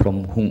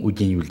from Hung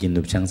Ujin Yulgin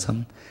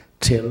Nupchangsam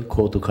tell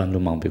Kotu Kandu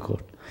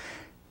Mangpekor.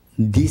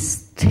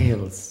 This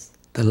tells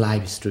the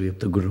life story of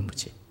the Guru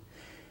Rinpoche,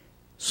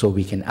 so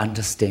we can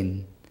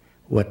understand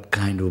what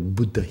kind of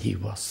Buddha he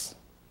was.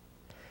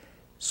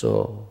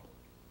 So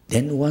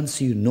then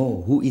once you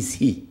know who is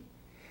he,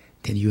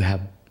 then you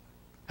have,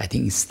 I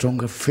think,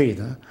 stronger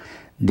faith.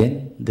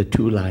 Then the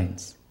 2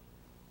 lines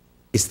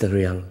is the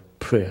real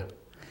prayer.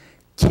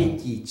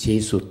 Keki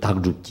Jesu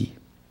Tagdruki.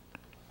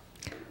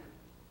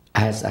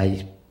 As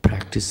I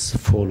practice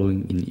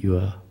following in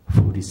your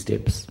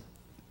footsteps,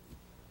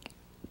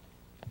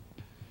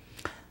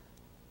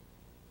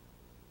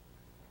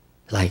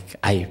 like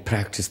I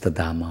practice the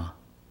Dharma,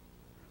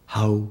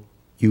 how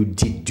you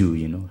did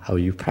do, how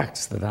you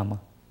practice the Dharma.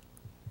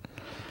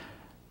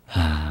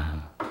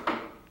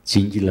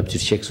 Jinji Labjir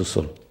Sheikh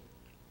Susol.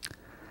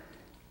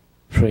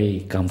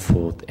 Pray, come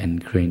forth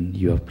and grant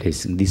your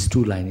blessing. These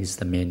 2 lines is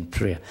the main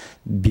prayer.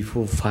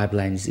 Before 5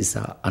 lines is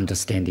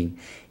understanding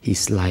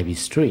his life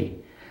history.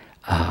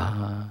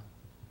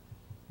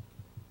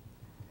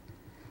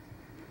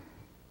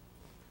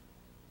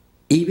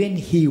 Even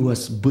he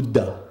was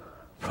Buddha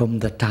from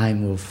the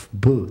time of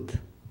birth.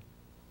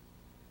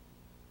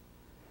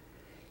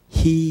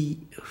 He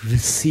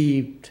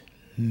received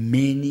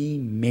many,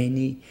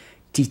 many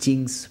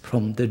teachings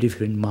from the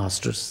different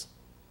masters.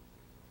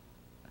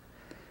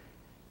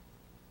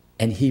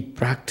 And he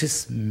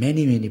practiced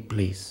many, many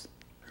places,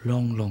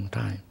 long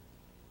time.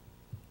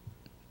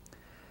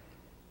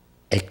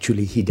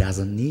 Actually, he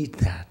doesn't need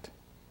that.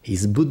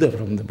 He's Buddha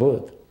from the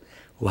birth.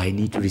 Why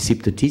need to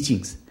receive the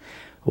teachings?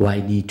 Why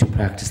need to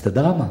practice the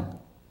Dharma?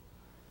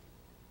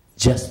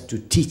 Just to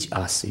teach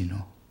us,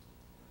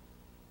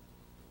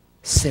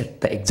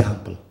 Set the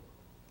example.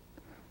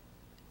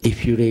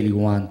 If you really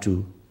want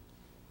to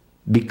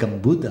become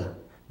Buddha,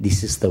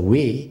 this is the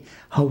way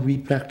how we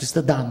practice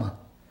the Dharma.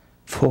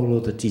 Follow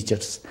the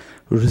teachers,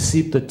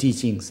 receive the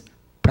teachings,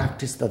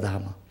 practice the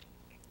Dharma.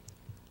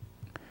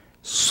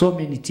 So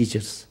many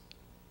teachers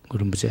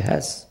Guru Rinpoche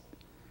has.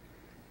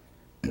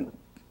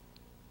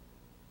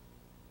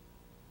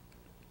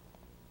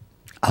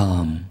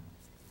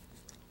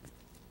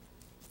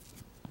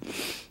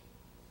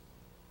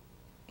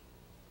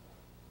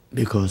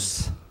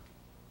 Because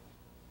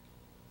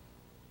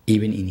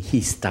even in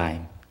his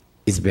time,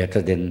 it's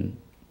better than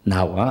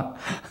now,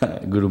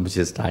 Guru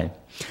Rinpoche's time.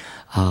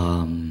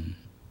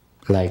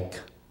 Like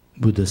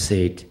Buddha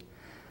said,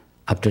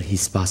 after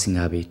his passing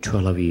away,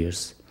 12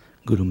 years,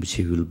 Guru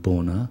Rinpoche will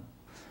born.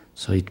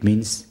 So it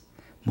means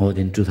more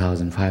than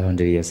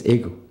 2,500 years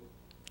ago.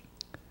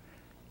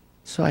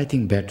 So I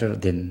think better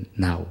than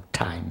now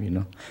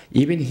time,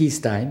 Even his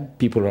time,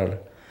 people are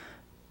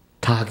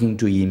talking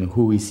to him,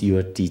 who is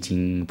your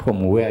teaching,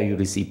 from where you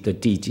receive the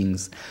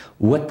teachings,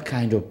 what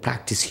kind of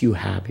practice you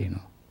have,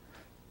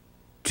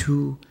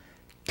 to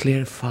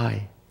clarify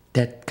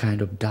that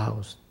kind of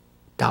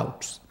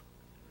doubts.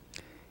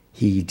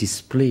 He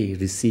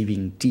displayed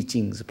receiving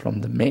teachings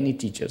from the many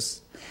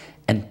teachers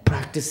and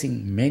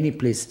practicing many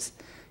places,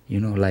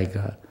 like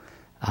a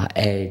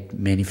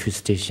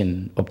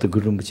manifestation of the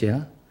Guru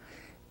Rinpoche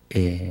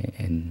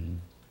and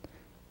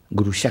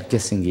Guru Shakya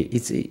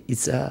Singhi.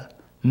 It's a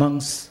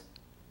monk's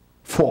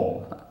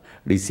form,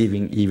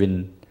 receiving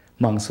even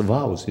monk's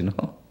vows,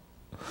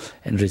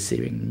 and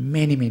receiving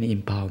many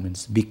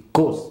empowerments,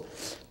 because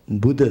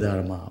Buddha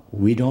Dharma,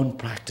 we don't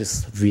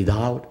practice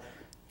without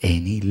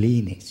any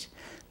lineage.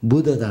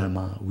 Buddha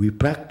Dharma, we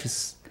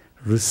practice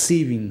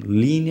receiving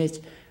lineage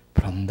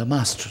from the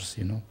masters,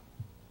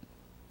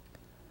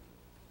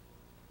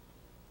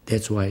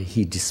 That's why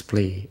he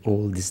display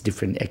all these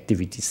different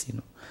activities,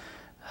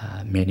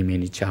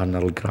 many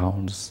charnel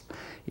grounds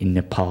in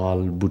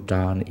Nepal,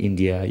 Bhutan,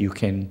 India.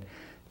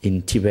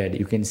 In Tibet,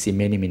 you can see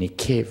many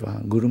caves.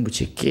 Guru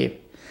Rinpoche cave.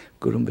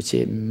 Guru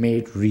Rinpoche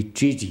made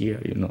retreat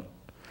here,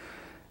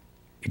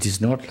 It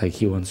is not like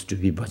he wants to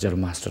be Bhajar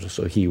master,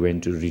 so he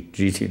went to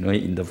retreat,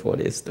 in the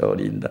forest or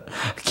in the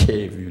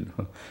cave,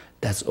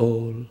 That's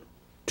all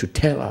to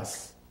tell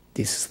us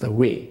this is the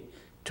way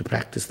to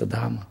practice the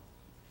Dharma.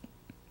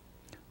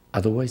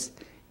 Otherwise,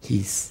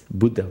 he's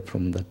Buddha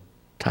from the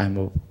time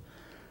of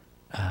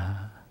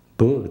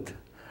birth.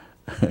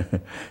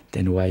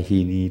 Then why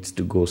he needs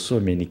to go so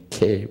many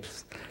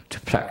caves to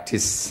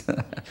practice,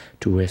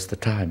 to waste the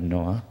time,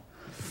 no?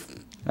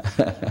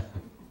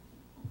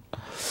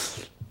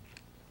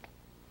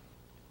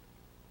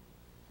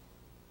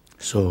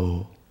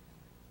 So,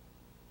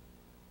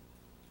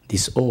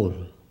 this all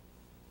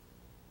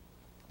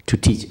to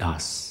teach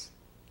us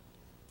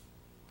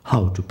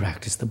how to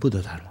practice the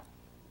Buddha Dharma.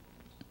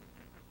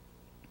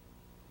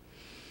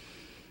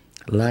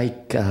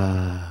 Like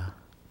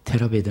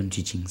Theravada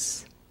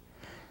teachings,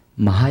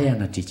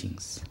 Mahayana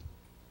teachings,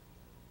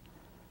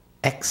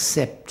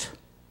 except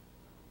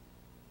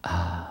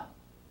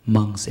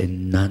monks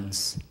and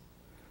nuns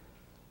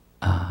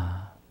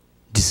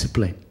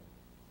discipline.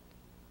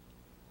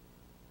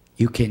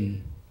 You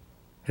can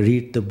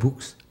read the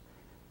books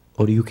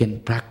or you can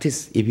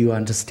practice if you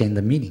understand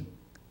the meaning.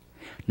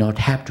 Not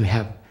have to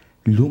have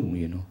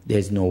lung,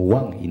 There's no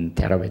wang in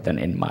Theravada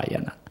and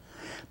Mahayana.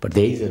 But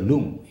there is a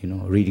lung,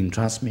 reading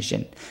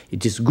transmission.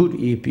 It is good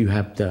if you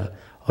have the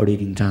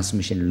reading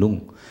transmission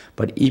lung.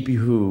 But if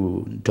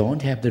you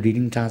don't have the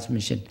reading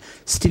transmission,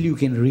 still you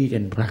can read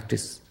and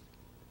practice.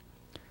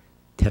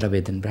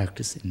 Theravada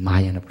practice and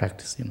Mahayana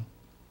practice,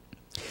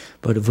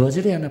 But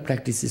Vajrayana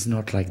practice is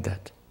not like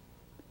that.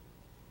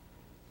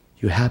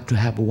 You have to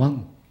have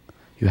wang,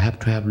 you have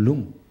to have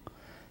lung,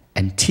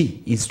 and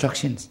ti,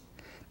 instructions.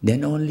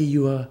 Then only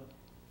you are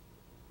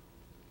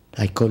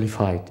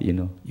qualified,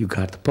 you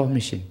got the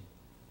permission.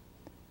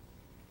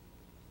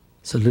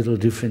 So little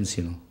difference,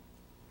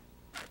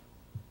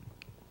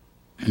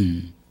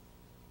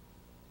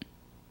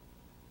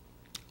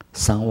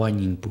 Sangwa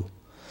Nyingpu.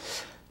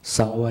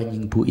 Sangwa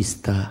Nyingpu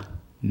is the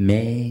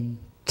main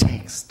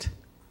text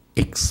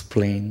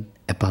explained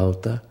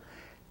about the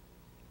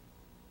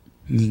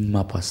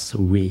Nyingmapa's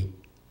way.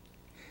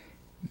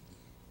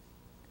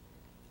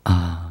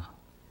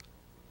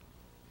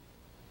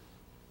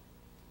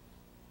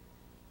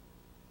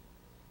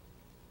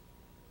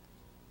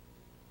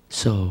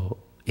 So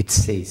it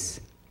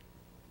says,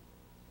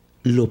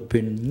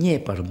 Lopen nye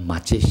par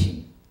mache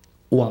shin,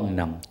 wang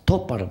nam to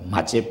par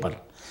mache par,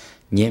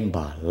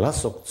 nyemba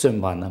lasok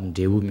tsumba nam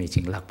dewu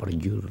meching lak par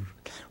gyur.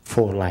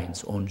 4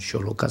 lines on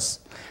sholokas,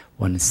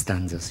 1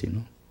 stanzas,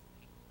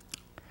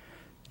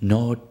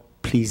 Not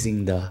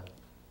pleasing the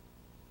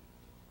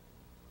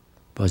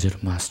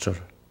Bhajar master,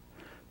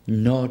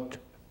 not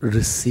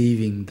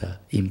receiving the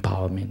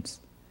empowerments.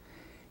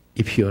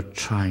 If you are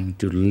trying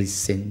to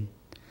listen,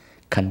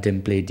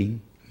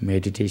 contemplating,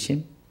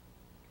 meditation,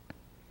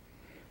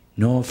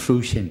 no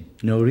fruition,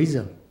 no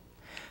result.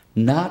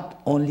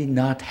 Not only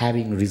not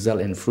having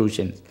result and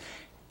fruition,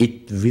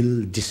 it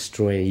will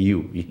destroy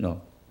you,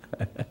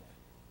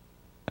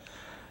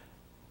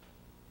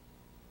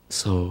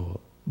 So,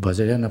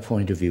 Vajrayana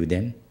point of view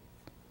then,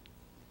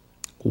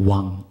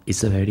 Wang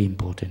is very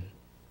important.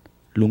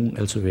 Lung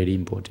also very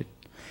important.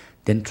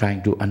 Then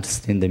trying to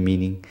understand the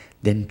meaning,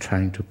 then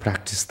trying to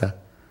practice that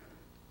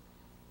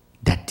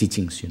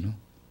teachings,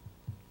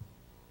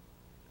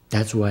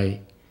 That's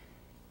why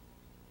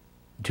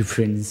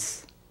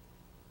different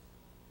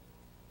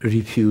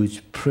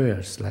refuge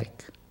prayers,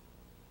 like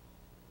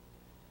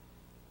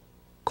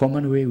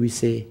common way we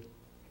say,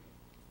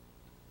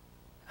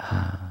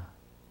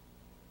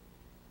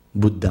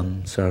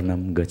 Buddham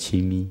Saranam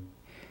Gacchami,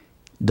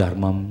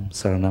 Dharmam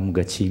Saranam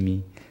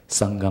Gacchami,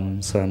 Sangham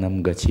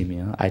Saranam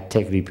Gacchami. I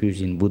take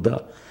refuge in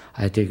Buddha,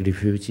 I take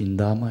refuge in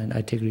Dharma, and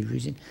I take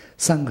refuge in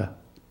Sangha.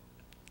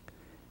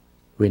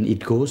 When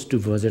it goes to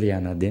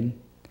Vajrayana, then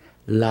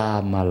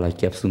La Mala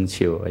Kyapsung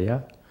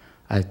Cheo,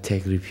 I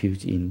take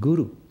refuge in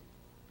Guru.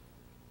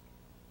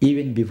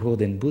 Even before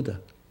then Buddha.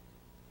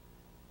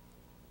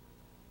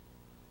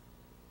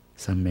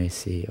 Some may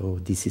say, oh,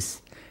 this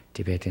is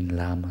Tibetan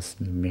lamas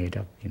made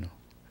up,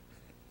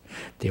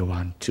 They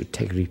want to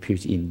take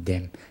refuge in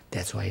them.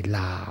 That's why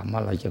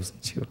Lama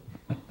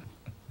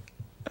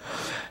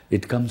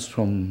It comes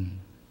from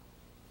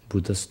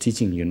Buddha's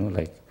teaching,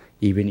 like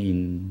even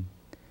in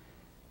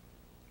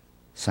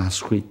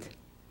Sanskrit,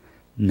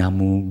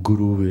 Namo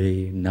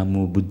Guruve,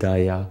 Namo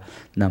Buddhaya,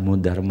 Namo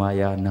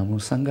Dharmaya, Namo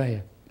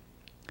Sanghaya.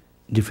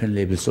 Different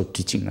levels of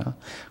teaching.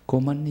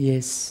 Common,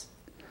 yes,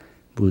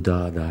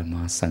 Buddha,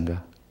 Dharma,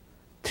 Sangha,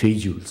 3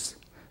 jewels.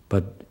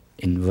 But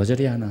in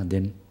Vajrayana,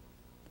 then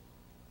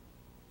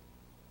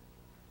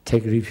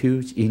take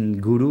refuge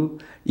in Guru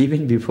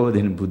even before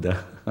then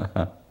Buddha.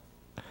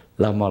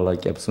 Lama la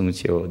Kyapsung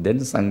Cheo, then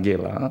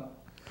Sanghela.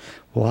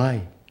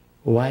 Why?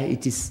 Why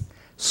it is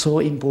so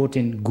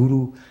important,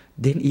 Guru,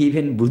 then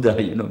even Buddha,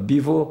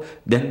 before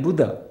then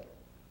Buddha.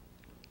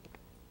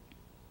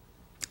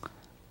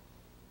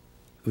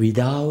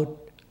 Without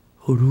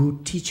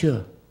root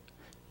teacher,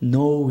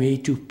 no way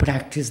to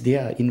practice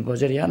there in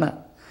Vajrayana,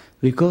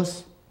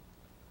 because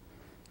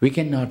we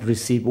cannot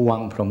receive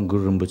Wang from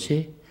Guru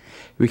Rinpoche,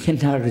 we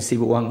cannot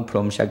receive Wang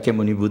from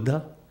Shakyamuni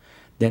Buddha,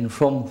 then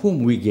from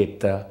whom we get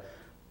the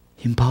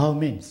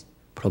empowerments?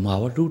 From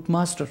our root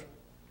master.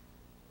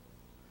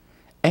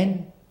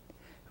 And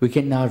we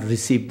cannot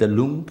receive the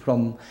lung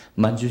from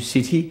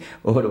Manjushri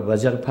or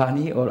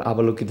Vajrapani or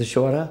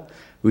Avalokiteshwara.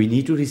 We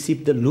need to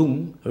receive the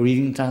lung,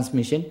 reading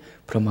transmission,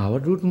 from our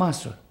root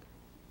master,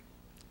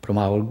 from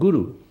our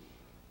Guru.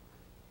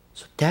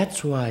 So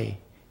that's why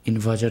in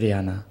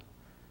Vajrayana,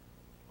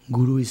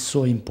 Guru is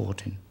so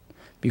important.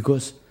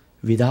 Because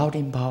without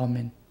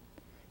empowerment,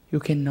 you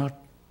cannot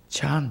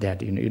chant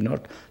that. You're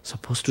not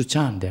supposed to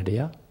chant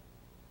that,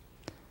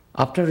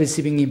 After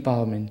receiving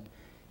empowerment,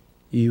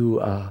 you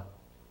are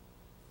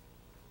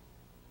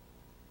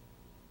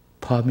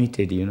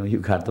permitted, you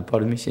got the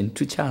permission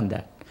to chant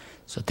that.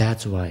 So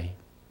that's why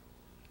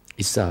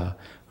it's a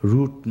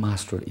root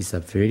master is a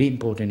very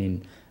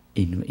important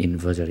in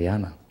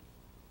Vajrayana.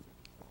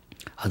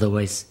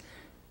 Otherwise,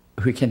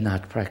 we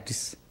cannot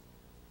practice.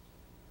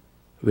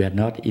 We are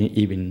not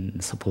even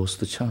supposed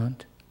to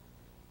chant.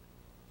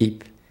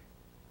 If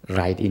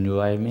right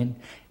environment,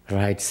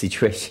 right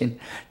situation,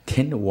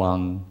 then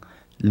Wang,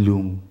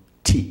 Lung,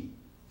 Ti,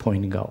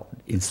 pointing out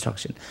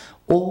instruction.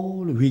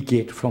 All we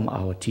get from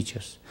our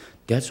teachers.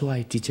 That's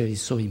why teacher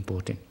is so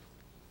important.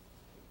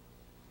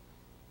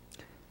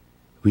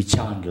 We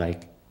chant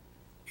like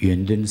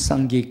Yundun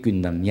Sangye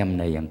Kundam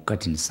Yamna Yang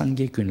Katin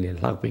Sangye Kunle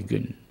Lakwe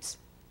Guns.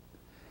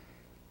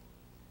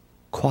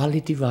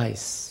 Quality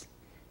wise,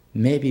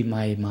 maybe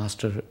my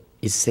master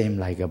is same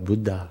like a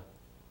Buddha,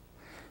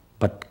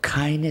 but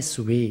kindness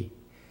way,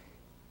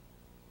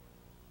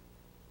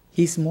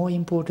 he's more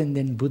important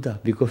than Buddha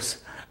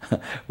because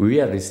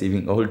we are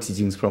receiving all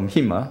teachings from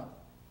him.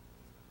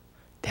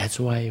 That's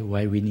why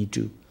we need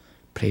to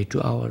pray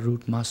to our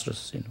root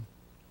masters,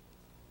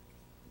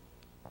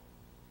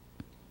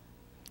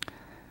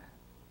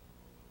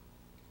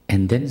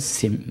 And then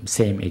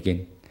same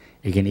again.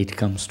 Again, it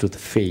comes to the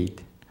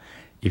faith.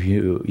 If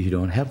you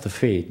don't have the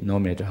faith, no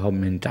matter how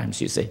many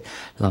times you say,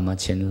 Lama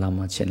Chen,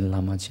 Lama Chen,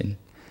 Lama Chen,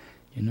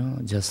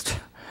 just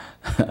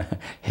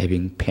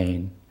having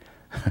pain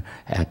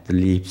at the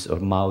lips or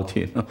mouth,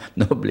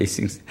 no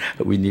blessings.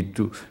 We need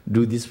to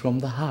do this from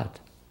the heart.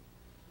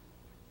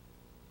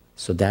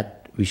 So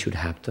that we should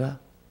have the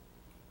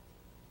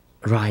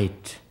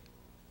right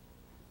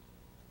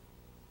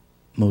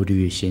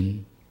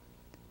motivation,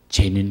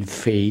 genuine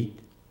faith.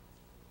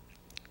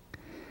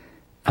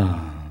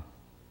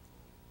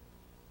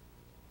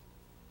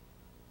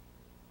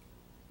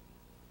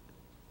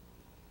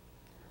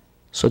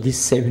 So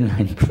this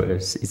 7-line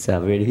prayers is a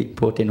very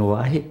important.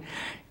 Why?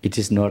 It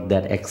is not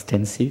that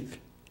extensive,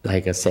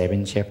 like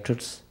 7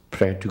 chapters,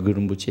 prayer to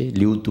Guru Rinpoche,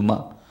 Liu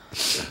Tuma,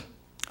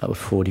 about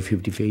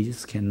 40-50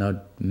 pages,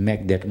 cannot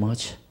make that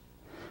much.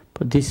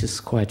 But this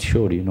is quite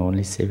short,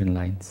 only 7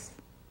 lines.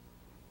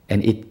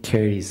 And it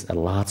carries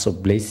lots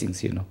of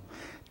blessings,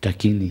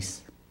 dakinis.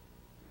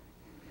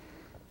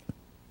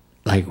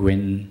 Like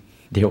when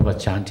they were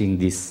chanting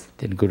this,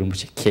 then Guru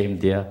Rinpoche came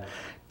there,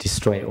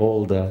 destroy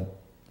all the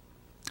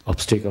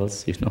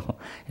obstacles,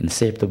 and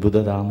save the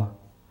Buddha Dharma.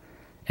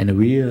 And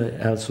we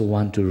also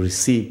want to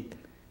receive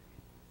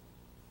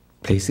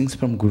blessings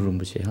from Guru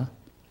Rinpoche,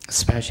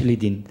 especially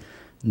in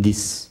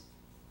this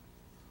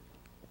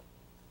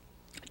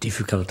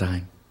difficult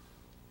time.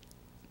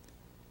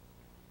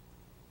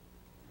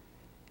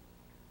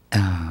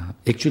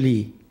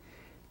 Actually,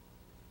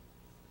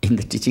 in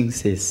the teaching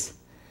says,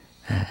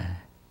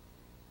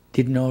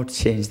 did not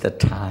change the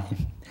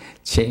time,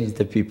 change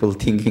the people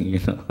thinking,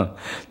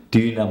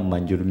 Duinam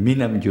manjur,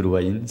 minam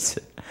jurvayins.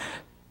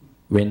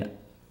 When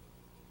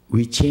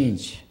we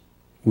change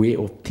way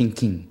of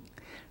thinking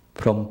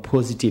from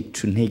positive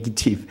to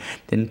negative,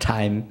 then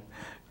time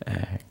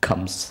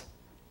comes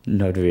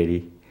not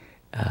very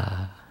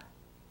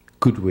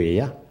good way,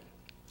 yeah?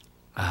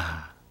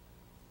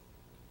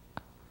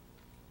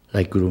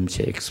 Like Guru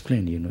Rinpoche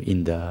explained,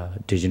 in the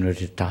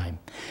degenerative time,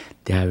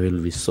 there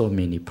will be so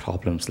many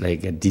problems,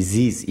 like a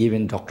disease.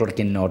 Even doctor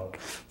cannot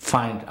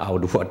find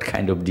out what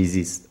kind of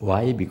disease.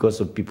 Why? Because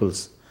of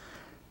people's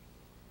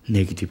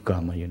negative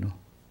karma,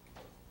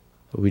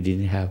 We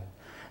didn't have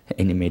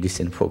any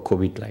medicine for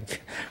COVID,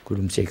 like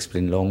Guru Rinpoche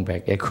explained long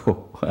back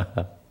ago.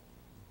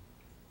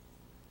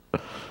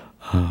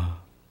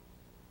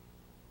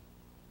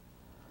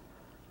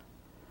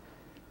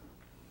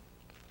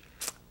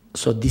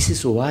 So this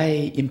is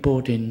why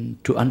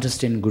important to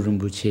understand Guru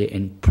Rinpoche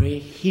and pray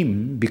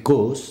him,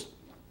 because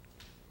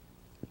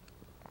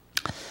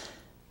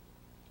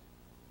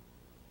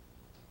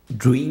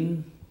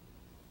during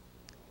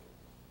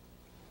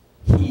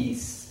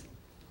his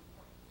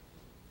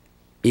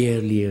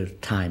earlier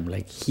time,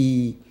 like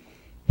he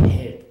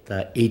had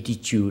the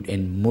attitude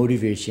and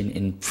motivation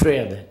and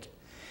prayer that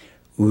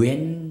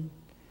when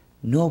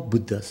no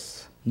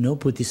Buddhas, no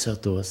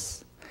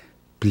Bodhisattvas,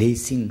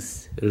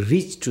 blessings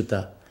reach to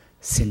the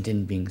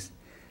sentient beings,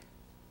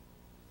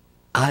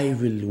 I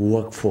will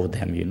work for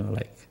them,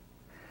 like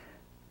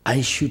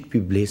I should be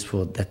blessed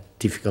for that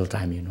difficult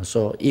time,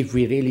 So if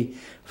we really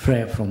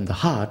pray from the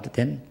heart,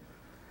 then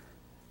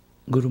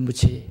Guru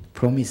Rinpoche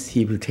promise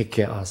he will take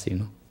care of us,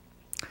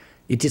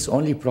 It is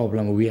only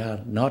problem we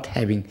are not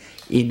having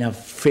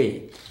enough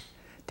faith.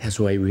 That's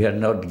why we are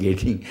not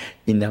getting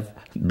enough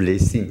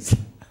blessings.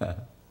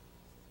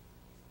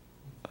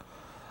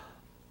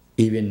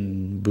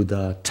 Even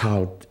Buddha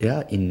taught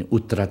in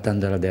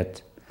Uttara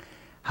that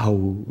how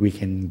we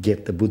can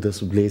get the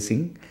Buddha's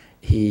blessing.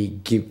 He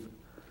give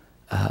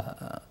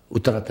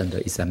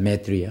Uttara is a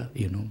Maitreya,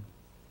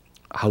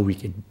 how we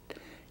can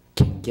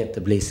get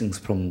the blessings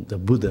from the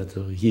Buddha.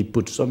 So he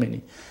put so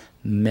many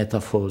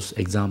metaphors,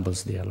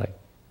 examples there,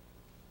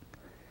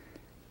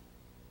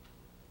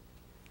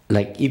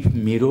 like if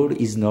mirror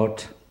is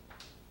not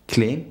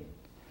clean,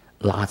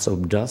 lots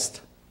of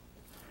dust,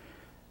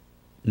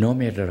 no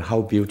matter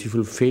how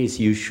beautiful face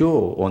you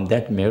show on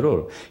that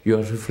mirror, your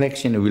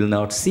reflection will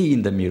not see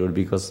in the mirror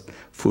because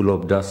full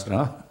of dust.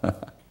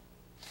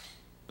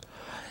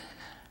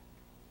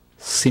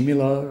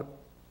 Similarly,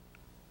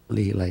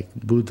 like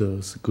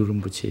Buddha's, Guru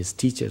Rinpoche's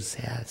teachers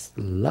has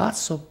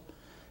lots of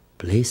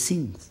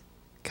blessings,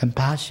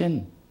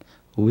 compassion,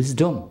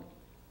 wisdom.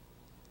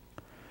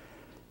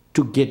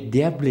 To get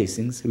their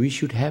blessings, we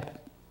should have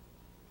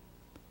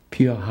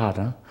pure heart,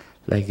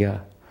 like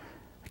a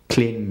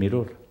clean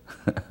mirror.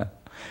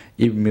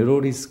 If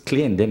mirror is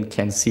clean, then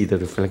can see the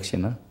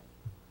reflection.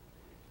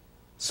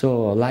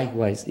 So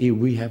likewise, if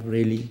we have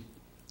really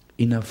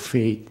enough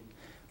faith,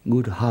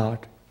 good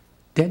heart,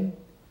 then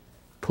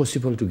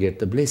possible to get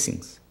the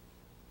blessings.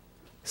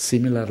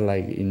 Similar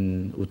like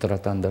in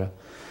Uttara,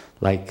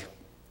 like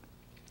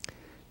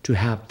to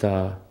have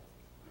the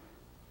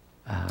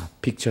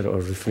picture or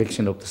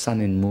reflection of the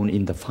sun and moon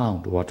in the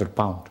fount, water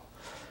pond.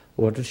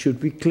 Water should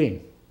be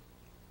clean.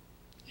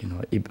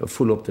 If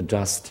full of the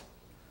dust,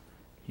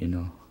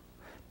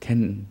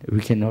 then we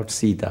cannot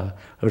see the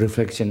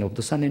reflection of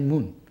the sun and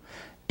moon.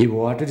 If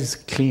water is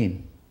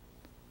clean,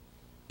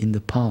 in the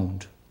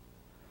pound,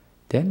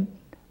 then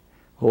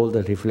all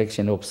the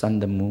reflection of sun,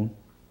 the moon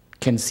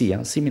can see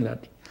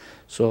similarly.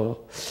 So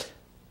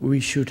we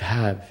should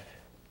have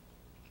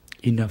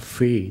enough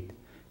faith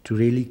to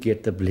really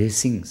get the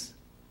blessings,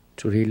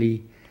 to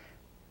really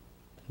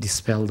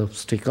dispel the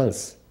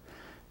obstacles.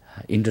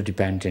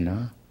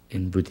 Interdependent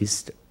in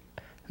Buddhist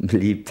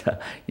belief,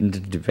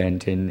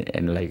 interdependent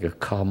and like a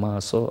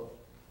karma, so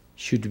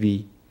should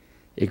be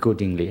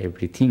accordingly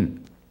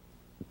everything.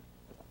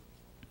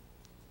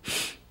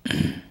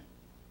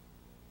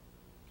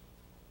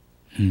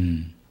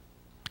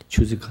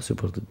 Choose 가서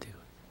버도 돼요.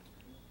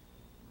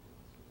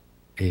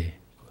 예.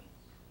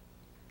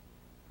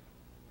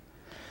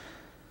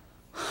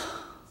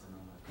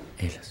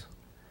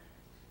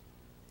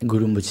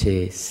 Guru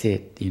Rinpoche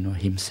said,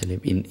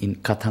 himself in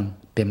Kathang,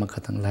 Pema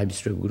Kathang live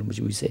story, Guru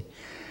Rinpoche will say,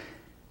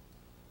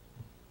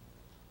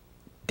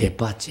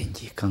 Depa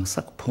chenji kang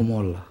sak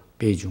pomola,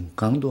 pejung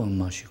kang doang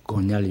mashi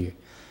konyali,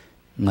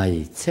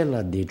 ngai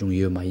tsela de dung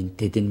yo ma in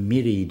teten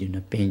miri di na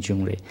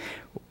penjung le,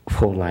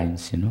 4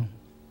 lines,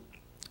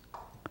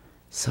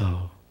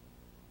 So,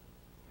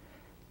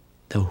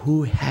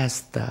 who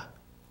has the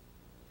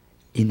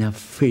enough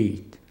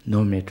faith,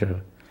 no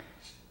matter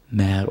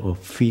male or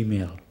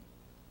female,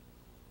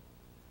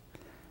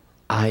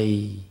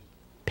 I,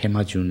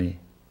 Pema June,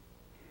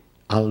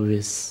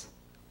 always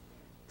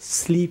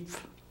sleep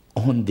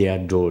on their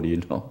door,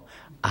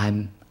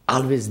 I'm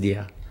always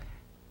there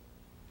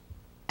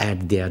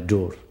at their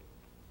door.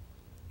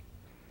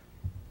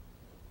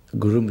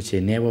 Guru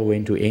Rinpoche never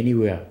went to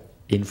anywhere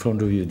in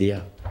front of you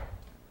there.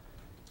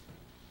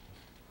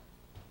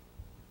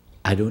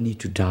 I don't need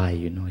to die,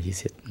 he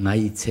said.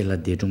 Ngai tsela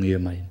dedung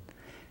yemain.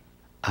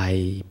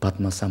 I,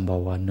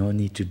 Padmasambhava, no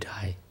need to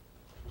die.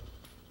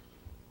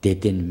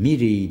 Deten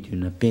miri,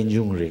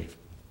 penjung re.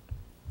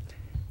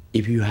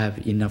 If you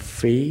have enough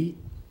faith,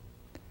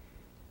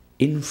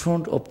 in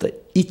front of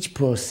each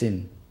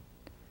person,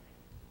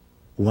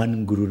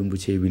 one Guru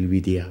Rinpoche will be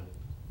there.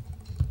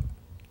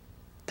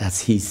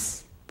 That's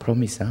his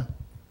promise,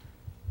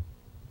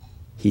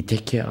 He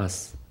take care of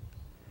us.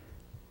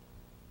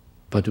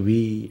 But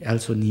we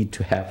also need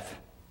to have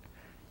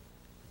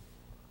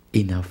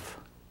enough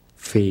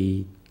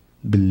faith,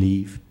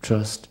 belief,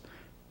 trust,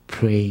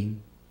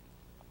 praying.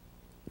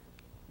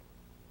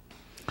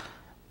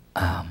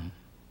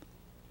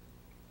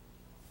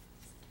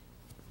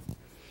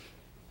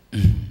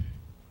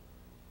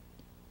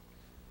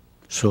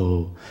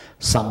 So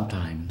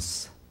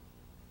sometimes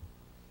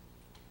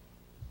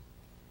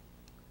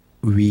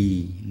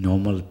we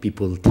normal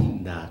people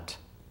think that,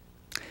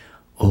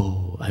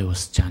 oh, I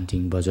was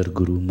chanting Bhajar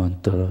Guru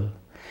mantra.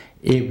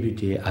 Every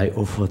day I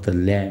offer the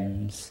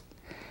lamps,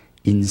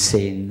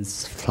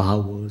 incense,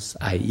 flowers.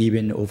 I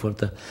even offer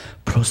the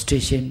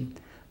prostration.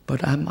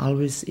 But I'm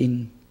always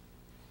in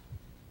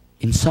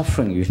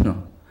suffering,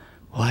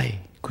 Why?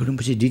 Guru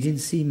Rinpoche didn't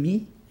see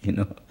me,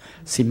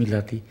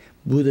 Similarly,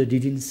 Buddha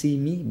didn't see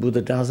me.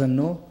 Buddha doesn't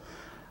know,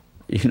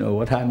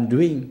 what I'm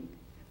doing.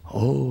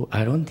 Oh,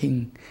 I don't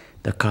think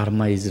the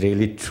karma is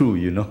really true,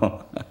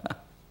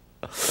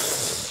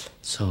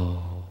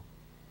 So,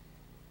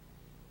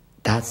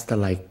 that's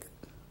the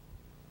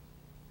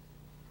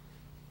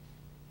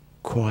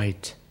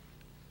quite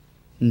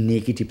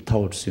negative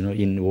thoughts,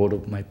 in word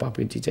of my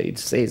puppet teacher, it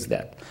says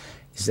that.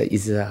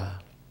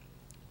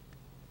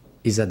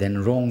 Is a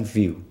then wrong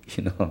view,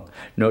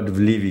 not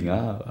believing,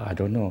 I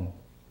don't know,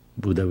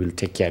 Buddha will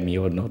take care of me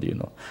or not,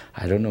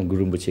 I don't know,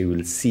 Guru Rinpoche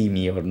will see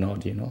me or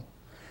not,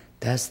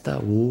 That's the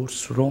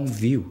worst wrong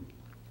view.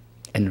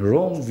 And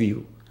wrong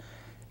view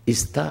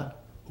is the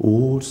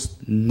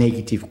worst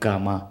negative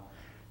karma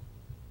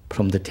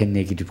from the 10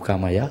 negative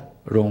karma,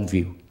 wrong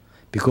view.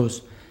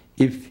 Because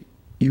if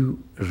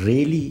you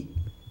really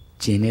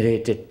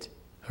generated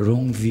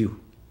wrong view,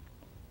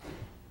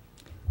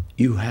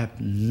 you have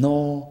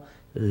no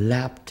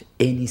left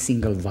any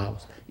single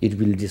vows. It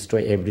will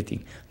destroy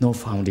everything. No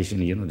foundation,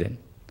 then.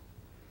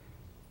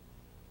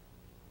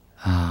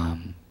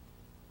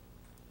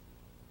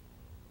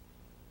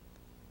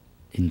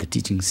 In the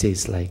teaching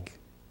says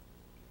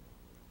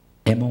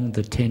among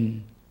the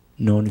 10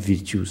 known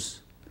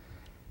virtues,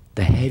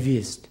 the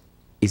heaviest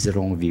is a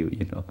wrong view,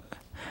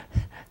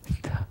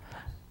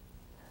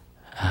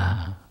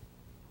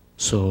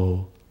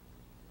 So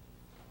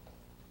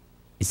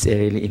it's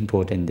really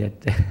important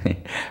that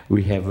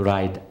we have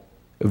right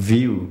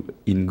view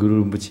in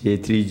Guru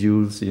Rinpoche, 3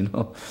 jewels,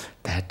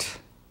 that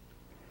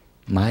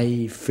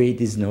my faith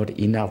is not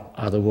enough.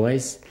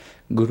 Otherwise,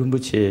 Guru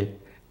Rinpoche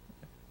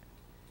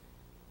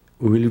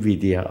will be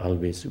there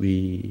always.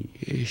 We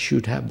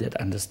should have that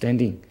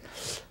understanding.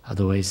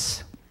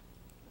 Otherwise,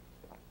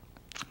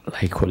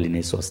 like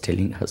Holiness was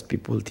telling us,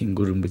 people think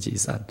Guru Rinpoche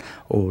is an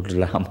old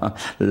Lama,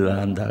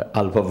 learned the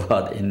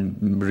alphabet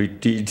and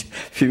retreat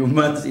few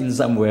months in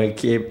somewhere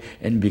cave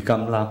and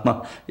become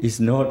Lama.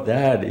 It's not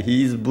that.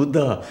 He is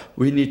Buddha.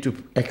 We need to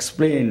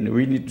explain,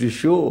 we need to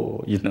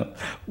show,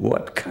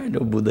 what kind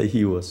of Buddha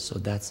he was. So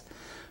that's,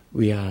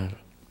 we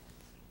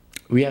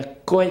we are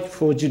quite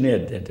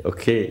fortunate that,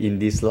 okay, in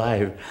this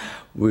life,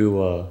 we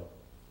were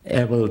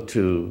able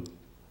to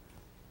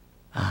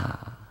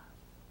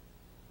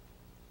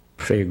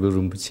pray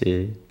Guru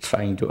Rinpoche,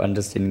 trying to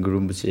understand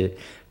Guru Rinpoche,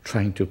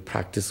 trying to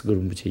practice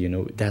Guru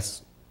Rinpoche,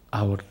 that's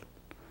our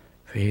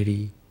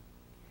very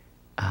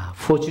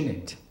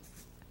fortunate.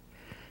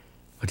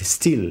 But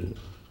still,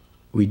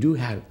 we do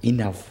have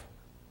enough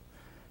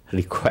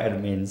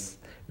requirements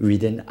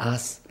within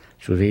us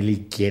to really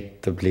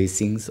get the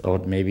blessings or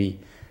maybe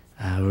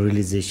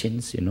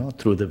realizations,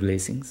 through the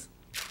blessings.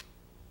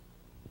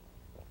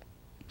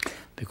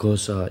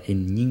 Because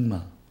in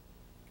Nyima,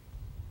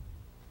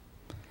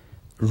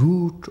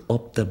 root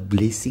of the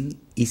blessing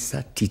is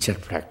a teacher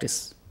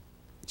practice.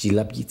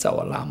 Jilabji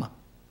Tsawa Lama.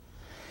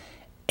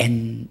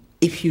 And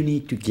if you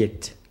need to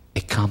get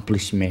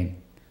accomplishment,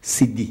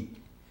 siddhi,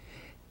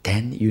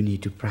 then you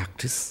need to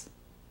practice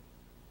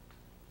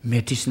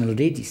medicinal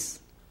remedies.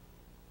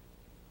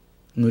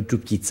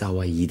 Dondrup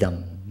Tsawa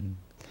Yidam.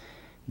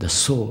 The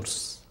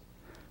source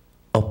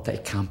of the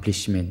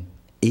accomplishment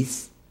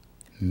is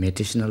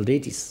medicinal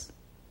remedies.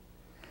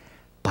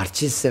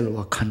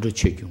 Parchesel Khandro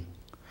Chekyung.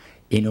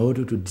 In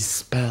order to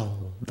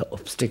dispel the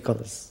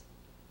obstacles,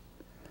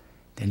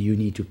 then you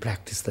need to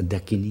practice the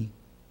Dakini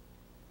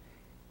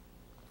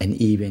and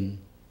even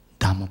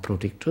Dhamma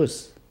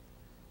protectors,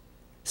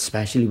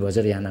 especially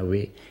Vajrayana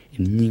way,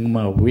 in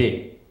Nyingma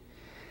way,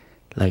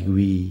 like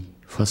we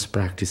first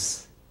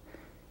practice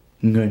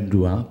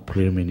Ngandua,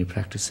 preliminary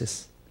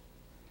practices,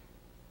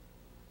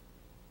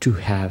 to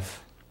have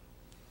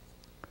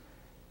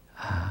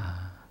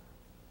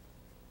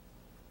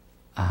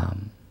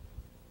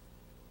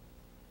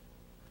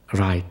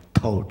right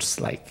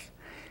thoughts, like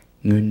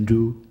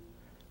Ngundu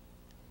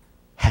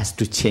has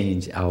to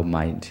change our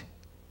mind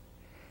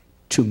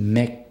to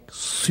make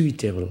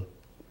suitable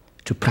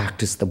to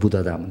practice the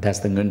Buddha Dhamma. That's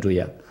the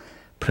Ngunduya,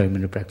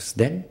 preliminary practice.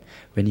 Then,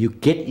 when you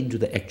get into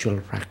the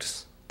actual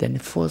practice, then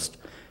first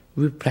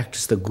we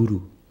practice the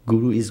Guru.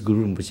 Guru is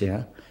Guru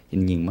Rinpoche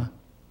in Nyingma.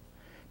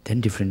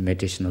 Then different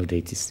meditational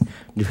deities,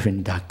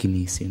 different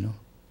Dakinis,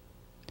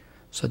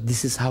 So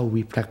this is how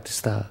we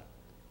practice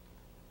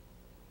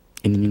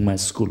in Nyingma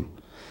school.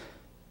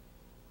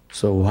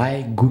 So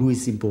why Guru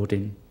is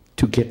important?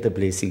 To get the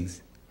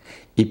blessings.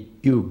 If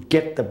you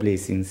get the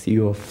blessings,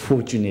 you are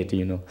fortunate,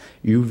 you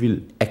will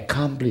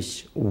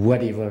accomplish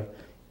whatever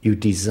you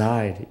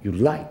desire, you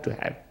like to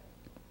have.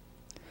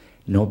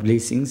 No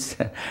blessings,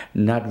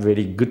 not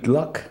very good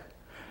luck.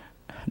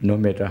 No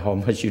matter how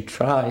much you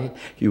try,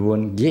 you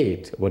won't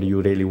get what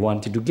you really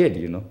wanted to get,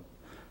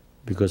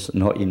 because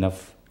not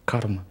enough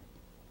karma.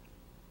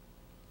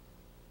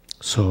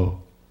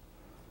 So,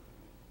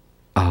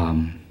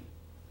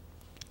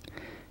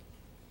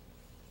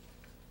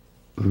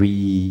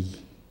 we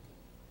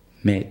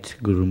met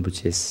Guru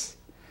Rinpoche's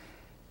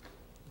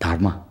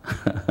Dharma,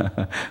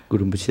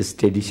 Guru Rinpoche's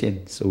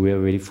tradition, so we are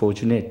very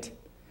fortunate.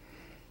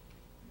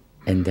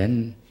 And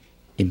then,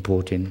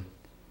 important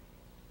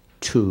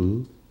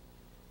to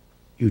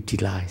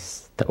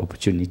utilize the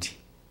opportunity.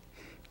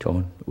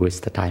 Don't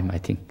waste the time, I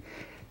think.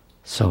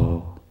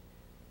 So,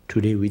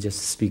 today we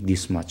just speak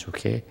this much,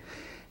 okay?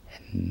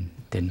 And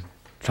then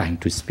trying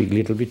to speak a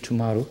little bit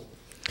tomorrow.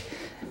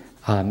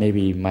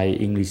 Maybe my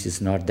English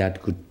is not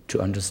that good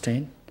to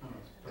understand.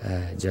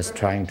 Just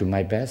trying to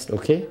my best,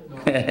 okay?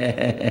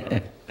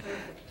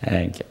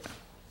 Thank you.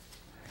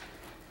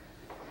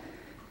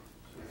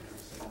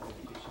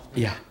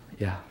 Yeah.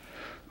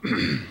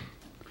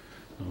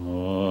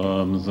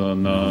 Om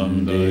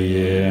Sanam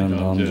Deye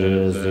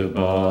Namje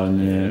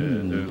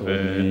Sipanye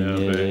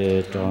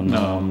Dupe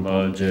Tonam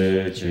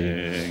Baje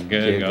Che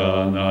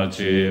Gegana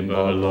Chi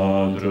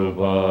Balon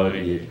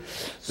Drupari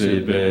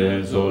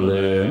Sipe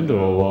Zole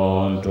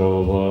Drovan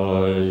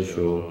Drovai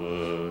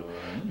Shu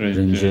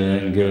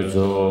Rinchen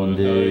Gezon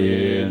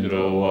Deye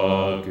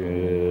Drova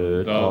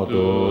Ke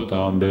Tatu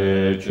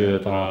Tambe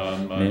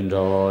Chetan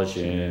Mindra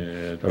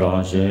Shin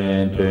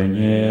Ranshin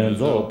Penye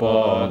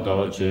Zopa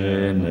Da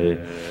Chene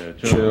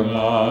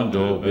Chuma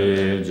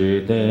Dobe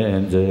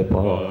Jiten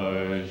Zepa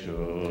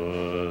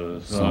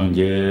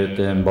Sangye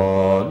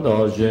Tenpa Da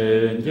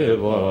Shin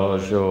Jeva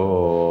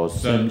Sho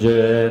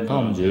Semje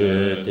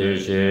Tamje Te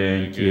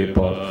Shin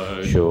Kipa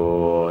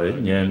Sho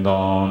Nyen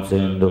Dan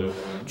Sendo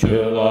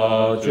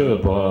Chela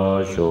Chepa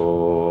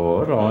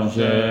Sho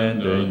Ranshin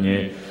Denye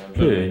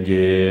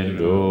Penye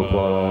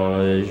Rupa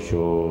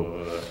Sho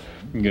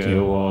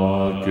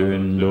Gewa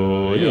Kundu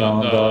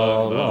Yanda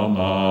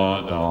Lama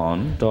Dan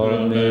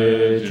Tarme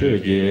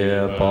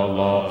Chuje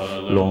Pala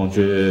Long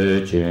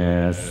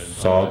Chuje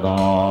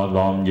Sadan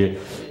Lamye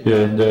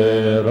Yende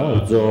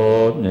Razo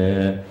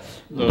Ne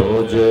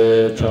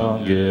Doje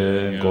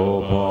Change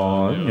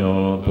Gopanyo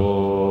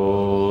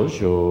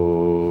Tosho.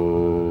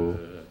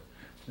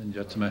 And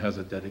Jetsama has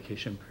a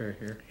dedication prayer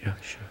here. Yeah,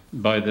 sure.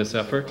 By this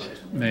effort,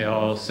 may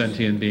all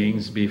sentient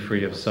beings be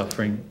free of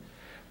suffering.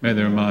 May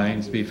their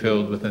minds be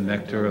filled with the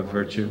nectar of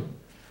virtue.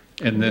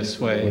 In this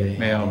way,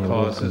 may all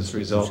causes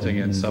resulting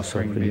in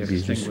suffering be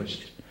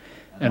extinguished,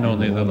 and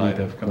only the light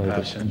of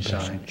compassion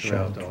shine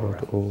throughout all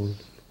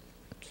realms.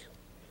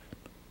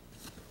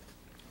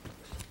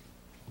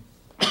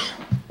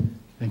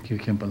 you,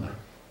 Khenpo.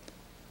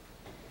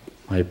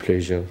 My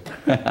pleasure.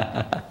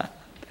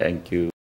 Thank you.